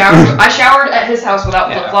not showered. I showered at his house without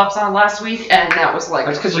Yeah. flip-flops on last week, and that was like.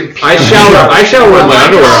 That's because you. I shower with my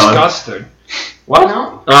underwear on. Disgusted. What?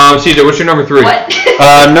 No. CJ, what's your number 3? What?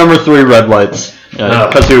 Number 3, red lights.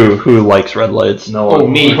 Because who likes red lights? No Oh,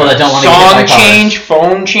 one. me. People that don't want to Song get hit by change,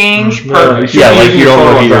 phone change, No, perfect. Yeah, like you don't phone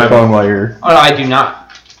look while at your driving. phone while you're. Oh, no, I do not.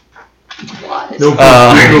 What? No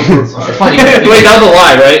proof. It's funny. Wait, that was a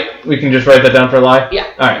lie, right? We can just write that down for a lie? Yeah.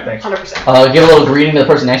 Alright, thanks. 100%. Give a little greeting to the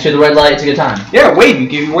person next to you at the red light. It's a good time. Yeah, wave. You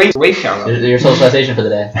give wave count up. Your socialization for the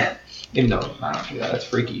day. Even though I don't do that, that's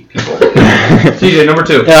freaky. People. CJ, number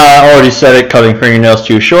 2. I already said it. Cutting fingernails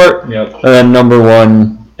too short. Yep. And then number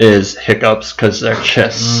 1 is hiccups because they're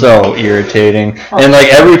just so irritating. And like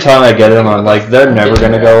every time I get them, I'm like, they're never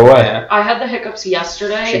gonna go away. Yeah. I had the hiccups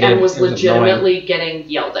yesterday She did. and was It was legitimately getting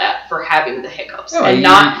yelled at for having the hiccups Oh, and you-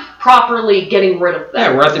 not properly getting rid of them.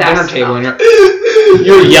 Yeah, we're at the dinner fast table and enough. you're.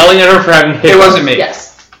 You're yelling at her for having hiccups. It wasn't me.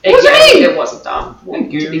 Yes. It wasn't Dom. Thank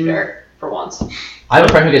To be you. fair, for once. I have a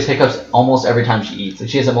friend who gets hiccups almost every time she eats. Like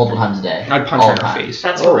she has it multiple times a day. I'd punch all her in the her time. face.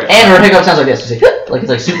 That's Oh, horrific. And her hiccup sounds like this. She's like it's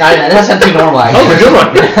like soup. That sounds too normal. That was a good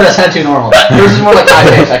one. That sounds too normal. Yours is more like high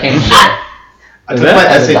pitch. I can't. I Is took that- my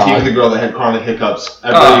That's a SAT dog. with a girl that had chronic hiccups.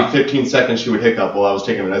 Every 15 seconds she would hiccup while I was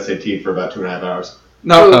taking an SAT for about 2.5 hours.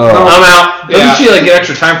 No, Oh. no. I'm out. Doesn't Yeah. she like get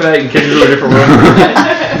extra time for that? You can kick her to a different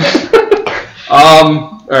room.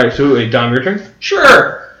 Alright, so wait, Dom, your turn?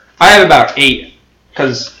 Sure. I have about 8. And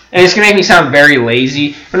it's going to make me sound very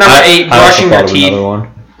lazy. But number 8, I also brushing your thought of teeth. another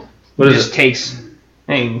one. What is just it? takes.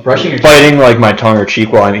 Dang. Brushing your teeth. Biting like my tongue or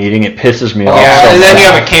cheek while I'm eating, it pisses me off. Yeah, so and then you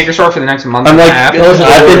bad. have a canker sore for the next month I'm and like, a half.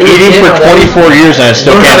 I've been eating for 24 years and I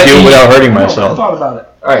still Learn how can't to do it eat. without hurting I myself. thought about it.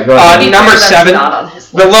 Alright, go ahead. To be number fair, that's 7, not on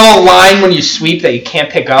his the list. little line when you sweep that you can't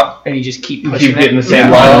pick up and you just keep You pushing keep getting it. the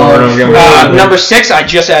same Yeah. line over and over again. Number 6, I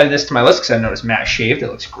just added this to my list because I noticed Matt shaved. It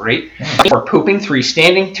looks great. 4, pooping. 3,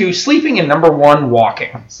 standing. 2, sleeping. And number 1, walking.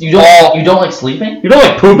 You don't like sleeping? You don't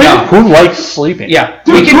like pooping? No. Who likes sleeping? Yeah.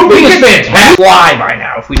 Dude, pooping is fantastic. fly by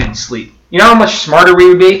now if we didn't sleep. You know how much smarter we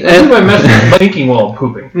would be? I think I messed thinking while I'm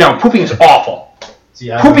pooping. No, pooping is awful.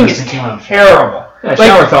 See, I Pooping was is thinking on- terrible. Yeah,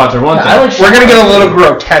 shower thoughts are one thing. We're gonna get a little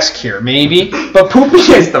grotesque here, maybe, but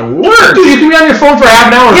pooping is the worst. Dude, you can be on your phone for half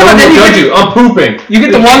an hour and Yeah, no but one then will you judge get- you. I'm pooping. You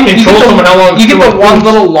get the You one. can't You control get someone how long the, you get the someone one poops.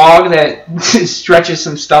 little log that stretches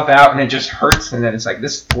some stuff out, and it just hurts, and then it's like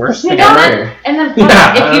this is the worst You thing know ever. what? And then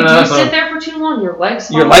Yeah, if you do that's sit there for too long, your legs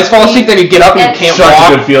fall Your legs fall asleep, then you get up and you can't Such a walk.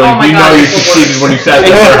 good feeling. Oh my You know God, you it's the succeeded worst. when you sat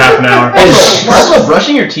there for half an hour. Also,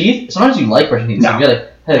 brushing your teeth. Sometimes you like brushing your teeth. No. So you get like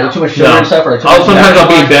No. too much sugar and stuff, or like too much Sometimes I'll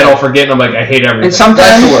be in sugar. bed, I'll forget, and I'm like, I hate everything. And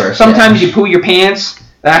sometimes, That's the worst, sometimes you poo your pants.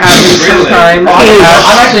 That happens Really? sometimes.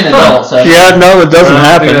 I'm actually an adult, so. Yeah, no, it doesn't I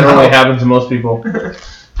happen. think that only happens to most people.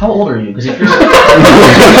 How old are you? Because if you're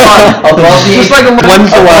Just like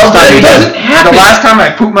When's the last time you did it? The last time I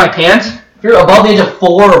pooped my pants. if you're above the age of 4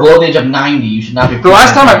 or below the age of 90, you should not be. The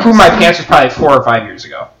last time I pooped my pants was probably 4 or 5 years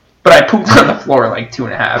ago. But I pooped on the floor like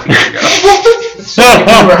 2.5 years ago. So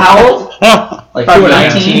you were how old? Like Probably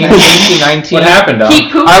 19? 18, 19. What happened, Dom? He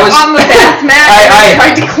pooped I was- on the bath mat I- and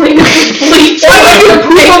tried to clean it with bleach. Why would you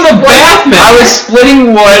poop on the bath mat? I was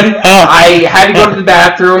splitting wood. I had to go to the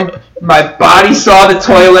bathroom. My body saw the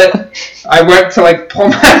toilet. I went to like pull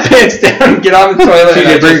my pants down and get on the toilet. and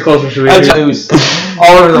I CJ, bring it just- closer so we I can just hear. loose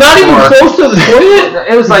all over the Not even floor. close to the toilet?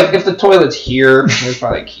 It was like if the toilet's here, it was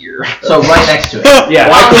probably like here. So right next to it. Yeah.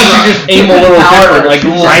 Why couldn't you just aim a little different, like a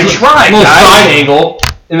little, I tried, little guys. side angle,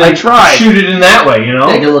 and I then tried. shoot it in that way, you know?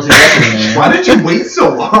 Yeah, get a little too aggressive in there. Why did you wait so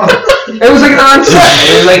long? It was like an onset.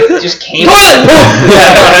 It was like just came.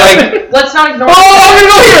 Like, Let's not ignore oh, I'm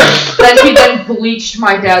gonna go here. that he then bleached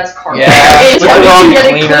my dad's carpet. Yeah, It with the told wrong me to get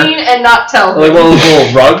it cleaner. clean and not tell like him. one of those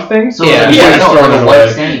little rug things? So Yeah. like, Yeah, I know, throw like it a away.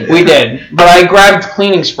 white stain. We did, but I grabbed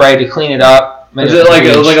cleaning spray to clean it up. Was it like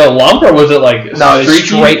a lump, or was it like No, it's streaky?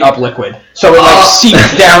 straight up liquid. So it like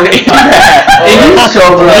seeped down into that. Oh, And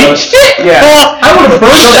so gross. bleached it? Yeah. I would have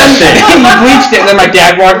burned So that then thing. he bleached it, and then my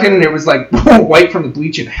dad walked in, and it was like white from the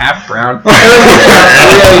bleach and half brown. It was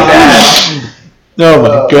really bad. Oh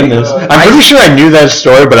my goodness. I'm pretty sure I knew that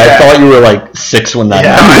story, but I Yeah. thought you were like 6 when that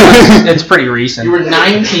happened. It's pretty recent. You were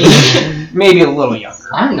 19? Maybe a little younger.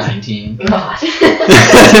 I'm 19. God.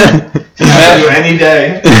 I'll do any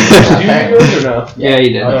day. Yeah, you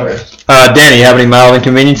did. Danny, you have any mild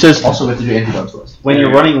inconveniences? Also, we have to do Andrew Doug's list. When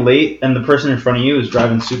you're running late and the person in front of you is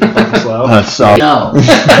driving super fucking slow. So No.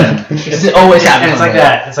 It always happens. And it's like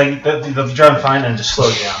that. It's like they'll be driving fine and it just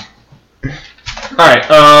slows down. Alright,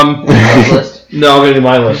 Doug's list? no, I'm gonna do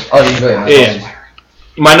my list. Oh, you go ahead. Yeah.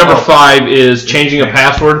 My number 5 is changing a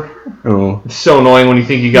password. Oh. It's so annoying when you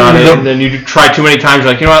think you got it, and then you try too many times.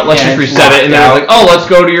 You're like, you know what? Let's just reset it, and then it's like, oh, let's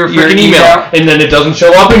go to your freaking email, and then it doesn't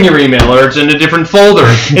show up in your email, or it's in a different folder,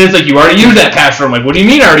 and it's like you already used that password. I'm like, what do you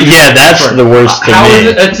mean I already used that password? Yeah, that's the worst to me.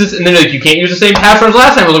 It's just, and then like, you can't use the same password as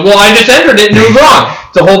last time. I was like, well, I just entered it and it was wrong.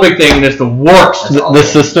 It's a whole big thing, and it's the worst. The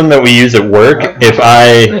system that we use at work, if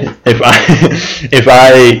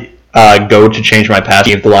I go to change my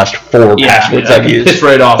password, the last 4 passwords I've used. Piss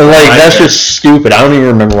right off. Like, that's just stupid. I don't even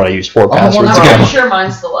remember what I used 4 passwords ago. I'm sure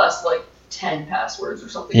mine's the last, 10 passwords or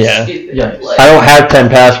something stupid. Yeah. I don't have 10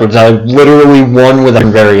 passwords. I have literally one with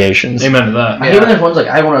variations. Amen to that. I hate when there's ones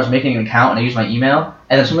I when I was making an account and I used my email,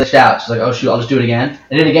 and then someone glitched out. She's like, oh shoot, I'll just do it again.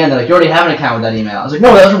 I did it again. They're like, you already have an account with that email. I was like,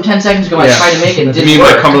 no, that was from 10 seconds ago. I tried to make it. And it didn't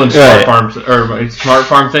work. My Cumberland Smart Farm or my Smart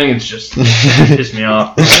Farm thing, it's just pissed me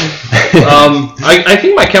off. I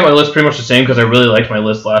think I kept my list pretty much the same because I really liked my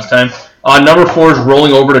list last time. Number 4 is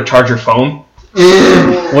rolling over to charge your phone.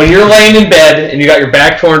 When you're laying in bed and you got your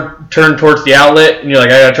back turned towards the outlet and you're like,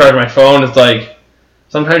 I gotta charge my phone, it's like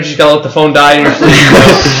sometimes you just gotta let the phone die in your sleep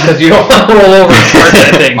because you don't want to roll over and charge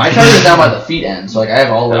that thing. My charger is down by the feet end, so I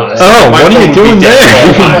have all the way. What are you doing there?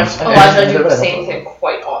 I do the same thing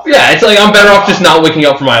quite often. Yeah, it's like I'm better off just not waking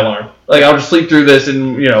up for my alarm. Like I'll just sleep through this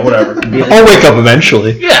and whatever. I'll wake up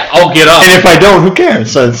eventually. Yeah, I'll get up. And if I don't, who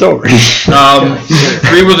cares? So it's over.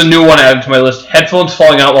 3 was a new one added to my list. Headphones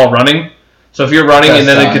falling out while running. So if you're running and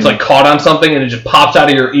then it gets caught on something and it just pops out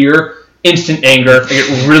of your ear, instant anger. I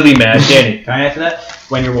get really mad. Danny. Can I answer that?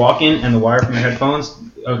 When you're walking and the wire from your headphones,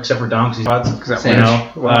 except for Dom, because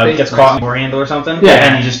he's gets caught in the door handle or something,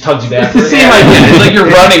 and he just tugs you back. It's the same idea. It's like you're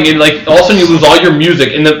running and all of a sudden you lose all your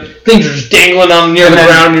music and the things are just dangling on near the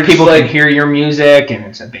ground. And people can hear your music and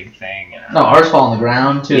it's a big thing. No, ours fall on the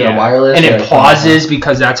ground too. The wireless. And it pauses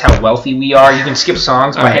because that's how wealthy we are. You can skip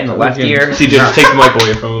songs by hitting the left ear. CJ, just take the mic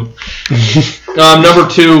away from him. Number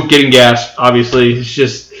 2, getting gas. Obviously, it's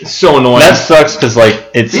just so annoying. That sucks because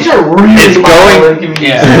these are really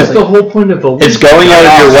that's the whole point of the list. It's going out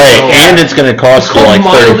of your way, and it's going to cost you $30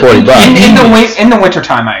 or $40. In the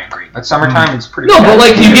wintertime, I agree. But summertime, it's pretty. No,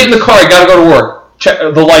 but you get in the car, you gotta go to work. Check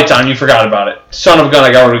the lights on. You forgot about it. Son of a gun!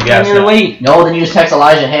 I got rid of gas. And you're late. No, then you just text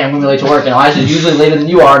Elijah, "Hey, I'm gonna be late to work," and Elijah's usually later than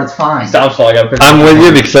you are, and it's fine. Sounds fun. I'm with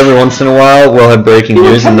you because every once in a while we'll have breaking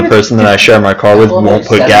news, and the person that I share my car with won't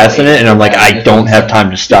put gas in it, and I'm like, I don't have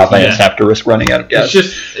time to stop. I just have to risk running out of gas.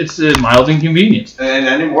 It's a mild inconvenience. And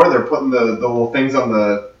anymore, they're putting the little things on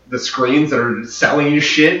the screens that are selling you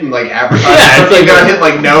shit and advertising. Yeah, it's gotta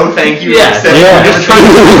hit no, thank you. Yeah, just trying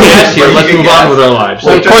to put gas here. Let's move on with our lives.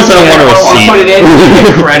 Well, of course, I don't want to put it in,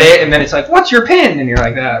 you get credit, and then it's like, what's your PIN? And you're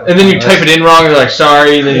like that. And then you type it in wrong. You're like,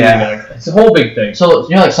 sorry. And then it's a whole big thing. So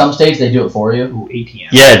some states they do it for you. Ooh, ATM.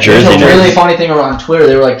 Yeah, Jersey. There's a really funny thing on Twitter.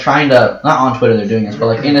 They were trying to not on Twitter. They're doing this,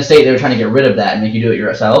 but in a state they were trying to get rid of that and make you do it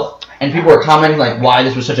yourself. And people were commenting why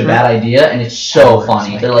this was such a bad idea, and it's so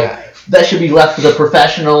funny. They're like, that should be left for the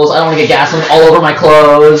professionals. I don't want to get gasoline all over my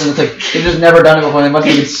clothes. And it's they've just never done it before. They must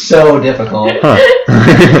make it so difficult. Huh.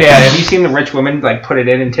 Yeah, have you seen the rich women put it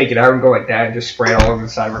in and take it out and go like that and just spray it all over the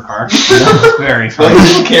side of her car? It's very funny.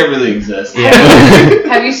 Well, can't really exist. Yeah.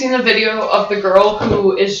 Have you seen the video of the girl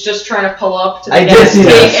who is just trying to pull up to the I gas did see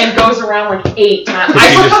tank that. and goes around 8 times?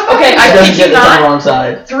 I I kid you on the not. wrong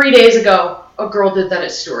side. 3 days ago, a girl did that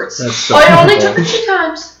at Stewart's. That's so It only took her 2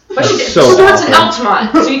 times. But she did. so Stewart's in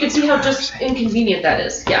Altamont, so you can see how just inconvenient that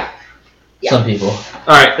is. Yeah. Some people.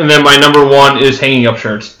 Alright, and then my number 1 is hanging up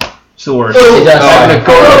shirts. It's the worst. It does. Having to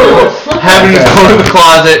go to the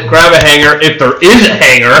closet, grab a hanger. If there is a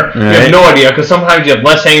hanger, you have no idea, because sometimes you have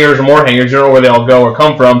less hangers or more hangers. You don't know where they all go or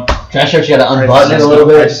come from. Dress shirts, you gotta unbutton it a little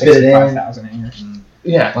bit, fit it in. 5,000 hangers.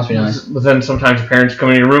 Yeah. Must be nice. But then sometimes your parents come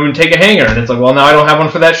in your room and take a hanger, and it's like, well, now I don't have one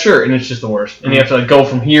for that shirt, and it's just the worst. And you have to go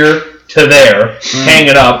from here to there, hang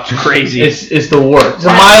it up. It's crazy. It's the worst. It's a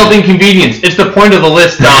mild inconvenience. It's the point of the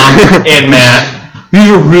list, Dom and Matt. These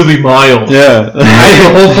are really mild. Yeah. That's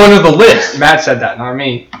the whole point of the list. Matt said that, not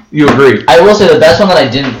me. You agree? I will say the best one that I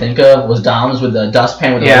didn't think of was Dom's with the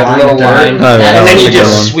dustpan with the the little line. Oh, yeah, And then you that's a good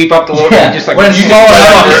one. just sweep up the little Yeah. just when it's you small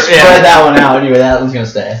enough, just just spread that one out. Anyway, that one's gonna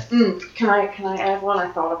stay. Can I add one? I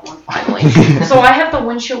thought of one finally. So I have the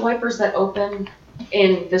windshield wipers that open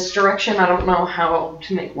in this direction. I don't know how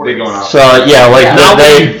to make words. They going out. So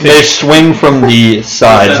they swing from the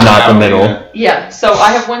sides, not the middle. Yeah, so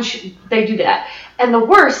I have they do that. And the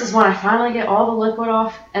worst is when I finally get all the liquid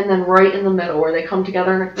off, and then right in the middle where they come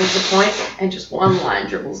together and there's a point, and just one line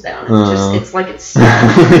dribbles down. And it's like it's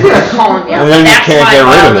calling me out. And then you That's can't my get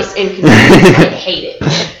rid of wildest inconvenience. I hate it.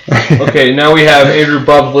 Okay, now we have Andrew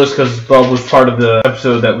Bubb's list because Bub was part of the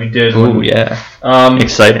episode that we did. Ooh, yeah.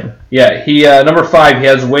 Exciting. Yeah, he number 5. He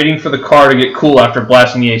has waiting for the car to get cool after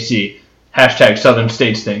blasting the AC. # Southern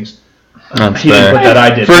States things. That's he didn't put that. I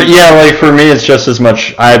did. For me, it's just as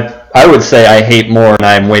much. I would say I hate more when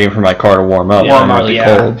I'm waiting for my car to warm up. Warm up, really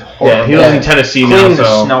yeah. cold. Yeah, he lives in Tennessee now, Clean so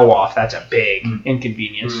the snow off. That's a big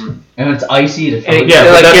inconvenience. And it's icy to And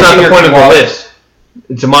but that's not the point of the list.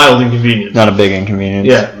 It's a mild inconvenience. Not a big inconvenience.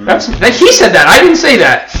 Yeah. He said that. I didn't say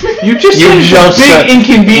that. You just said big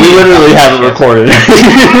inconvenience. We literally have it recorded.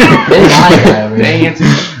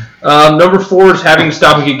 Number 4 is having to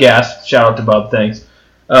stop and get gas. Shout out to Bub, thanks.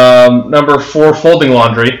 Number 4, folding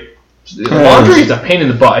laundry. Laundry is a pain in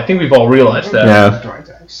the butt. I think we've all realized that. Yeah.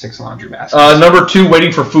 6 laundry baskets. Number 2,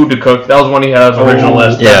 waiting for food to cook. That was one he had on his original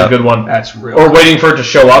list. That's a good one. That's real. Or waiting for it to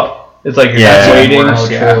show up. It's like you're waiting.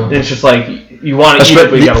 And it's just like you want to eat it,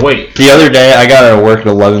 but you gotta wait. The other day, I got out of work at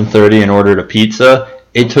 11:30 and ordered a pizza.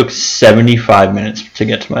 It took 75 minutes to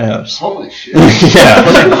get to my house. Holy shit. Yeah.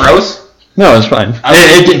 Was it gross? No, it was fine. I was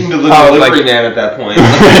eating the delivery man at that point.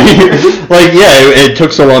 It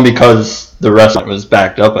took so long because the restaurant was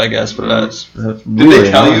backed up, I guess. But that's Did really they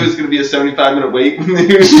tell you it was going to be a 75-minute wait? So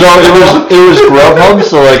it was Grubhub.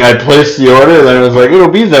 So like I placed the order, and then it was like it'll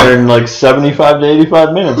be there in like 75 to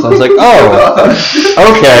 85 minutes. I was like, oh,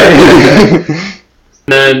 okay. And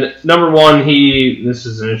then number 1, this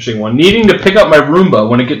is an interesting one. Needing to pick up my Roomba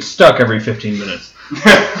when it gets stuck every 15 minutes.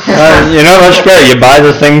 That's great. You buy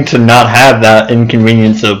the thing to not have that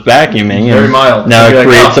inconvenience of vacuuming. Very mild. Now it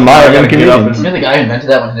creates a mild inconvenience. You're the guy who invented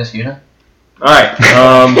that one in Niskuna? Alright.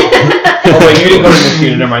 Oh, wait, you didn't go to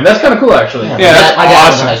Niskuna. Never mind. That's kind of cool, actually. Yeah, that's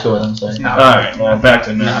awesome. High school with him, so. Alright, well, back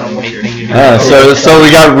to now. So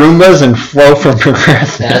we got Roombas and Flo from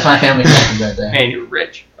Progressive. Yeah, that's my family connections right there. Man, you're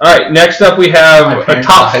rich. Alright, next up we have a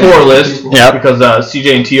top 4 list. Yeah. Because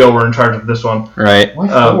CJ and T.O. were in charge of this one. Right. Why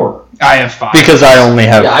 4? I have 5. Because I only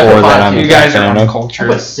have 4 that I'm You guys are of. culture.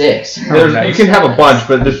 I put 6. You can have a bunch,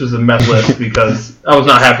 but this was a mess list because I was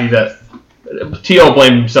not happy that T.O.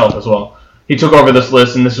 blamed himself as well. He took over this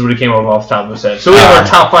list, and this is what he came up off the top of his head. So we have our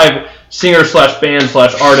top 5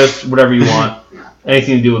 singer/band/artists, whatever you want.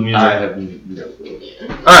 Anything to do with music. I have no clue.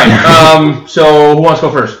 Alright, so who wants to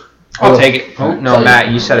go first? I'll take it. Oh, no, Matt,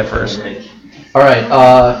 you said it first. Alright,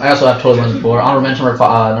 I also have totally ones before. Honorable mention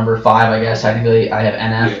number 5, I guess. Technically, I have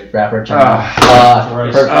NF, rapper.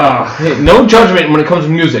 Hey, no judgment when it comes to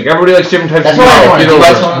music. Everybody likes different types That's of music.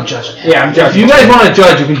 what I want. Yeah, I'm If judging. you guys want to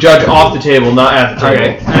judge, you can judge off the table, not at the table.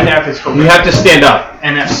 Okay, NF is cool. You have to stand up.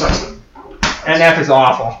 NF sucks. NF is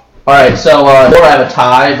awful. Alright, so I have a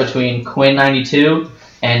tie between Quinn 92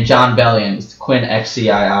 and John Bellion. It's Quinn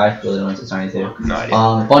XCII. Really don't know it's 92. No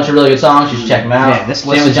idea. Bunch of really good songs. You should check them out. Man, this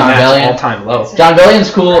Same list with is John Bellion. all-time low. John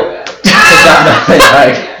Bellion's cool.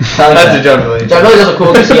 That's a John Bellion. John Bellion's also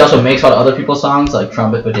cool because he also makes a lot of other people's songs, like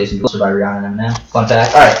Trumpet by Jason Derulo by Rihanna and Eminem. Fun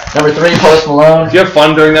fact. Alright, number 3, Post Malone. Do you have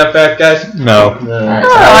fun during that fact, guys? No. Alright,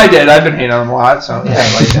 I did. I've been hating on him a lot, so yeah,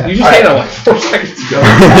 I like that. You just hated on like 4 seconds ago.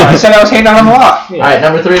 I said I was hating on him a lot. Alright,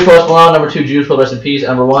 number 3, Post Malone. Number 2, Juice WRLD, rest in peace.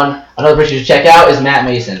 Number 1, another person you should check out is Matt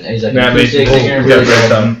Mason. He's like Matt an acoustic Mason. singer, He's really got great good.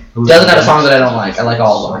 stuff. Doesn't have a song that I don't like. I like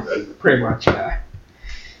all of them. Pretty much, yeah.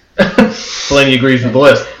 Blaney agrees with the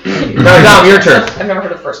list. Now, Dom, your turn. I've never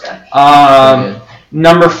heard of the first guy.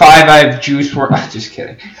 Number 5, I have Juice WRLD. Just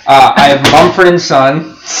kidding. I have Mumford &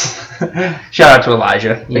 Son. Shout out to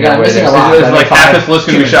Elijah. You got missing a lot. Is like half this list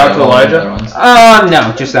going to be shout out to Elijah?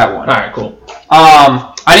 No, just that one. Alright, cool.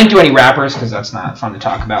 I didn't do any rappers because that's not fun to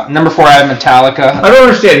talk about. Number 4, I have Metallica. I don't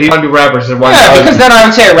understand. He want to do rappers. And why Yeah, because then I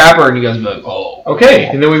would say a rapper and you guys would be like, oh. Okay,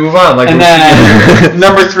 and then we move on. Like, And then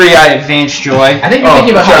number 3, I have Vance Joy. I think you're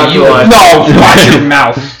thinking about how you Elijah. No, watch your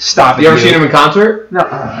mouth. Stop it. You ever seen him in concert? No.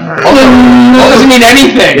 That doesn't mean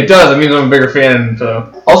anything. It does. It means I'm a bigger fan.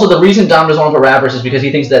 So. Also, the reason Dom doesn't want to put rappers is because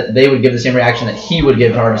he thinks that they would give the same reaction that he would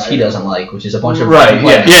give to artists he doesn't like, which is a bunch of Right,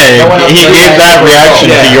 yeah. Yeah, No one else he does gave that reaction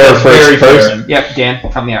Yeah, to your that's very first person. Yep, Dan,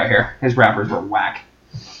 help me out here. His rappers were whack.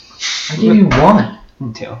 I gave you 1.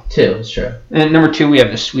 2. 2, it's true. And number 2, we have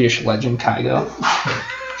the Swedish legend Kygo.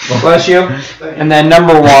 Bless you. And then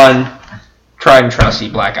number 1, tried and trusty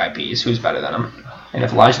Black Eyed Peas. Who's better than him? And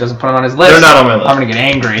if Elijah doesn't put them on his list, They're not on my list. I'm gonna get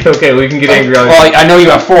angry. Okay, we can get angry on Well, I know you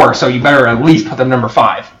have 4, so you better at least put them number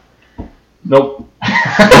 5. Nope.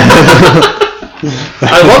 I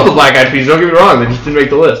love the Black Eyed Peas. Don't get me wrong. They just didn't make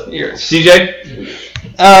the list. CJ?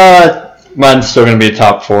 Mine's still going to be a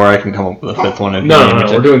top 4. I can come up with a 5th one if you No. need me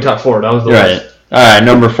to. We're doing top 4. That was the list. Right. Alright,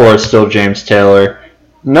 number 4 is still James Taylor.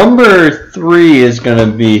 Number 3 is going to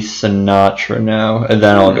be Sinatra now, and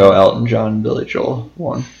then I'll go Elton John, Billy Joel.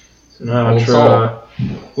 1. Sinatra.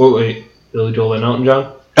 Wait. Billy Joel and Elton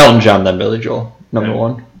John? Elton John, then Billy Joel, number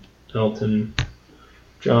one. Elton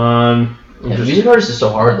John. Yeah, music artist is so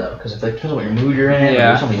hard though, because it depends on what your mood you're in.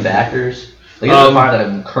 There's so many factors. Like, those are the 5 that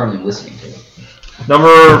I'm currently listening to.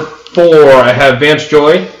 Number 4, I have Vance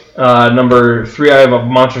Joy. Number 3, I have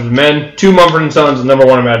Monsters of Men. 2, Mumford & Sons, and number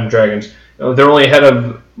 1, Imagine Dragons. They're only ahead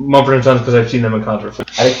of Mumford & Sons because I've seen them in concert.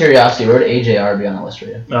 Out of curiosity, where would AJR be on that list for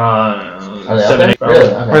you? Are they 7, 8. Really?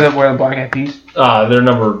 Okay. Where the Black Eyed Peas? They're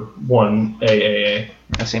number 1, AAA.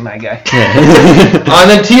 I say my guy. And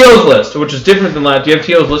then T.O.'s list, which is different than last. Do you have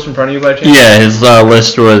T.O.'s list in front of you by chance? Yeah, his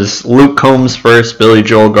list was Luke Combs first, Billy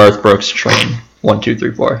Joel, Garth Brooks, Train. 1, 2,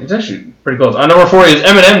 3, 4. It's actually pretty close. Number 4 is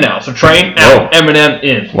Eminem now. So Train out, Eminem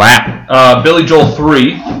in. Wow. Billy Joel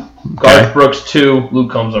 3, Garth Brooks 2,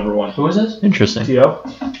 Luke Combs number 1. Who is this? Interesting. T.O.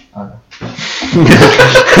 Okay.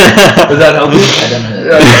 Does that help you? I don't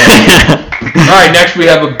know. All right, next we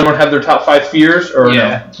have everyone have their top 5 fears or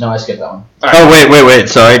No, I skipped that one. Right. Oh wait.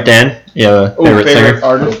 Sorry, Dan. Yeah, favorite singer.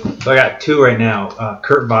 artist. So I got 2 right now.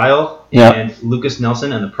 Kurt Vile and Lucas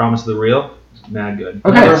Nelson and The Promise of the Real. Mad good.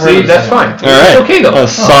 Okay, see, that's fine. All right. It's okay though.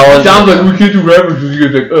 Solid. Sounds like we can't do rappers because you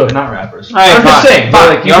guys like, ugh. Not rappers. I'm just saying.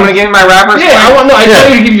 Like, you want me to give me my rappers? Yeah, I want to. I tell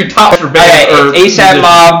you to give your top for bands or ASAP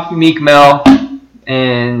Mob, Meek Mill,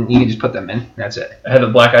 and you can just put them in. That's it. Ahead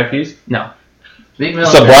of Black Eyed Peas. No.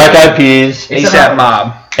 So Black Eyed Peas, ASAP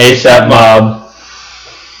Mob, ASAP Mob,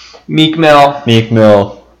 Meek Mill,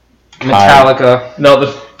 Metallica. No,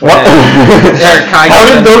 the what? How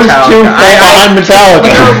did those 2 fall behind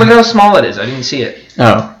Metallica? Look how small it is. I didn't see it.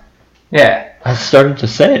 Oh. Yeah. I started to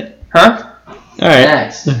say it. Huh? All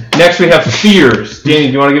right. Next we have fears. Danny,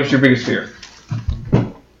 do you want to give us your biggest fear?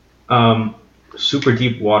 Super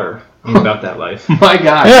deep water. I'm about that life. My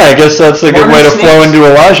God. Yeah, I guess that's a good way to flow into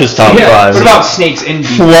Elijah's top 5. What about snakes in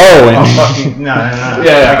deep? Flow in. No. Yeah,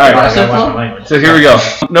 all right. I gotta watch my language. So here we go.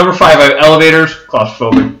 Number 5, I have elevators,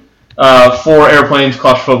 claustrophobic. 4, airplanes,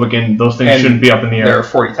 claustrophobic, and those things shouldn't be up in the air. They're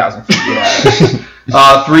 40,000 feet.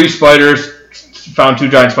 Yeah. 3, spiders. Found 2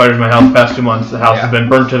 giant spiders in my house the past 2 months. The house has been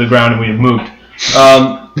burnt to the ground and we have moved.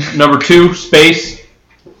 Number 2, space.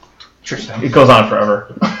 Interesting. It goes on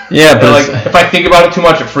forever. Yeah, but like if I think about it too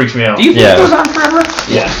much, it freaks me out. Do you think it goes on forever?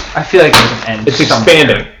 Yeah. I feel like there's an end. It's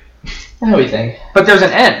expanding. How do we think? But there's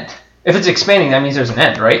an end. If it's expanding, that means there's an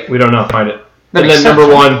end, right? We don't know. Find it. That And makes then sense.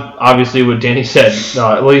 number 1, obviously what Danny said.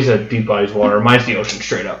 Well, he said deep bodies water. Mine's the ocean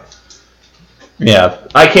straight up. yeah.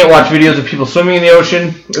 I can't watch videos of people swimming in the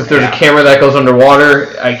ocean. If there's a camera that goes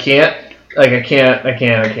underwater, I can't. Like I can't.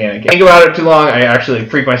 Think about it too long. I actually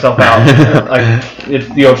freak myself out.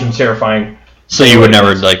 The ocean's terrifying. So you would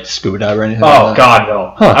never like scuba dive or anything? Oh like that? God,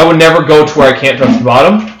 no! Huh. I would never go to where I can't touch the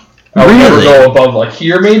bottom. I would never go above like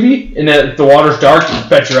here maybe, and if the water's dark,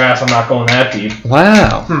 bet your ass I'm not going that deep.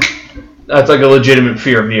 Wow. That's like a legitimate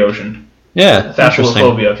fear of the ocean. Yeah.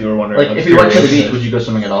 Thalassophobia, if you were wondering. Like, if you went to the beach, would you go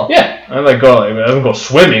swimming at all? Yeah, I like go. I wouldn't go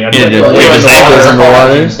swimming. I'd Yeah, like, dude, go leave his ankles in the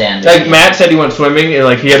water. Like Matt said, he went swimming and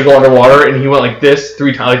like he had to go underwater, and he went like this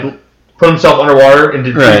 3 times, like put himself underwater and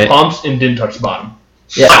did 3 pumps and didn't touch the bottom.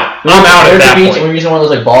 Yeah. I'm out at that point. We were using one of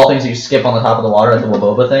those like ball things that you skip on the top of the water, like the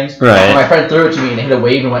Waboba things. Right. And my friend threw it to me and it hit a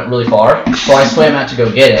wave and went really far. So I swam out to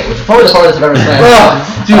go get it, which is probably the hardest I've ever swam.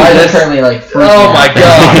 Dude, that's currently like oh my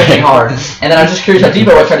God, freaking hard. And then I was just curious how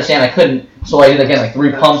deep I was trying to stand. I couldn't, so I did again like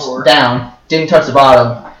 3 pumps down, didn't touch the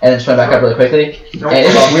bottom, and then swam back up really quickly. And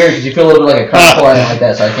it's just weird because you feel a little bit like a current or anything like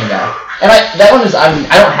that. So I came back. And that one is, I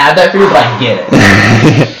don't have that fear, but I get it.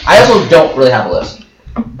 I also don't really have a list.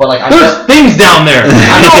 But like, there's things down there.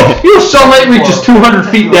 I know sunlight reaches 200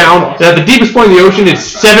 feet down, and at the deepest point in the ocean, it's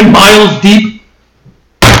 7 miles deep.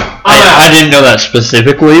 I didn't know that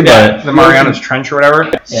specifically, but the Marianas Trench or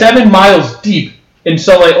whatever. 7 miles deep, and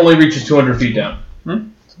sunlight only reaches 200 feet down. Go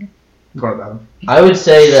to that. I would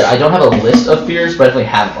say that I don't have a list of fears, but I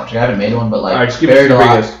definitely have a bunch. Like, I haven't made one, but like Alright,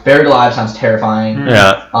 buried alive sounds terrifying.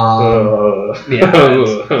 yeah. The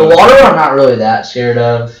water I'm not really that scared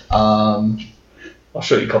of. I'll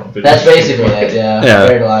show you a couple videos. That's basically it. Yeah. Yeah.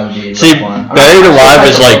 Buried alive would be See, one. buried alive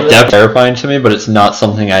is like terrifying to me, but it's not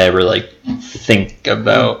something I ever like think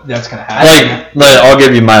about. That's gonna happen. Like I'll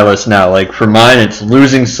give you my list now. Like for mine, it's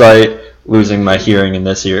losing sight, losing my hearing in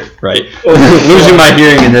this ear, right? Losing my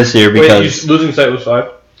hearing in this ear because losing sight was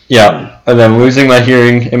 5. Yeah, and then losing my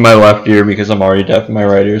hearing in my left ear because I'm already deaf in my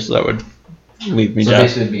right ear, so that would leave me so deaf.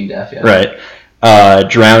 basically being deaf, yeah. Right.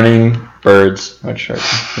 Drowning, birds, which are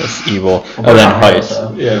that's evil, and then heights.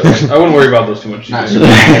 Also. Yeah, I wouldn't worry about those too much. Not super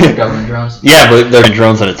government drones. Yeah, but they're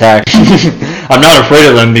drones that attack. I'm not afraid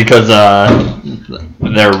of them because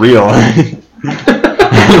they're real.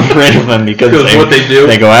 I'm afraid of them because what they do.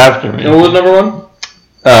 They go after me. And what was number 1?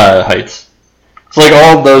 Heights. So like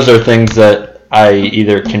all of those are things that I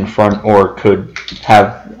either confront or could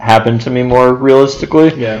have happen to me more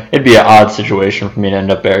realistically, Yeah. it'd be an odd situation for me to end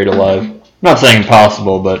up buried alive. I'm not saying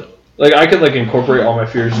impossible, but Like, I could, like, incorporate all my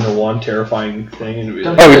fears into one terrifying thing. And be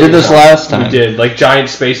like, we did this last time. We did. Like, giant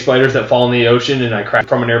space spiders that fall in the ocean, and I crash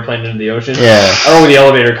from an airplane into the ocean. Yeah. I don't know where the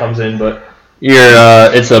elevator comes in, but...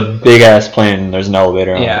 It's a big-ass plane, and there's an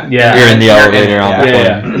elevator on it. Yeah. You're in the elevator on the plane.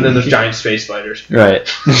 Yeah. And then there's giant space spiders. Right.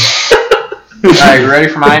 Alright, you ready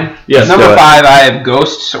for mine? Yes. Number do it. 5, I have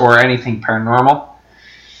ghosts or anything paranormal.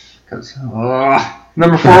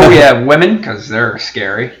 Number 4, we have women, because they're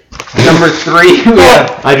scary. Number 3, we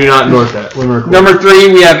have... I do not endorse that. Women are cool. Number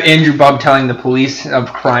 3, we have Andrew Bub telling the police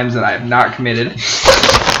of crimes that I have not committed.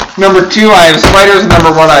 Number 2, I have spiders.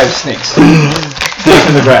 Number 1, I have snakes. Snakes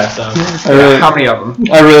in the grass, huh? How many of them?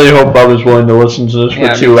 I really hope Bubba's willing to listen to this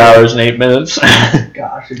Yeah, for 2 hours and 8 minutes.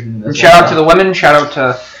 Gosh, And shout out to the women. Shout out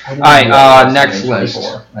to... Alright, next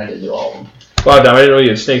list. I didn't do all of them. Wow, damn, I didn't know you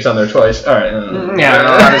had snakes on there twice. Alright. Yeah,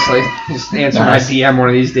 no, honestly. Just answer my DM one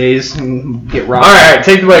of these days and get robbed. Alright,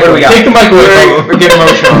 take the mic away. Take the mic away. We're getting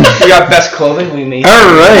emotional. We got best clothing. We made.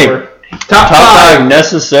 Alright. Top 5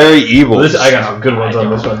 necessary evils. I got some good ones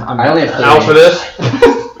on this one. I only have 3. Out for this?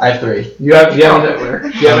 I have 3. You have Danny,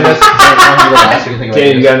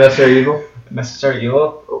 you got a necessary evil? Necessary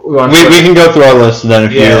evil? We can go through our list then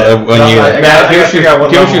if you when you. Matt, give us your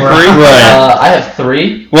 3. Right. I have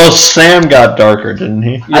 3. Well, Sam got darker, didn't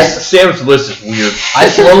he? Sam's list is weird. I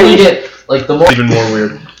slowly get, like, the more... Even more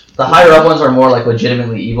weird. The higher up ones are more, like,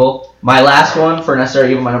 legitimately evil. My last one for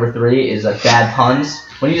necessary evil, my number 3, is, like, bad puns.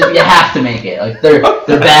 When you have to make it. Like, they're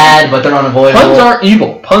bad, but they're unavoidable. Puns aren't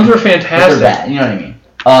evil. Puns are But fantastic. they're bad. You know what I mean?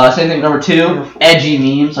 Same thing. Number 2, edgy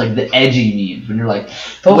memes, like the edgy memes when you're like,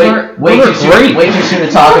 way too soon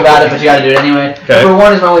to talk about it, but you got to do it anyway. Okay. Number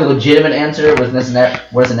 1 is my only legitimate answer. What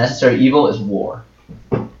is a necessary evil is war.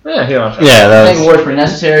 Yeah, I think war is pretty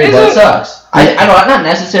necessary, but it sucks. I know, not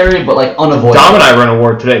necessary, but like unavoidable. Dom and I run a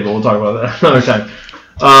war today, but we'll talk about that another time.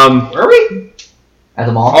 Where are we? At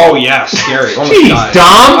the mall. Oh yeah, scary. Jeez,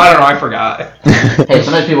 Dom. I don't know. I forgot. Hey,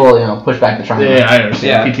 sometimes people push back the triangle. Yeah, I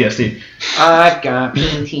understand. Yeah. PTSD. I've got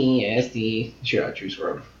PTSD. Should I choose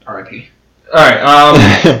for R.I.P.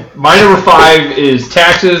 Alright, my number 5 is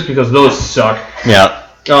taxes, because those suck. Yeah.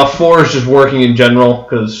 4 is just working in general,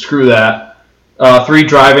 because screw that. 3,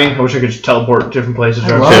 driving. I wish I could just teleport to different places.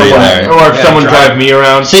 Or if someone drive me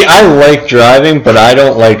around. See, I like driving, but I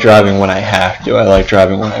don't like driving when I have to. I like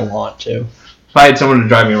driving when I want to. If I had someone to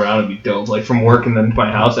drive me around, it'd be dope. Like from work and then to my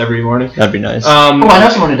house every morning. That'd be nice. I know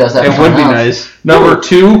someone who does that. It would be nice. Number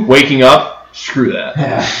 2, waking up. Screw that.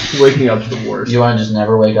 Yeah. Waking up's the worst. You want to just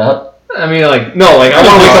never wake up? I mean, like, no, like, I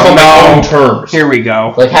want to wake up on my own terms. Here we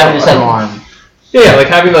go. Like having to set an alarm. Yeah, like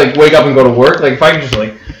having to, like, wake up and go to work. Like, if I could just,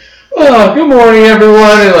 like, oh, good morning,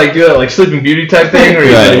 everyone, and, like, do that, like, Sleeping Beauty type thing, or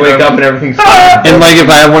you just wake up and everything's fine. And, like, if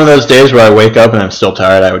I have one of those days where I wake up and I'm still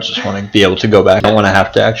tired, I would just want to be able to go back. I don't want to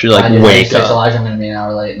have to actually, like, wake up. I'm going to be an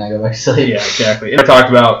hour late and I go back to sleep. Yeah, exactly. And I talked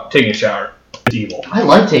about taking a shower. It's evil. I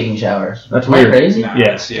like taking showers. That's Am weird. I crazy?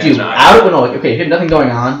 Yes. Dude, out of okay, if you have nothing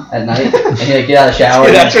going on at night, and you like, get out of the shower,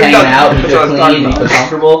 and you're just hanging out, and you feel clean, and you feel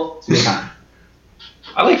comfortable, it's a good time.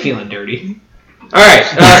 I like feeling dirty. Alright.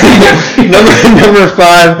 Number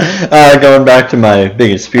 5, going back to my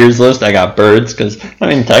biggest fears list, I got birds, because, I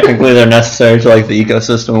mean, technically they're necessary to, like, the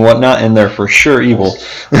ecosystem and whatnot, and they're for sure evil.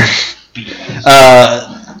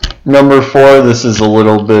 Number 4, this is a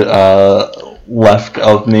little bit, left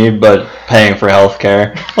of me, but paying for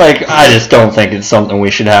healthcare. Like, I just don't think it's something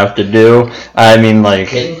we should have to do. I mean, like...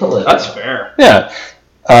 That's fair. Yeah.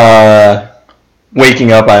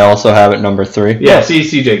 Waking up, I also have at number 3. Yeah, see,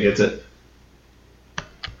 CJ gets it.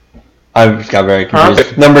 I got very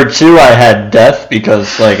confused. Number 2, I had death,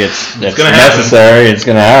 because, like, it's necessary, it's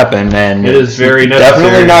gonna happen, and it is very necessary.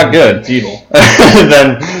 Definitely not good. It's evil.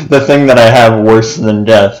 Then, the thing that I have worse than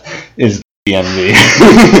death is DMV.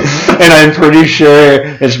 And I'm pretty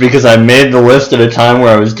sure it's because I made the list at a time where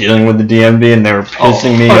I was dealing with the DMV and they were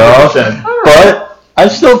pissing me off. But I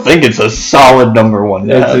still think it's a solid number 1.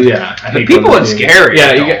 Yeah, I hate people in Scary.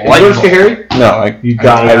 Yeah, you go to Scary? No,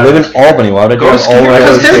 I live in Albany. Why would I do it all the way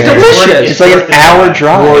to Scary? They're delicious. It's like an hour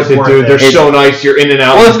drive. Worth it, dude. They're so nice. You're in and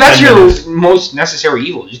out. Well, if that's your most necessary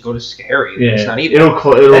evil, just go to Scary. Yeah. It's not evil.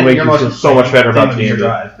 It'll make you feel so much better about the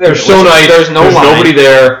DMV. They're so nice. There's nobody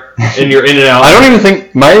there, and you're in and out. I don't even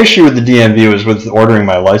think my issue with the DMV was with ordering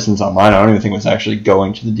my license online. I don't even think it was actually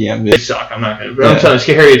going to the DMV. They suck. I'm not gonna. I'm telling you,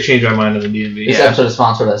 Scary to change my mind on the DMV. This episode is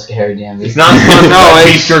sponsored by Scary DMV. It's not sponsored by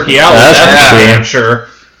Beef Jerky Outlet. That's for damn sure.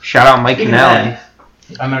 Shout out Mike Canale.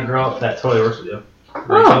 I met a girl that totally works with you.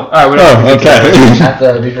 Oh, okay. At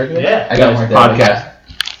the Beef Jerky? Yeah. I got one podcast.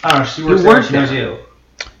 I don't know. She works there. She knows you.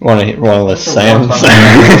 Want to list Sam's?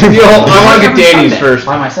 I want to get Danny's first.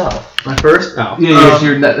 By myself. My first? Oh. Yeah,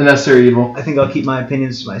 you're necessary evil. I think I'll keep my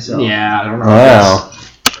opinions to myself. Yeah, I don't know. Wow.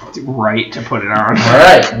 It's right to put it on.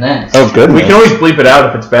 Alright, next. Oh, good. We can always bleep it out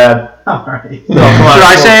if it's bad. Alright. No, come on. Should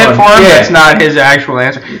I say it for him? Yeah. That's not his actual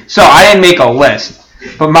answer. So I didn't make a list,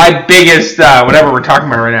 but my biggest, whatever we're talking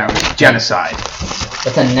about right now, is genocide.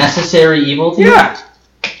 It's a necessary evil to you? Yeah.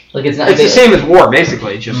 Like it's not. It's the same as war,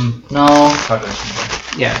 basically. Just No.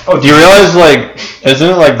 yeah. Oh, do you realize, isn't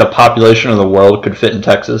it like the population of the world could fit in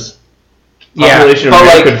Texas? Population of but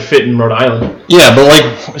America like- could fit in Rhode Island. Yeah,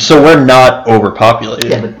 but so we're not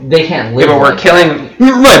overpopulated. Yeah, but they can't live. Yeah, but we're like killing.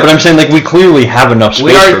 Right, but I'm saying we clearly have enough space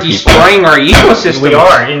We are for people. destroying our ecosystem. We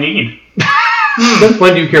are, indeed.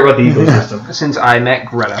 When do you care about the ecosystem? Since I met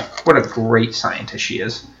Greta, what a great scientist she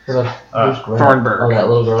is. Who's Thornburg. Oh, that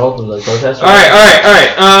little girl who's like protester. All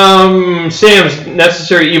right. Sam's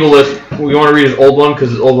necessary evil list. We want to read his old one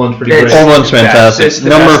because his old one's pretty It's- great. Old one's fantastic. It's the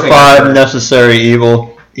Number best thing 5, ever. necessary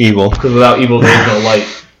evil. Because without evil, there is no light.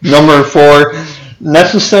 Number 4,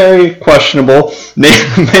 necessary, questionable,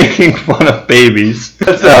 making fun of babies.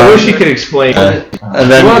 I wish he could explain. And You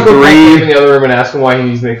then want to go back in 3. the other room and ask him why he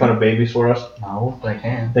needs to make fun of babies for us? No, but I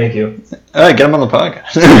can. Thank you. Alright, get him on the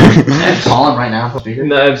podcast. Call him right now. Put speaker.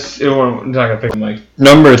 No, we're not gonna pick the mic.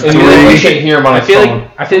 Number And you really 3. can't hear him on I his feel phone.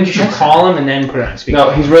 like you should call him and then put it on speaker.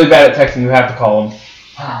 No, he's really bad at texting. You have to call him.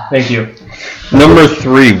 Thank you. Number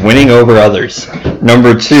 3, winning over others.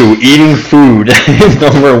 Number 2, eating food.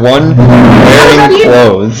 Number 1, wearing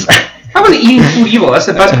clothes. How about eating food evil? That's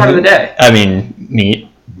the best part of the day. I mean, meat.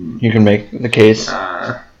 You can make the case.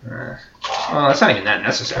 Well, that's not even that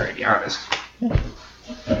necessary, to be honest. You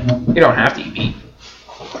don't have to eat meat.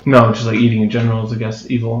 No, just like eating in general is, I guess,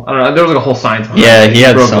 evil. I don't know. There was like a whole science behind Yeah, it. he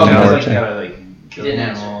had broke some it down. more Like, too. you gotta, like, kill Didn't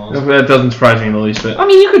animals. That doesn't surprise me in the least bit. I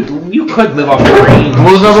mean, you could live off grain.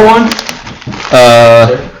 What was number 1?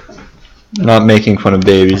 Not making fun of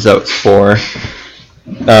babies. That was 4.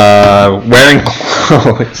 Wearing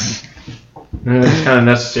clothes. It's kind of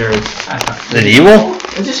necessary. Is it evil?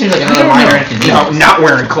 It just seems like another minor inconvenience. No, not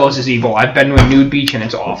wearing clothes is evil. I've been to a nude beach and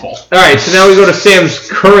it's awful. All right, so now we go to Sam's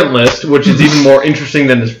current list, which is even more interesting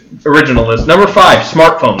than his original list. Number 5,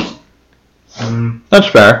 smartphones. That's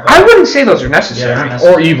fair. I wouldn't say those are necessary. Yeah,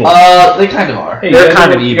 they're Or evil. They kind of are. Hey, They're you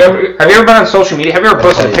kind ever- of you evil. ever- Have you ever been on social media? Have you ever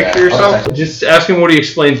posted a Oh, picture yeah. of yourself? Okay. Just ask him what he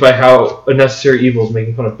explains by how a necessary evil is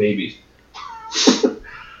making fun of babies.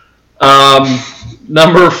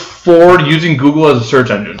 Number 4, using Google as a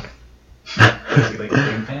search engine. Is he, like, a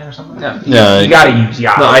big fan or something? No. Yeah. You gotta use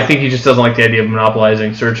Yahoo. No, I think he just doesn't like the idea of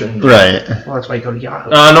monopolizing search engines. Right. Well, that's why you go to Yahoo.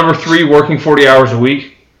 Number 3, working 40 hours a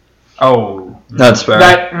week. Oh. That's fair.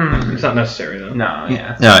 It's not necessary though. No,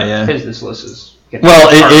 yeah. No, yeah. This list is... Well,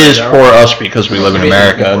 it is for us because we live in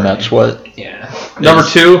America, and that's what. Yeah. Number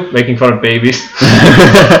 2, making fun of babies. Is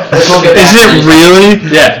it really?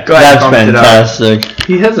 Yeah, Go ahead, That's bump it up. fantastic.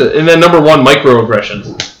 he has it. And then number 1,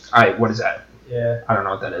 microaggressions. Alright, what is that? Yeah. I don't know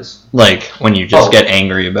what that is. Like when you just Oh. get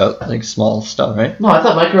angry about like small stuff, right? No, I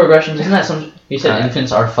thought microaggressions. Isn't that some? He said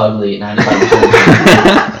infants are fugly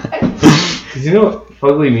 95%. Does he know what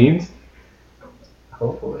fugly means?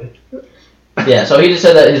 Hopefully. Yeah, so he just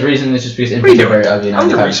said that his reason is just because What are you infants are very doing? ugly. I'm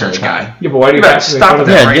the 95% research of the time. guy. Yeah, but why do You you better have to make stop fun of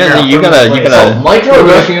that that? right Yeah, now. you gotta.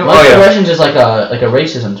 Microaggressions is like a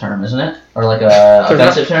racism term, isn't it? Or like a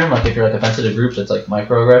offensive term. Like if you're like offensive to groups, it's like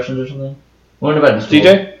microaggressions or something. Learn about it in school.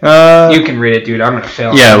 DJ? You can read it, dude. I'm gonna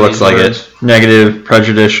fail. Yeah, it on looks these like words. it. Negative,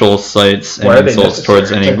 prejudicial sites, Why are and they insults necessary?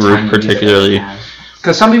 towards any It's a group, tiny particularly. bit of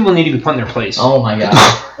Because some people need to be put in their place. Oh my god.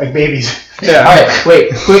 Like babies. Yeah. Alright, wait,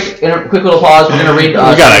 quick little pause. We're gonna read. We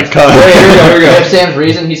gotta cut. Wait, here we go. we go. We have Sam's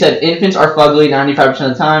reason. He said infants are fugly 95% of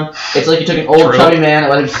the time. It's like you took an old True. chubby man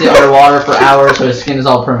and let him sit underwater for hours so his skin is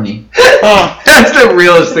all pruny. That's the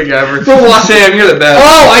realest thing ever. Sam, you're the best.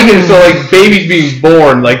 Oh, I get it. So, like, babies being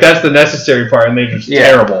born, like, that's the necessary part, and they're just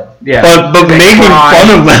terrible. Yeah. But They making cry.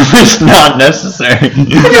 fun of them is not necessary.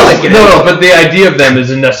 No, but the idea of them is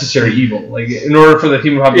a necessary evil. Like, in order for the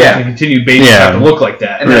human population to continue, babies Yeah. have to look like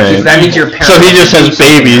that. And Right. that means your parents. So he just has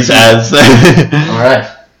babies as. Alright.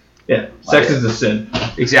 Yeah, sex is a sin.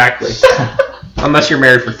 Exactly. Unless you're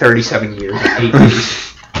married for 37 years and 8 days.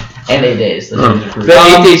 And 8 days. The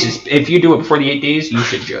The 8 days is, if you do it before the 8 days, you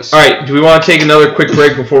should just. All right, do we want to take another quick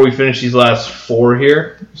break before we finish these last 4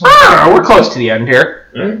 here? I don't know. We're close to the end here.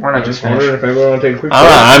 Why not just finish? If anyone want to take a quick break.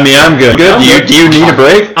 I mean, I'm good. I'm Do good. you need a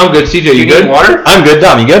break? I'm good. CJ, you need good? water? I'm good.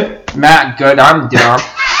 Dom, you good? Matt, good. I'm down.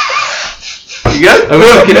 You good? I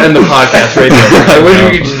wish we could end the podcast right there. I wish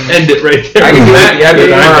we could just end it right there. I can do it. Yeah,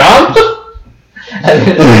 dude. I'm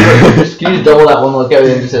Can you double that one look at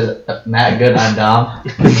it and just says Matt Good, I'm Dom?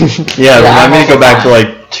 Remind me to go back to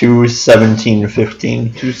like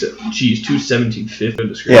 2:17:15.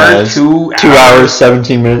 2:17:15. Yeah, 2 hours,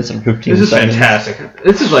 17 minutes, and 15 This is seconds. fantastic.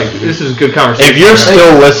 This is good conversation. If you're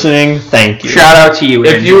still listening, thank you. Shout out to you.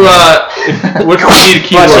 If you what's the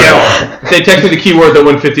keyword? If they text me the keyword, they'll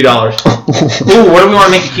win $50. Ooh, what do we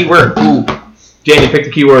want to make a keyword? Ooh, Danny, pick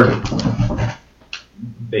the keyword.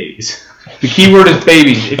 Babies. The keyword is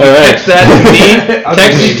babies. If you text that to me,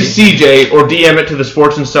 text it to CJ, or DM it to the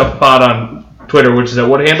Sports and Stuff Pod on Twitter, which is at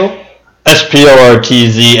what handle?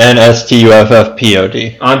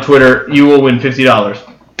 SPORTZNSTUFFPOD. On Twitter, you will win $50.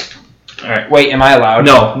 All right. wait, am I allowed?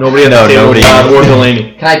 No, nobody at the table. nobody. Or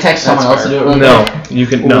Delaney. Can I text someone else to do it really No, quick? you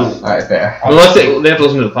can. No. Alright, fair. Unless they have to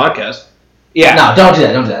listen to the podcast. Yeah. No, don't do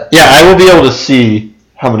that. Yeah, I will be able to see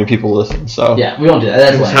how many people listen. So Yeah, we won't do that.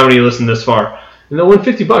 That's That's why. how many listen this far. And they'll win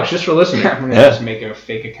 $50 just for listening. I'm gonna just make a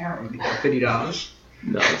fake account and get $50.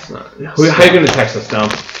 No, it's not. How are you going to text us, Dom?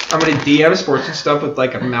 I'm gonna DM Sports and Stuff with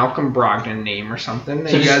like a Malcolm Brogdon name or something. That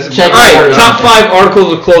So you just guys have check- Alright, top 5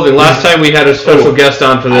 articles of clothing. Last time we had a special guest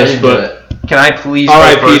on for I this, didn't do but it. Can I please? go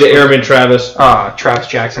RIP first? to Airman Travis. Travis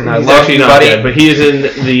Jackson. I He's love actually you, not buddy. dead, but he is in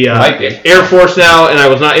the Might be. Air Force now, and I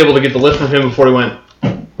was not able to get the list from him before he went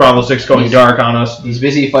Bravo 6 going dark on us. He's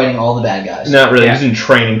busy fighting all the bad guys. Not really. Yeah. He's in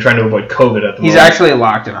training, trying to avoid COVID at the He's moment. actually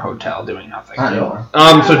locked in a hotel doing nothing. I know.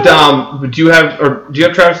 So Dom, do you have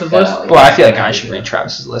Travis's list? Yeah. Well, I feel like I should read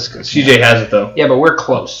Travis's list because CJ has it though. Yeah, but we're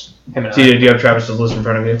close. Him and I. CJ, do you have Travis's list in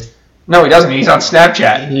front of you? No, he doesn't. He's on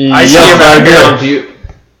Snapchat. I see Yes, him I out agree. here. Do you?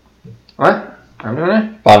 What? I'm doing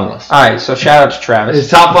it. bottomless. All right. So shout out to Travis. His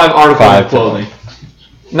top 5 articles 5 of clothing.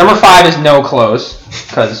 Number 5 is no clothes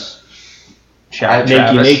because shout out to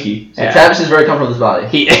Travis. Nakey. So Yeah. Travis is very comfortable with his body.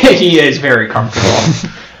 He is very comfortable.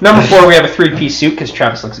 Number 4, we have a 3-piece suit because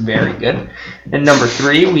Travis looks very good. And number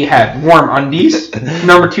 3, we have warm undies.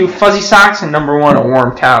 Number 2, fuzzy socks. And number 1, a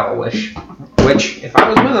warm towel. Which if I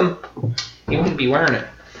was with him, he wouldn't be wearing it.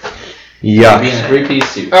 He'd be in a Yeah. 3-piece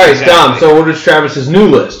suit. Alright, Exactly. Dom, so what is Travis's new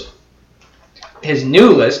list? His new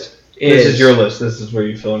list is... This is your list. This is where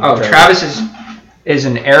you fill in Oh, Travis is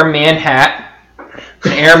an Airman hat,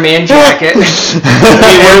 an Airman jacket, an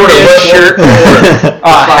Airman shirt.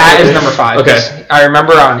 Hat is number 5. Okay. 'cause I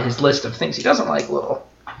remember on his list of things he doesn't like little.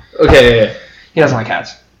 Okay, yeah. He doesn't like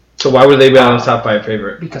hats So why would they be on his top 5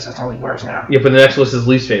 favorite? because that's all he wears now. Yeah, but the next list is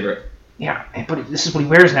least favorite. Yeah, but this is what he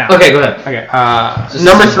wears now. Okay, go ahead. Okay.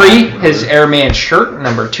 Number 3, his Airman shirt.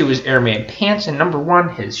 Number 2, his Airman pants, and number 1,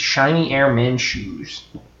 his shiny Airman shoes.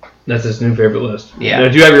 That's his new favorite list. Yeah. Now,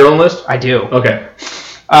 do you have your own list? I do. Okay.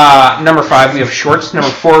 Number 5, we have shorts. Number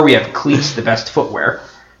 4, we have cleats, the best footwear.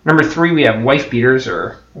 Number 3, we have wife beaters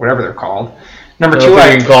or whatever they're called. Number I 2, don't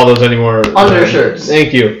think you can call those anymore. Undershirts.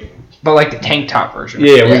 Thank you. but like the tank top version.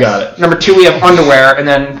 Yeah, we Yes. got it. Number 2, we have underwear, and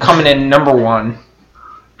then coming in number 1,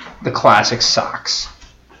 the classic socks.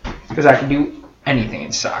 Because I can do anything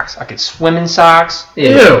in socks. I could swim in socks.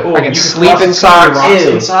 Ew. I can sleep in socks.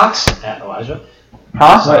 In socks? At Elijah?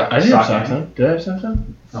 Huh? I didn't have Sock socks in. on. Did I have socks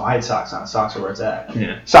on? No, I had socks on. Socks are where it's at.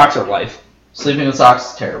 Yeah. Socks are life. Sleeping with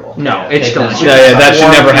socks is terrible. No, Yeah, it's take that. delicious. Yeah, that should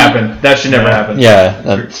Warm never feet. happen. That should never happen. Yeah,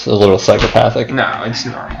 that's a little psychopathic. No, it's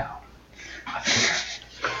not.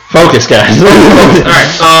 Focus, guys.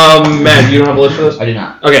 Alright, Matt, you don't have a list for this? I do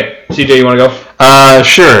not. Okay, CJ, you want to go?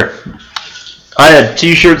 Sure. I had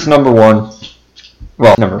t-shirts number 1.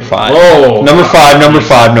 Well, number 5. Whoa. Number 5, number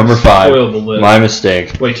 5, number 5. Spoiled the list. My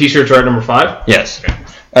mistake. Wait, t-shirts are at number 5? Yes.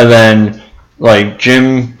 And then, like,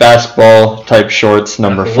 gym basketball type shorts,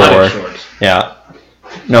 number 4. Athletic shorts. Yeah.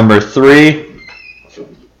 Number 3,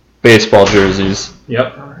 baseball jerseys.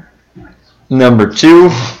 Yep. Number 2,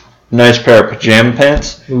 nice pair of pajama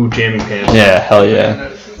pants. Ooh, jamming pants. Yeah, hell yeah.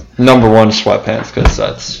 Number 1, sweatpants, because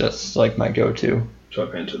that's just, like, my go-to.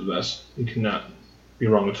 Sweatpants are the best. You cannot be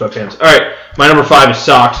wrong with sweatpants. Alright, my number 5 is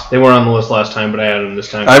socks. They weren't on the list last time, but I added them this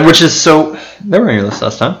time. Which is so... They were on your list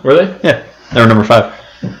last time. Were they? Yeah. They were number 5.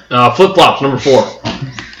 Flip-flops, number 4.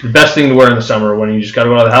 The best thing to wear in the summer when you just got to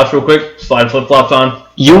go out of the house real quick, slide flip-flops on.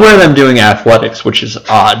 You wear them doing athletics, which is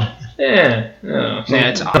odd. Yeah,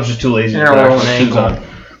 it's I'm just too lazy to You're put rolling actual shoes ankle. on.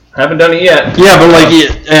 Haven't done it yet. Yeah, but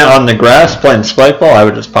like on the grass playing spike ball, I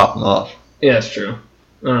would just pop them off. Yeah, it's true.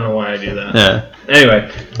 I don't know why I do that. Yeah.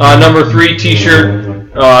 Anyway, number 3,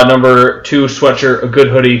 t-shirt. Number 2, sweatshirt. A good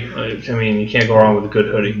hoodie. I mean, you can't go wrong with a good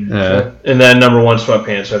hoodie. Yeah. And then number 1,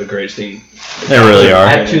 sweatpants are the greatest thing. They really I are.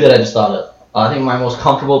 have 2 that I just thought of. I think my most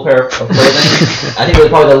comfortable pair of clothing. I think they're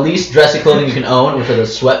probably the least dressy clothing you can own, which are the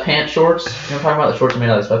sweatpant shorts. You know what I'm talking about? The shorts are made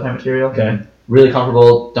out of sweatpant material. Okay. Really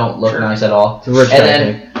comfortable. Don't look nice at all. It's a rich And guy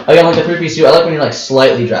then again, like the 3-piece suit, I like when you're like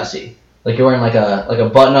slightly dressy. Like you're wearing like a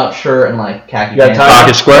button-up shirt and like khaki You got pants. tie?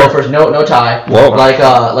 Pocket square? Loafers, no tie. Whoa.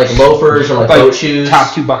 Like loafers or like boat shoes.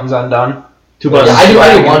 Top 2 buttons undone. 2 buttons. Yeah,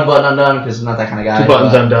 I do one button undone because I'm not that kind of guy. 2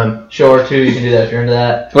 buttons but undone. Sure, 2. You can do that if you're into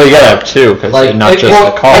that. Well, you gotta have 2 because not just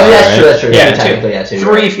the collar, I mean, that's right? true. That's true. Yeah, Yeah, technically, yeah, 2.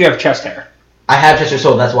 3 if you have chest hair. I have chest hair,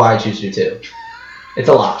 so that's why I choose to do 2. It's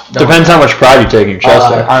a lot. Depends how much pride you take in your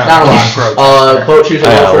chest hair. Not a lot. Boat shoes or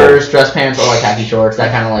I know. loafers, dress pants or like khaki shorts.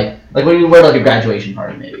 That kind of like when you wear like a graduation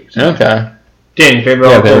party maybe. Okay. Dan, favorite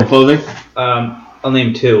article of clothing? I'll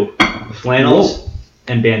name 2: flannels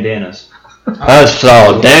and bandanas. That's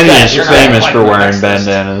solid. Danny is You're not famous like for my wearing next list.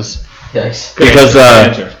 bandanas. Yes. Because,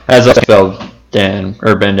 answer. as I spelled Dan,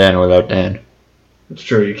 or bandana without Dan. It's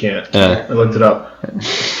true, you can't. Yeah. I looked it up. It'd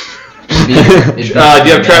be Do you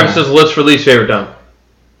have Travis's list for least favorite, Tom?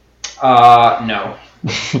 No.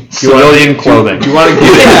 Civilian clothing. Do you want to give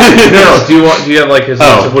it? No. Do you have like his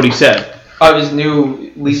list of what he said? His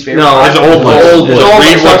new least favorite. No, his old list. His old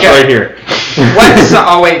Read list, what's okay. right here.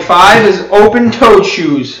 Oh wait, 5 is open-toed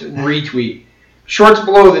shoes. Retweet. Shorts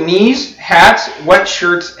below the knees, hats, wet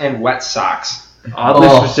shirts, and wet socks. Oddly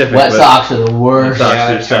specific. Wet but socks are the worst. socks Yeah,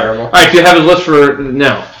 are that's terrible. All right, do you have his list for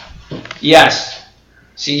now? Yes.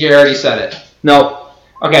 CJ already said it. No.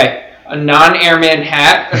 Okay. A non-airman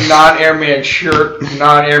hat, a non-airman shirt,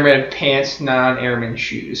 non-airman pants, non-airman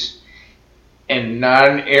shoes, and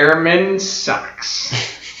non-airman socks.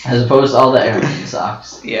 As opposed to all the airman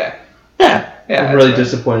socks. Yeah. Yeah. Yeah. I'm really that's right.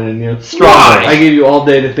 disappointed in you. Why? I gave you all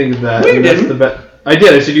day to think of that. No, you and that's didn't. the I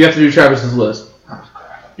did. I said you have to do Travis's list.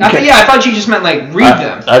 I thought you just meant like read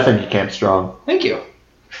them. I think you came strong. Thank you.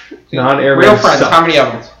 Non-airman Real friends. socks. How many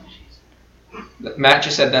of them? Matt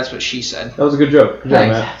just said that's what she said. That was a good joke. Good job,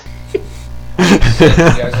 Thanks. Matt. You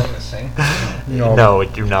guys want me to sing? No, I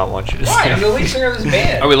do not want you to Why? I'm the lead singer of this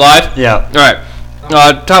band. Are we live? Yeah. All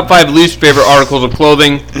right. Top 5 least favorite articles of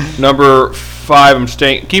clothing. Number 5, I'm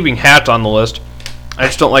keeping hats on the list. I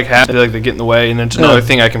just don't like hats. I feel like they get in the way, and it's another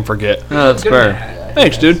thing I can forget. No, that's fair.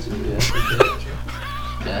 Thanks, dude.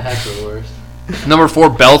 Yeah, hats are the worst. Number 4,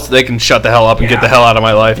 belts. They can shut the hell up and get the hell out of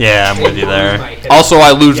my life. Yeah, I'm with you there. Also,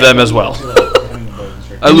 I lose them as well.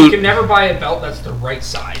 I You lose. can never buy a belt that's the right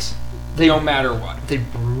size. No matter what. They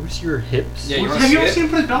bruise your hips? Yeah, Have you ever seen him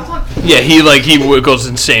put his belt on? Yeah, he goes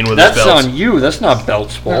insane with That's his belts. on you. That's not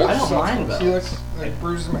belt's fault. I don't mind belts. Like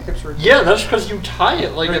bruises my hips right Yeah, that's because you tie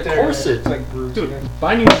it like right a there. corset. It's like bruised. Dude,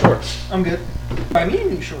 buy new shorts. I'm good. Buy me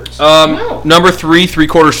new shorts. Number 3,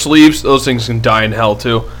 3/4 sleeves. Those things can die in hell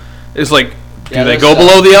too. It's like, do Yeah, they those go suck.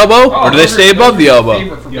 below the elbow or do they those stay are- above the those are elbow?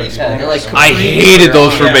 favorite for Yeah, baseball. they're like I hated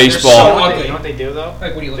those for Yeah, they're baseball. so You know ugly. what they do though?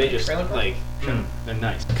 Like, what do you They like? just trailer park? like they're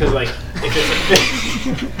nice because like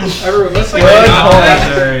if it's Everyone, let's like,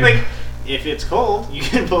 like if it's cold, you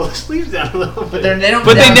can pull the sleeves down a little bit. They don't.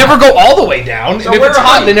 But they never go all the way down. So and if wear it's a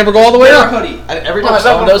hot, hoodie. they never go all the way Wear a up. hoodie. Every time I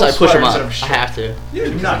some open those, I people push them sweater up. instead I of have to.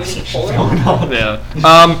 Dude, nuts. Pull it up.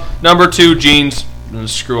 Yeah. Number 2, jeans.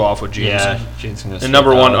 Screw off with jeans. Yeah, jeans can And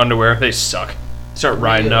number 1, underwear. They suck. Start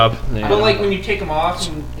riding up. But like when you take them off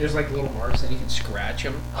and there's like little marks and you can scratch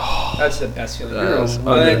them. That's the best feeling. No,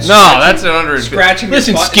 that's an under. Scratching your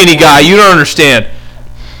Listen, butt skinny is guy, horrible. you don't understand.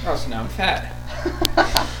 Oh, so now I'm fat.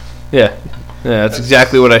 Yeah, that's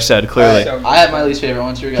exactly what I said. Clearly, So, I have my least favorite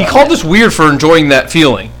ones. Here we go. he called us weird for enjoying that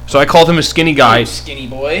feeling. So I called him a skinny guy. you skinny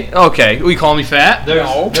boy. Okay, we call me fat.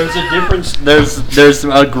 No. There's a difference. There's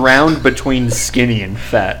a ground between skinny and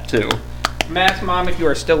fat too. Matt's mom, if you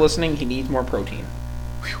are still listening, he needs more protein.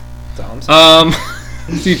 That's all I'm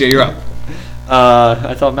saying. CJ, you're up.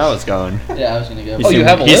 I thought Matt was going. Yeah, I was gonna go. He Oh, you seemed,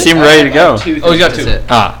 have a he list? seemed ready to go. Oh, he's got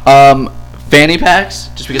 2. Fanny packs,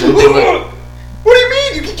 just because they look. What do you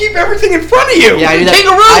mean? You can keep everything in front of you. Yeah, I do that. Take a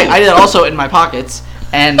room. I do that also in my pockets,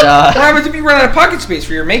 and What happens if you run out of pocket space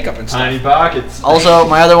for your makeup and stuff? pockets. also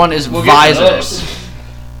my other one is We'll get to visors.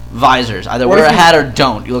 Visors. Either What wear if a you- hat or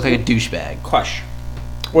don't. You look like a douchebag. Question.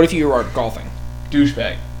 What if you are golfing?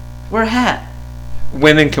 Douchebag. Wear a hat.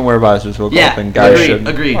 Women can wear visors while Yeah, golfing. Guys agreed. shouldn't.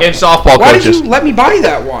 Agreed. And softball Why coaches. did you let me buy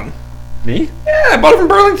that one? Me? Yeah, I bought it from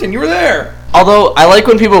Burlington. You were there. Although I like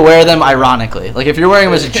when people wear them ironically. Like if you're wearing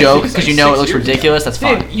them as a It's joke like because you know it 6 looks years ago. ridiculous, that's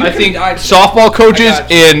fine. Dude, you I could've think died. softball coaches I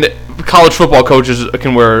got you. and college football coaches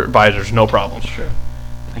can wear visors, no problem.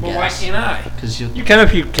 I Well, why guess. can't I? Because you. You can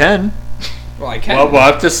if you can. Well, I can. Well, we'll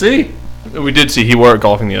have to see. We did see he wore it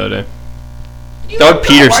golfing the other day. You Doug don't know.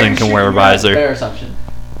 Peterson Why you can wear a shooting that? visor. Fair assumption.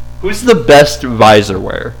 Who's the best visor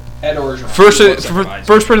wearer? Ed Orgeron. First He looks like a visor.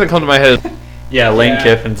 person that comes to my head is, Yeah, Lane Yeah.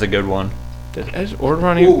 Kiffin's a good one. did Ed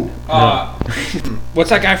Orgeron even? Ooh, what's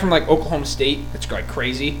that guy from like Oklahoma State? That's like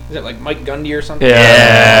crazy. Is it like Mike Gundy or something?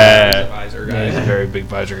 Yeah. He's a visor guy. He's a very big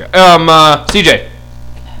visor guy. CJ.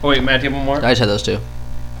 Oh wait, Matt, do you have one more? I just had those two.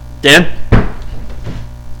 Dan?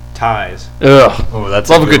 Ties. Ugh. Oh, that's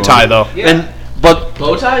Love a good tie, though. Yeah. But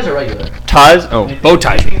Bow ties or regular? ties. Oh, bow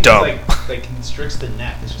ties are dumb. Like constricts the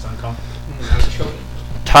neck. It's just uncomfortable.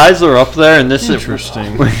 Ties are up there, and this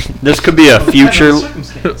Interesting. this could be a future.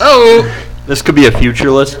 Oh. This could be a future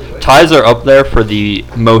list. Ties are up there for the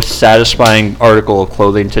most satisfying article of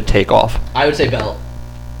clothing to take off. I would say belt.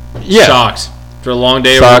 Yeah. Socks. For a long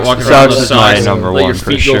day, Socks- walking around socks with is socks. my number let one your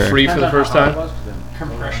for feet sure. go free for the first time.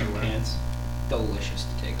 Compression pants. Delicious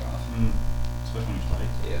to take off. Especially when you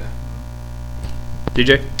fight.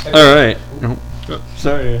 DJ? All right.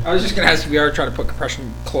 Sorry. I was just gonna ask if you ever try to put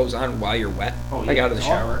compression clothes on while you're wet, like out of the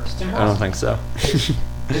shower. I don't think so.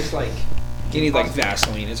 It's like you need like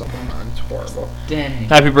Vaseline. It's all on. It's horrible. Dang.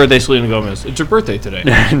 Happy birthday, Selena Gomez. It's your birthday today.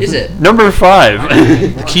 Is it? Number 5.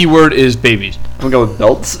 The key word is babies. I'm gonna go with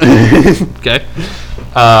belts. Okay?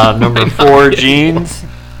 Number 4, jeans.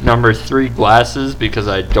 Number 3, glasses, because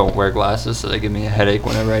I don't wear glasses, so they give me a headache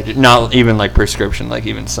whenever I do. Not even like prescription, like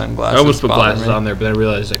even sunglasses. I almost put bother glasses me. on there, but I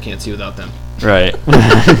realized I can't see without them. Right.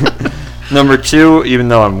 Number 2, even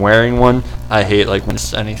though I'm wearing one, I hate like when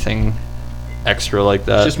it's anything extra like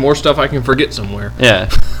that. It's just more stuff I can forget somewhere. Yeah.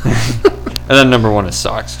 And then number 1 is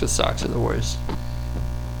socks, because socks are the worst.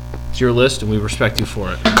 It's your list, and we respect you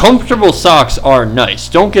for it. Comfortable socks are nice.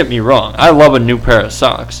 Don't get me wrong. I love a new pair of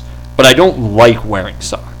socks, but I don't like wearing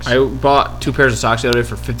socks. I bought 2 pairs of socks the other day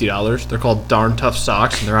for $50. They're called Darn Tough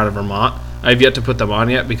Socks, and they're out of Vermont. I have yet to put them on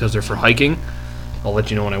yet because they're for hiking. I'll let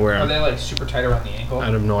you know when I wear Are them. they like super tight around the ankle? I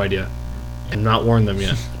have no idea. I've not worn them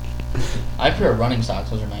yet. I prefer running socks.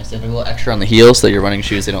 Those are nice. They have a little extra on the heels so that your running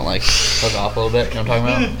shoes they don't like hook off a little bit. You know what I'm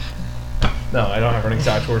talking about? No, I don't have running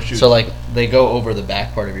socks or shoes. So like they go over the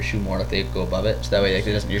back part of your shoe more, like they go above it, so that way like,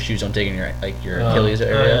 it doesn't, your shoes don't dig in your Achilles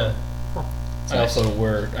area. I also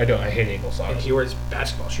wear. I hate ankle socks. He wears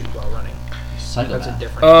basketball shoes while running. That's a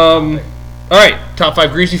different. All right, top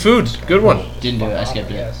 5 greasy foods. Good one. Didn't do it. I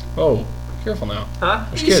skipped it. Oh, careful now. Huh?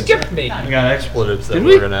 There's You kids. skipped me. We got expletives that Did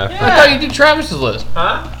we're we? gonna have. I thought you did Travis's list.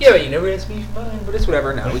 Huh? Yeah, but you never asked me for mine, but it's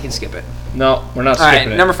whatever. No, we can skip it. No, we're not All right,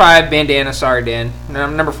 skipping it. number 5, bandana. Sorry, Dan.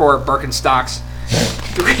 Number 4, Birkenstocks.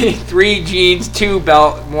 3 jeans, 2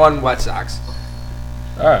 belt, 1 wet socks.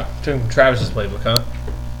 All right, took Travis's playbook, huh?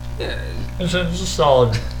 Yeah. It's a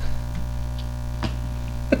solid.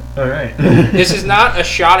 All right. This is not a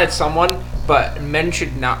shot at someone, but men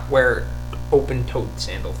should not wear open-toed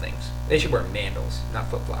sandal things. They should wear mandals, not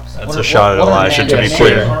flip-flops. That's a shot at Elijah, to be mandals?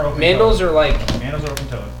 clear. Mandals are like, Mandals are open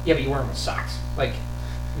toed. yeah, but you wear them with socks. Like,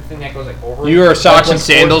 the thing that goes like over. You are a socks and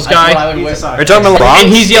sandals guy. I would wear. Are you talking about And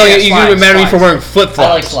he's yelling at you. Slides, You mad at me for slides. wearing flip I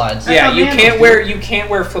like flops. slides. Yeah, That's you not can't mandals,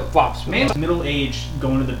 wear flip-flops. Man's middle age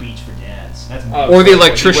going to the beach for dads. That's Oh. Or the He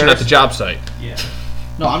electrician wears- at the job site. yeah.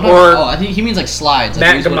 No, I'm Or- not. I think he means like slides. Like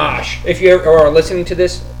Matt he's what- Gamache. If you are listening to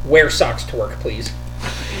this, wear socks to work, please.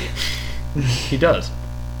 He does.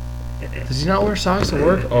 Does he not wear socks to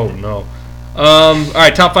work? Oh no. All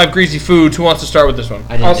right, top 5 greasy foods. Who wants to start with this one?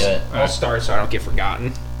 I didn't do it. I'll start so I don't get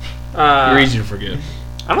forgotten. You're easy to forget.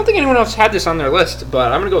 I don't think anyone else had this on their list,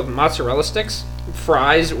 but I'm gonna go with mozzarella sticks,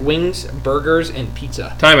 fries, wings, burgers, and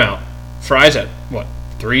pizza. Time out. Fries at what?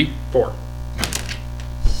 3? 4.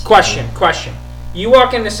 Question. You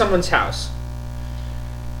walk into someone's house.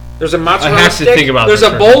 There's a mozzarella I have to stick. think about There's this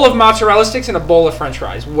a for a bowl of mozzarella sticks and a bowl of French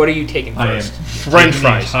fries. What are you taking first? French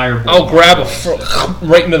fries. I'll grab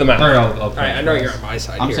right into the mouth. All right, I know you're on my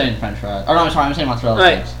side I'm here. saying French fries. Oh no, I'm sorry. I'm saying mozzarella All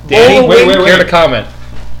right, sticks. Danny, bowl of wings- care to comment?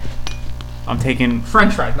 I'm taking.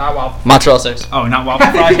 French fries, not waffle. Mozzarella sticks. Oh, not waffle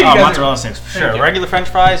fries. He Oh, doesn't- mozzarella sticks for sure. Thank you. Regular French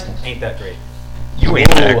fries ain't that great. You ain't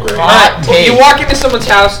that great. Hot take. You walk into someone's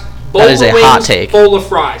house. Bowl That is of a wings, hot take. bowl of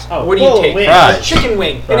fries. Oh, What do you bowl of take? wings. Fries. Chicken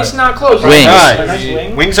wing, and Fries. it's not close. Wings. A nice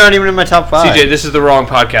wing. Wings aren't even in my top 5. CJ, this is the wrong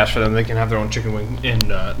podcast for them. They can have their own chicken wing and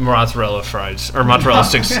mozzarella fries or mozzarella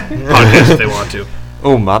sticks podcast if they want to.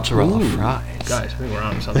 Oh, mozzarella fries. Guys, I think we're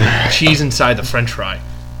on to something. Cheese inside the French fry.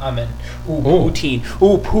 I'm in. Ooh, poutine.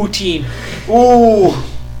 Ooh, poutine. Ooh.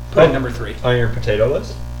 Put it number 3. On your potato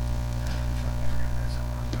list?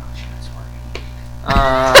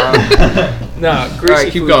 No, greasy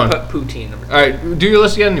Alright, keep food, going. Put poutine number 3. All right, do your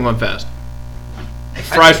list again. You went fast.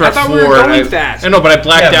 Fries were I at thought 4. we were going and fast. I know, but I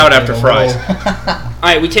blacked out after fries. All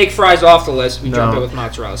right, we take fries off the list. We jump No. in with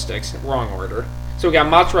mozzarella sticks. Wrong order. So we got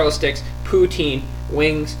mozzarella sticks, poutine,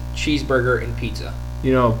 wings, cheeseburger, and pizza.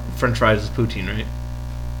 You know, French fries is poutine, right?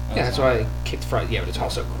 Yeah, that's why I kicked fries. Yeah, but it's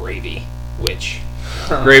also gravy, which...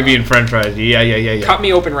 Gravy and French fries. Yeah. Cut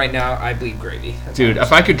me open right now. I bleed gravy. That's Dude, all.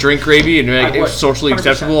 if I could drink gravy and make I it would. socially 100%.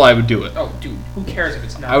 acceptable, I would do it. Oh, dude, who cares if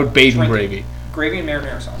it's not? I would bathe in drinking. gravy. Gravy and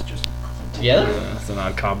marinara sauce, just Together? That's an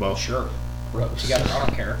odd combo. sure. Gross. Together, I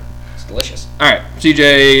don't care. It's delicious. All right,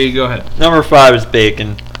 CJ, go ahead. Number 5 is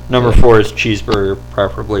bacon. Number 4 is cheeseburger,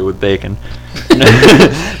 preferably with bacon.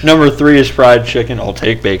 Number 3 is fried chicken. I'll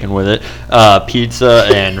take bacon with it. Pizza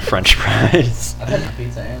and French fries. I've had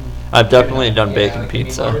pizza and. I've definitely done bacon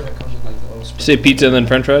pizza. Say pizza and then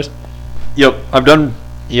French fries. Yep, I've done.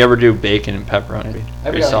 You ever do bacon and pepperoni? I've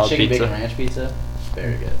Pretty got solid chicken pizza. bacon ranch pizza.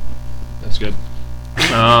 Very good. That's good.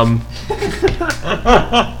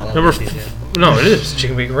 No, it is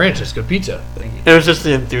chicken bacon ranch. That's good pizza. It was just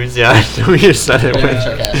the enthusiasm when you said it.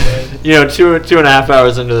 You know, 2.5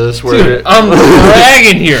 hours into this, Dude, I'm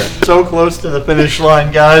dragging here. So close to the finish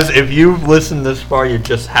line, guys. If you've listened this far, you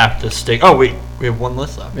just have to stick. Oh wait, we have one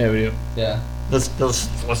list left. Yeah, we do. Yeah. Let's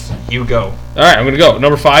you go. All right, I'm gonna go.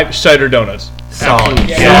 Number 5, cider donuts. Solid.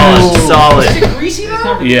 Yeah. Solid. Is it greasy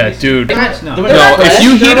though? Yeah, dude. No. No, if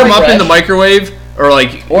you heat them up in the microwave or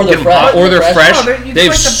like Or they're fresh. they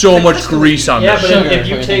have so much grease on them. if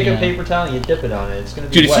you take a paper towel and you dip it on it, it's gonna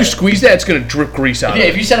be Dude, if wet. you squeeze that, it's gonna drip grease out. Yeah,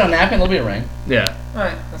 if you set on a napkin, there'll be a ring. Yeah.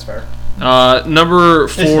 Alright, that's fair. Number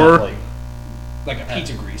It's not 4. Like a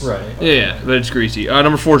pizza grease. right. Yeah, but it's greasy.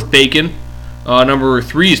 Number 4 is bacon. Number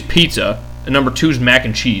 3 is pizza, and number 2 is mac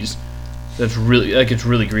and cheese. That's really it's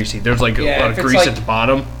really greasy. There's like a lot of grease at the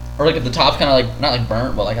bottom. Or like if the top's kind of like not like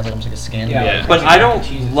burnt, but like has like almost like a skin. Yeah. But I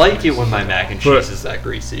don't like it when my mac and cheese is that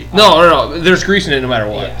greasy. No. There's grease in it no matter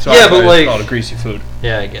what. Yeah. So Yeah, I but like- call it greasy food.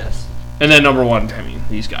 Yeah, I guess. And then number 1, I mean,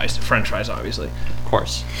 these guys, French fries, obviously. Of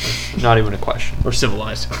course. Not even a question. We're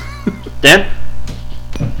civilized. Dan?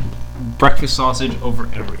 Breakfast sausage over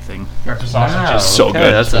everything. Breakfast sausage is so Okay,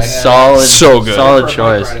 good. That's a Yeah. solid, So good. solid For a bike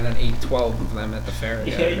choice. ride and then ate 12 of them at the fair.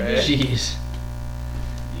 the other day. Jeez.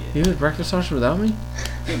 You had breakfast sausage without me?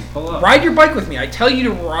 Pull up. Ride your bike with me. I tell you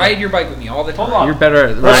to ride your bike with me all the time. You're better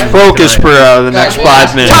at Let's riding focus tonight. for the next Guys,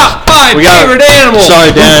 5 minutes. Top 5 We got- favorite animals!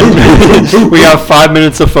 Sorry, Dan. We got 5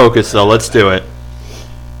 minutes of focus, though. Let's do it.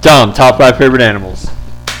 Tom, top 5 favorite animals.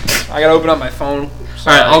 I gotta open up my phone.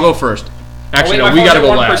 Alright, I'll go first. Actually, wait, no, my we phone's gotta at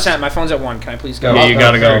go 1%. last. My phone's at 1. Can I please go? Yeah, you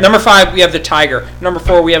gotta go. Number 5, we have the tiger. Number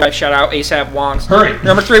 4, we have a shout out ASAP Wongs. Hurry.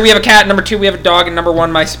 Number 3, we have a cat. Number 2, we have a dog. And number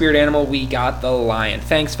 1, my spirit animal, we got the lion.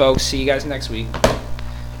 Thanks, folks. See you guys next week.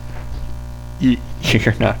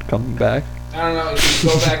 You're not coming back? I don't know. If you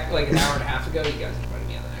go back like an hour and a half ago, you guys invited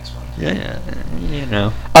me on the next one. Yeah, you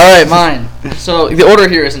know. All right, mine. So the order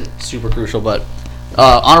here isn't super crucial, but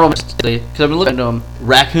honorable mention because I've been looking into them.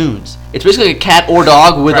 Raccoons. It's basically a cat or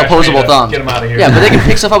dog with Crash opposable Panda. thumbs. Get them out of here. Yeah, but they can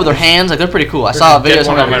pick stuff up with their hands. Like they're pretty cool. I saw a video of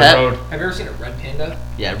Get one someone on got my a pet. road. Have you ever seen a red panda?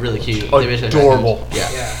 Yeah, really cute. They basically have Adorable. raccoons.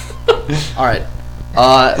 Yeah. Yeah. All right.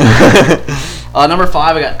 Number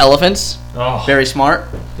 5, I got elephants. Oh, Very smart.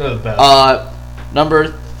 they're the best.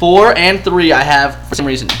 Number 4 and 3, I have for some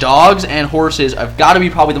reason dogs and horses. I've got to be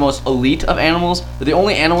probably the most elite of animals. They're the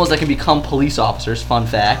only animals that can become police officers. Fun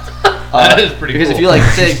fact. That is pretty Because cool. if you like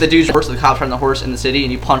say the dude's horse, the cops run the horse in the city,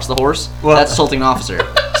 and you punch the horse, that's assaulting an officer.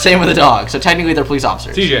 Same with the dog. So technically, they're police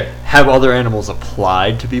officers. TJ. Have other animals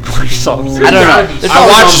applied to be police officers? I don't know. There's I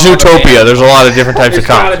probably watched some- Zootopia. There's a lot of different types of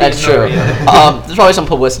cops. That's true. There's probably some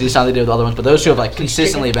publicity stuff they did with other ones, but those two have like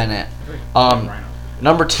consistently been it.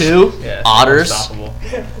 Number 2, otters.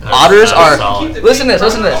 Otters are. Listen to this.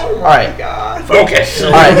 Listen to this. All right. Focus.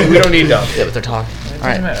 All right. We don't need them. Yeah, but they're talking. All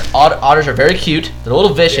right. Otters are very cute. They're a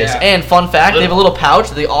little vicious. Yeah. And fun fact, they have a little pouch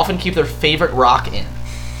that they often keep their favorite rock in.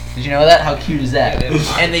 Did you know that? How cute is that?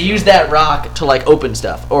 And they use that rock to like open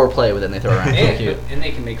stuff or play with it. And they throw it around. It's cute. And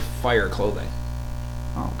they can make fire clothing.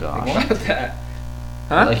 Oh gosh. What about that?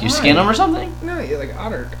 Huh? Like you skin them or something? No, yeah, like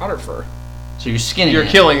otter fur. So you're skinning You're it.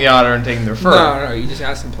 killing the otter and taking their fur. No, you just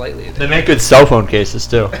ask them politely. They make good cell phone cases,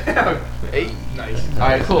 too. Nice. All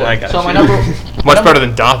right, cool. I got So you. my number. Much better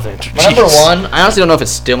than Dolphin. My number 1. I honestly don't know if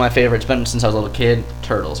it's still my favorite. It's been since I was a little kid.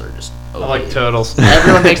 Turtles are just. I like turtles.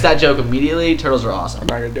 Everyone makes that joke immediately. Turtles are awesome. I'm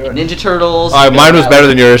not gonna do it. Ninja Turtles. Alright, mine was better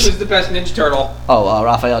than yours. Who's the best Ninja Turtle? Oh,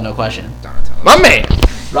 Raphael, no question. Donatello. My man.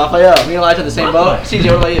 Raphael, me and Elijah in the same boat. CJ,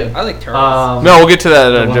 what about you? I like turtles. No, we'll get to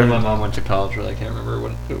that. The one my mom went to college with. I can't remember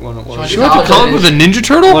what it was. She went to college with a Ninja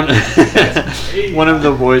Turtle? One of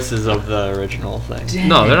the voices of the original thing.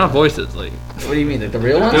 No, they're not voices. Like What do you mean, like the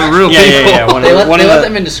real ones? they're real Yeah, people. yeah, yeah. One They of, let, one they of let the,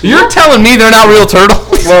 them into school. You're telling me they're not real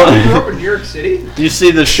turtles? I grew up in New York City. You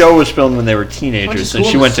see, the show was filmed when they were teenagers, and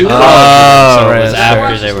she went to Oh, college, so it was right,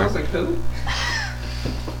 after Smells they were. like poo.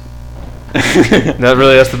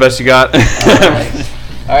 That's the best you got.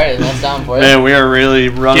 All right, that's down for you. Man, we are really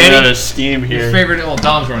running Danny, out of steam here. favorite? Well,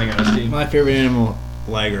 Dom's running out of steam. My favorite animal,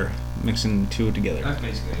 lager. Mixing two together. That's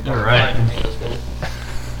basically. All right.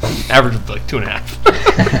 Average of like 2.5.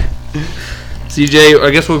 CJ, I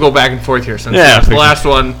guess we'll go back and forth here since Yeah, that's the last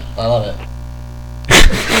one. I love it.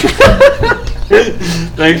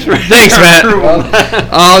 Thanks, Matt.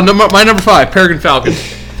 My number 5, peregrine falcon,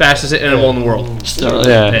 fastest animal in the world. Still,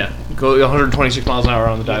 yeah. Go 126 miles an hour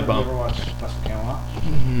on the dive bomb. Ever watch Western Camelot?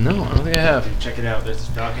 No, I don't think I have. Check it out. There's this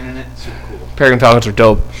falcon in it. It's super cool. Peregrine falcons are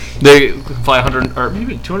dope. They fly 100 or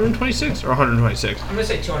maybe 226 or 126. I'm gonna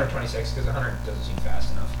say 226 because 100 doesn't seem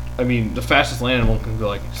fast enough. I mean, the fastest land animal can go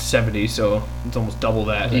like 70, so it's almost double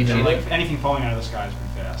that. Even like anything falling out of the sky is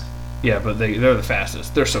pretty fast. Yeah, but they're the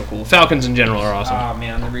fastest. They're so cool. Falcons in general are awesome. Oh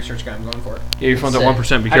man, I'm the research guy. I'm going for it. Yeah, your phone's at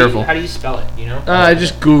 1%. Be careful. How do you spell it? You know?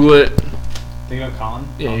 Just Google it. Think about Colin?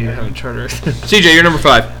 Yeah, you have a charter. CJ, you're number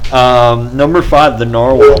 5. Number 5, the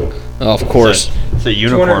narwhal. Oh, of course. It's a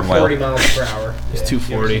unicorn 240 whale. miles per hour. It's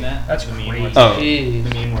 240. That's the meme. Oh. The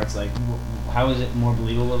meme where it's like, how is it more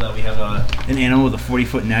believable that we have an animal with a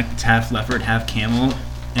 40-foot neck that's half leopard, half camel,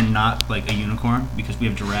 and not like a unicorn? Because we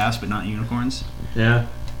have giraffes but not unicorns. Yeah.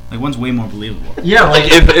 Like one's way more believable. Yeah, like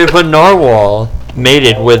if a narwhal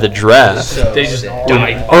mated with a giraffe, They just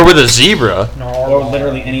die. or with a zebra, Or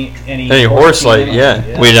literally any horse, like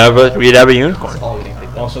we'd have a unicorn.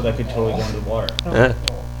 Also, that could totally go into the water. Yeah.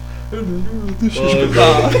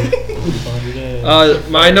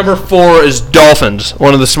 My number 4 is dolphins.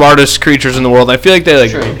 One of the smartest creatures in the world. I feel like they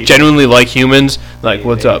genuinely like humans. Like,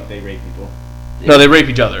 what's up? They rape people. No, they rape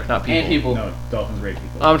each other, not people. And people. No, dolphins rape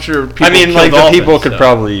people. I'm sure people I mean, kill like the dolphins, people could so.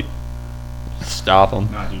 probably stop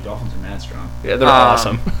them. Nah, dude, dolphins are mad strong. Yeah, they're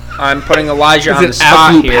awesome. I'm putting Elijah It's on an the spot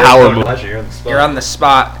absolute here. power move. You're on the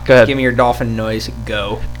spot. Go ahead. Give me your dolphin noise.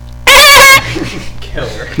 Go.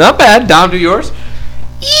 Killer. Not bad. Dom, do yours.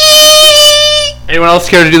 Anyone else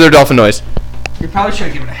care to do their dolphin noise? You probably should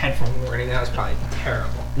have given a headphone warning. That was probably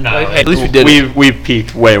terrible. No, At least we did it. We've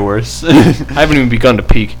peaked way worse. I haven't even begun to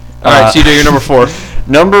peak. All right, CJ, you're number 4.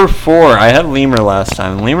 Number 4, I had lemur last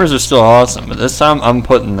time. Lemurs are still awesome, but this time I'm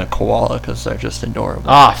putting the koala because they're just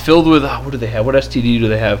adorable. Filled with what do they have? What STD do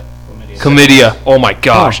they have? Chlamydia. Oh my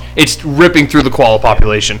gosh, it's ripping through the koala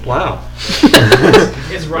population. Wow.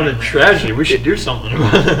 It's running tragedy. We should do something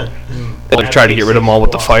about it. They tried to get rid of them all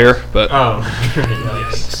with the fire, but Oh.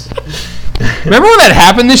 remember when that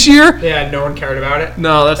happened this year? Yeah, no one cared about it.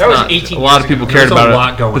 No, that's That was not. 18 A lot of years people ago. cared There's a about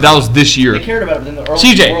lot it, going but that was this year. They cared about it, but then the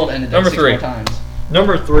CJ, world ended number 6 3. more times.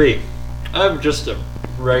 Number 3, I have just a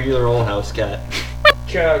regular old house cat.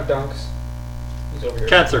 Chug dunks. He's over here.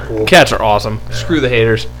 Cats are cool. Cats are awesome. Screw the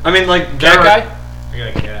haters. I mean, like, Cat guy? I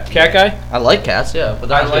got a cat. Cat guy? I like cats, yeah, but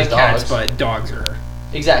I that's like dogs. cats, but dogs are.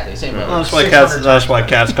 Exactly, same way. That's why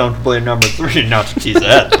cats comfortably at number 3, not to tease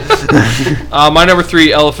that. My number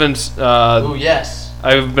 3, elephants. Ooh, yes.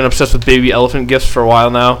 I've been obsessed with baby elephant gifts for a while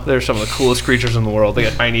now. They're some of the coolest creatures in the world. They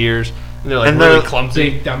got tiny ears. And they're like And really they're clumsy.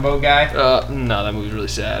 Big Dumbo guy. No, that movie's really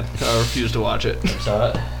sad. I refuse to watch it.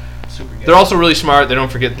 Saw it. Super good. They're also really smart. They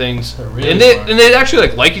don't forget things. really and they actually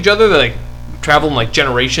like each other. They like travel in like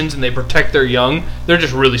generations and they protect their young. They're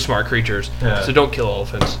just really smart creatures. Yeah. So don't kill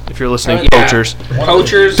elephants if you're listening, Yeah. poachers.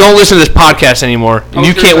 Poachers. Don't listen to this podcast anymore. And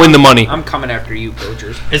you Poachers, can't win the money. I'm coming after you,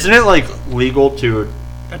 poachers. Isn't it, like, legal to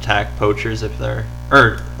attack poachers if they're...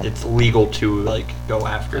 Or it's legal to, like, go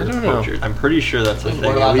after I don't know. poachers? I'm pretty sure that's a We're thing.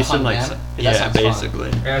 allowed At to least in, hunt like... them? Yeah, That sounds fun. basically.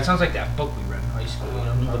 Yeah, it sounds like that book we read in high school.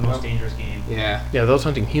 You know, The most dangerous game. Yeah. Yeah, those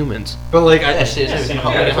hunting humans. But, like, Yeah, seriously, Yeah, we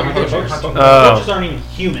can yeah, hunt poachers. poachers. Poachers aren't even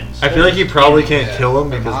humans. I feel like you probably can't Yeah. kill them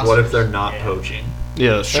They're because what if monsters. they're not Yeah. poaching?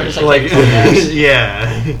 Yeah, that's They're true. just Like, like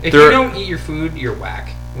yeah. If They're- you don't eat your food, you're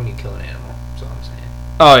whack when you kill an animal. That's all I'm saying.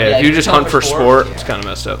 Oh yeah, Yeah, if you if just you hunt hunt for for sport, sport, it's yeah. kind of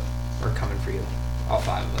messed up. We're coming for you. All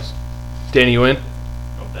 5 of us. Danny, you win?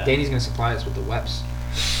 Danny's gonna supply us with the webs.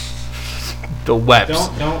 The Weps.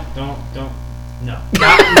 Don't. No.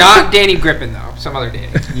 Not Danny Griffin though. Some other Danny.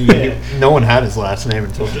 Yeah. No one had his last name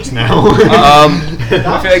until just now. I'm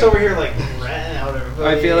feel like- over here like ratting out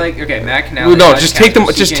everybody. I feel like okay, Matt Canal. Well, no, just take them.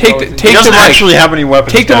 Just take the he take the doesn't mic. actually have any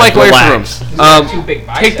weapons. Take the guys. mic away from Relax. him. got two big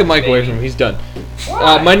Take the biceps, mic away baby. from him. He's done.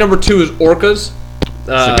 My number 2 is orcas.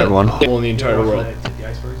 That's a good one. In the entire world. The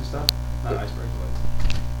icebergs and stuff. Not icebergs,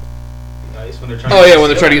 but the ice when they're trying. Oh, yeah, when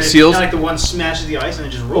they're trying to get seals. Like the one smashes the ice and it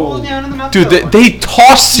just rolls down in the mouth. Dude, they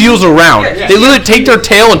toss seals around. Yeah, yeah. They literally take their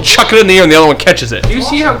tail and chuck it in the air, and the other one catches it. Do you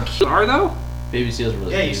see how cute they are though? Baby seals are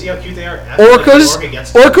really Yeah, you cute. see how cute they are. After, like, the Orcas, orca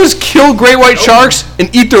gets- orcas kill great white sharks and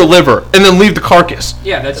eat their liver, and then leave the carcass.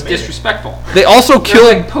 Yeah, that's amazing. disrespectful. They also They're kill.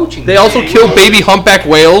 like poaching. They also kill baby humpback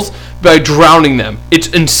whales by drowning them. It's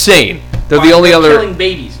insane. They're the only other. killing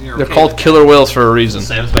babies. And you're They're okay called with killer whales for a reason.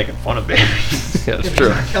 Sam's making fun of babies. Yeah, that's it. true.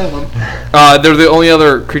 You're killing them. They're the only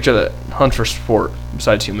other creature that hunt for sport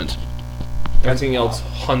besides humans. Everything else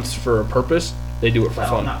hunts for a purpose. They do it for Well,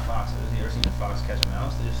 fun. not foxes. You ever seen a fox catch a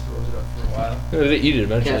mouse? They just throws it up for a while. They eat it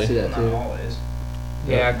Cats do eventually. that Not too. always.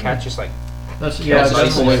 Yeah, cats just like That's They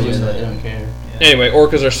don't care. Anyway,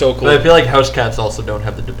 orcas are so cool. But I feel like house cats also don't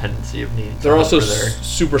have the dependency of needs. They're also for their-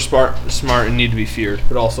 super smart and need to be feared,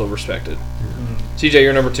 but also respected. CJ,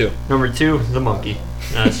 you're number 2. Number 2, the monkey.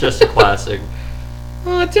 It's just a classic.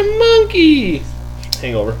 Oh, it's a monkey.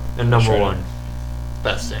 Hangover. And number Straight 1,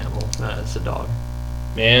 best animal. It's a dog.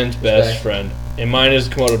 Man's best friend. And mine is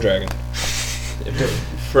Komodo dragon. It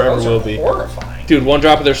forever Those will are be. horrifying. Dude, one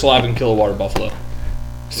drop of their saliva can kill a water buffalo.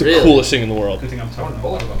 It's the Really? coolest thing in the world. Good thing I'm talking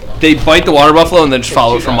about. They bite the water buffalo and then just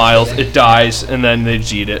follow it for miles. It dies and then they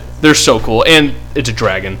just eat it. They're so cool. And it's a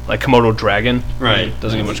dragon, like Komodo dragon. Right.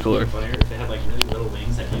 Doesn't get much cooler. Funnier if they had like really little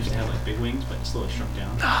wings that used to have like big wings, but slowly shrunk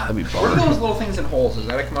down. That'd be What are bummer. those little things in holes? Is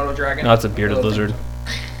that a Komodo dragon? No, it's a bearded lizard.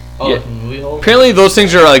 Oh, Yeah. like movie hole? Apparently those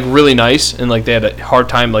things are like really nice and like they had a hard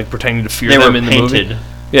time like pretending to fear They them were in the painted. movie.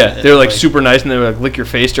 Yeah, they were like Like- super nice and they would like lick your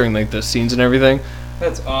face during like the scenes and everything.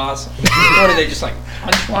 That's awesome. What did they just like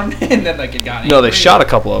punch one and then like it got No, they angry? shot a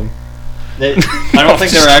couple of them. I don't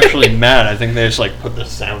think they were actually mad. I think they just like put the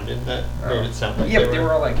sound in that made it sound like Yeah, but they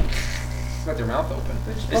were all like with their mouth open.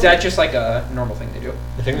 Is that just like a normal thing to do?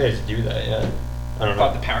 I think they just do that. Yeah. I I don't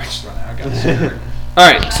thought know. the power just run out. Got scared.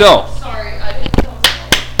 All right, so Sorry, I didn't know.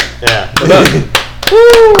 Yeah.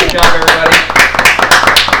 Good job, everybody.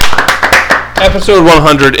 episode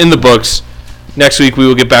 100 in the books. Next week we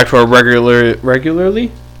will get back to our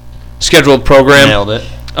regularly scheduled program. Nailed it.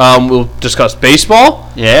 We'll discuss baseball.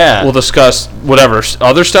 Yeah. We'll discuss whatever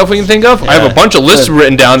other stuff we can think of. I have a Yeah. bunch of lists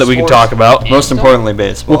written down that we can talk about. Most importantly,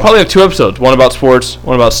 baseball. We'll probably have 2 episodes. One about sports,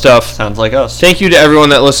 one about stuff. Sounds like us. Thank you to everyone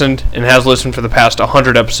that listened and has listened for the past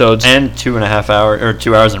 100 episodes. And 2.5 hours or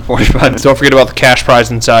 2 hours and 45 minutes. Don't forget about the cash prize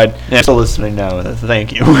inside. Yeah, still listening now.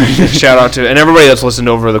 Thank you. Shout out to and everybody that's listened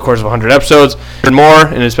over the course of 100 episodes. And more,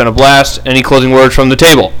 and it's been a blast. Any closing words from the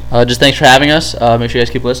table? Just thanks for having us. Make sure you guys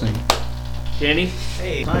keep listening. Danny?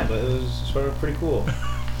 Hey, but it was sort of pretty cool.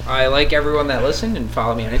 I like everyone that listened and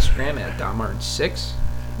follow me on Instagram at DonMartin6.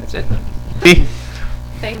 That's it.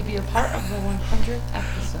 Thank you to be a part of the 100th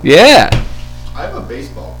episode. Yeah. I have a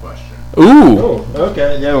baseball question. Ooh.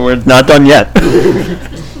 Okay. Yeah, we're not done yet.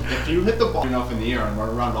 If you hit the ball enough in the air and run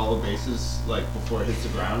around all the bases like before it hits the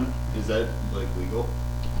ground, is that like legal?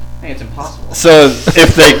 I think it's impossible. So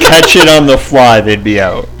if they catch it on the fly, they'd be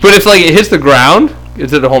out. But if like it hits the ground,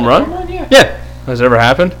 is it a home run? Yeah. Has it ever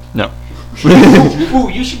happened? No. Ooh,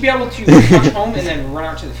 you should be able to punch home and then run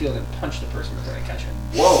out to the field and punch the person before they catch it.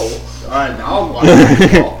 Whoa! Alright, now I'm watching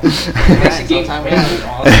baseball. It makes the game Sometime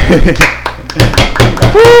crazy.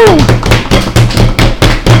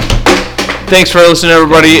 Thanks for listening,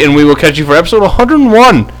 everybody, and we will catch you for episode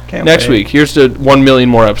 101 next wait. week. Here's to 1 million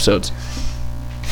more episodes.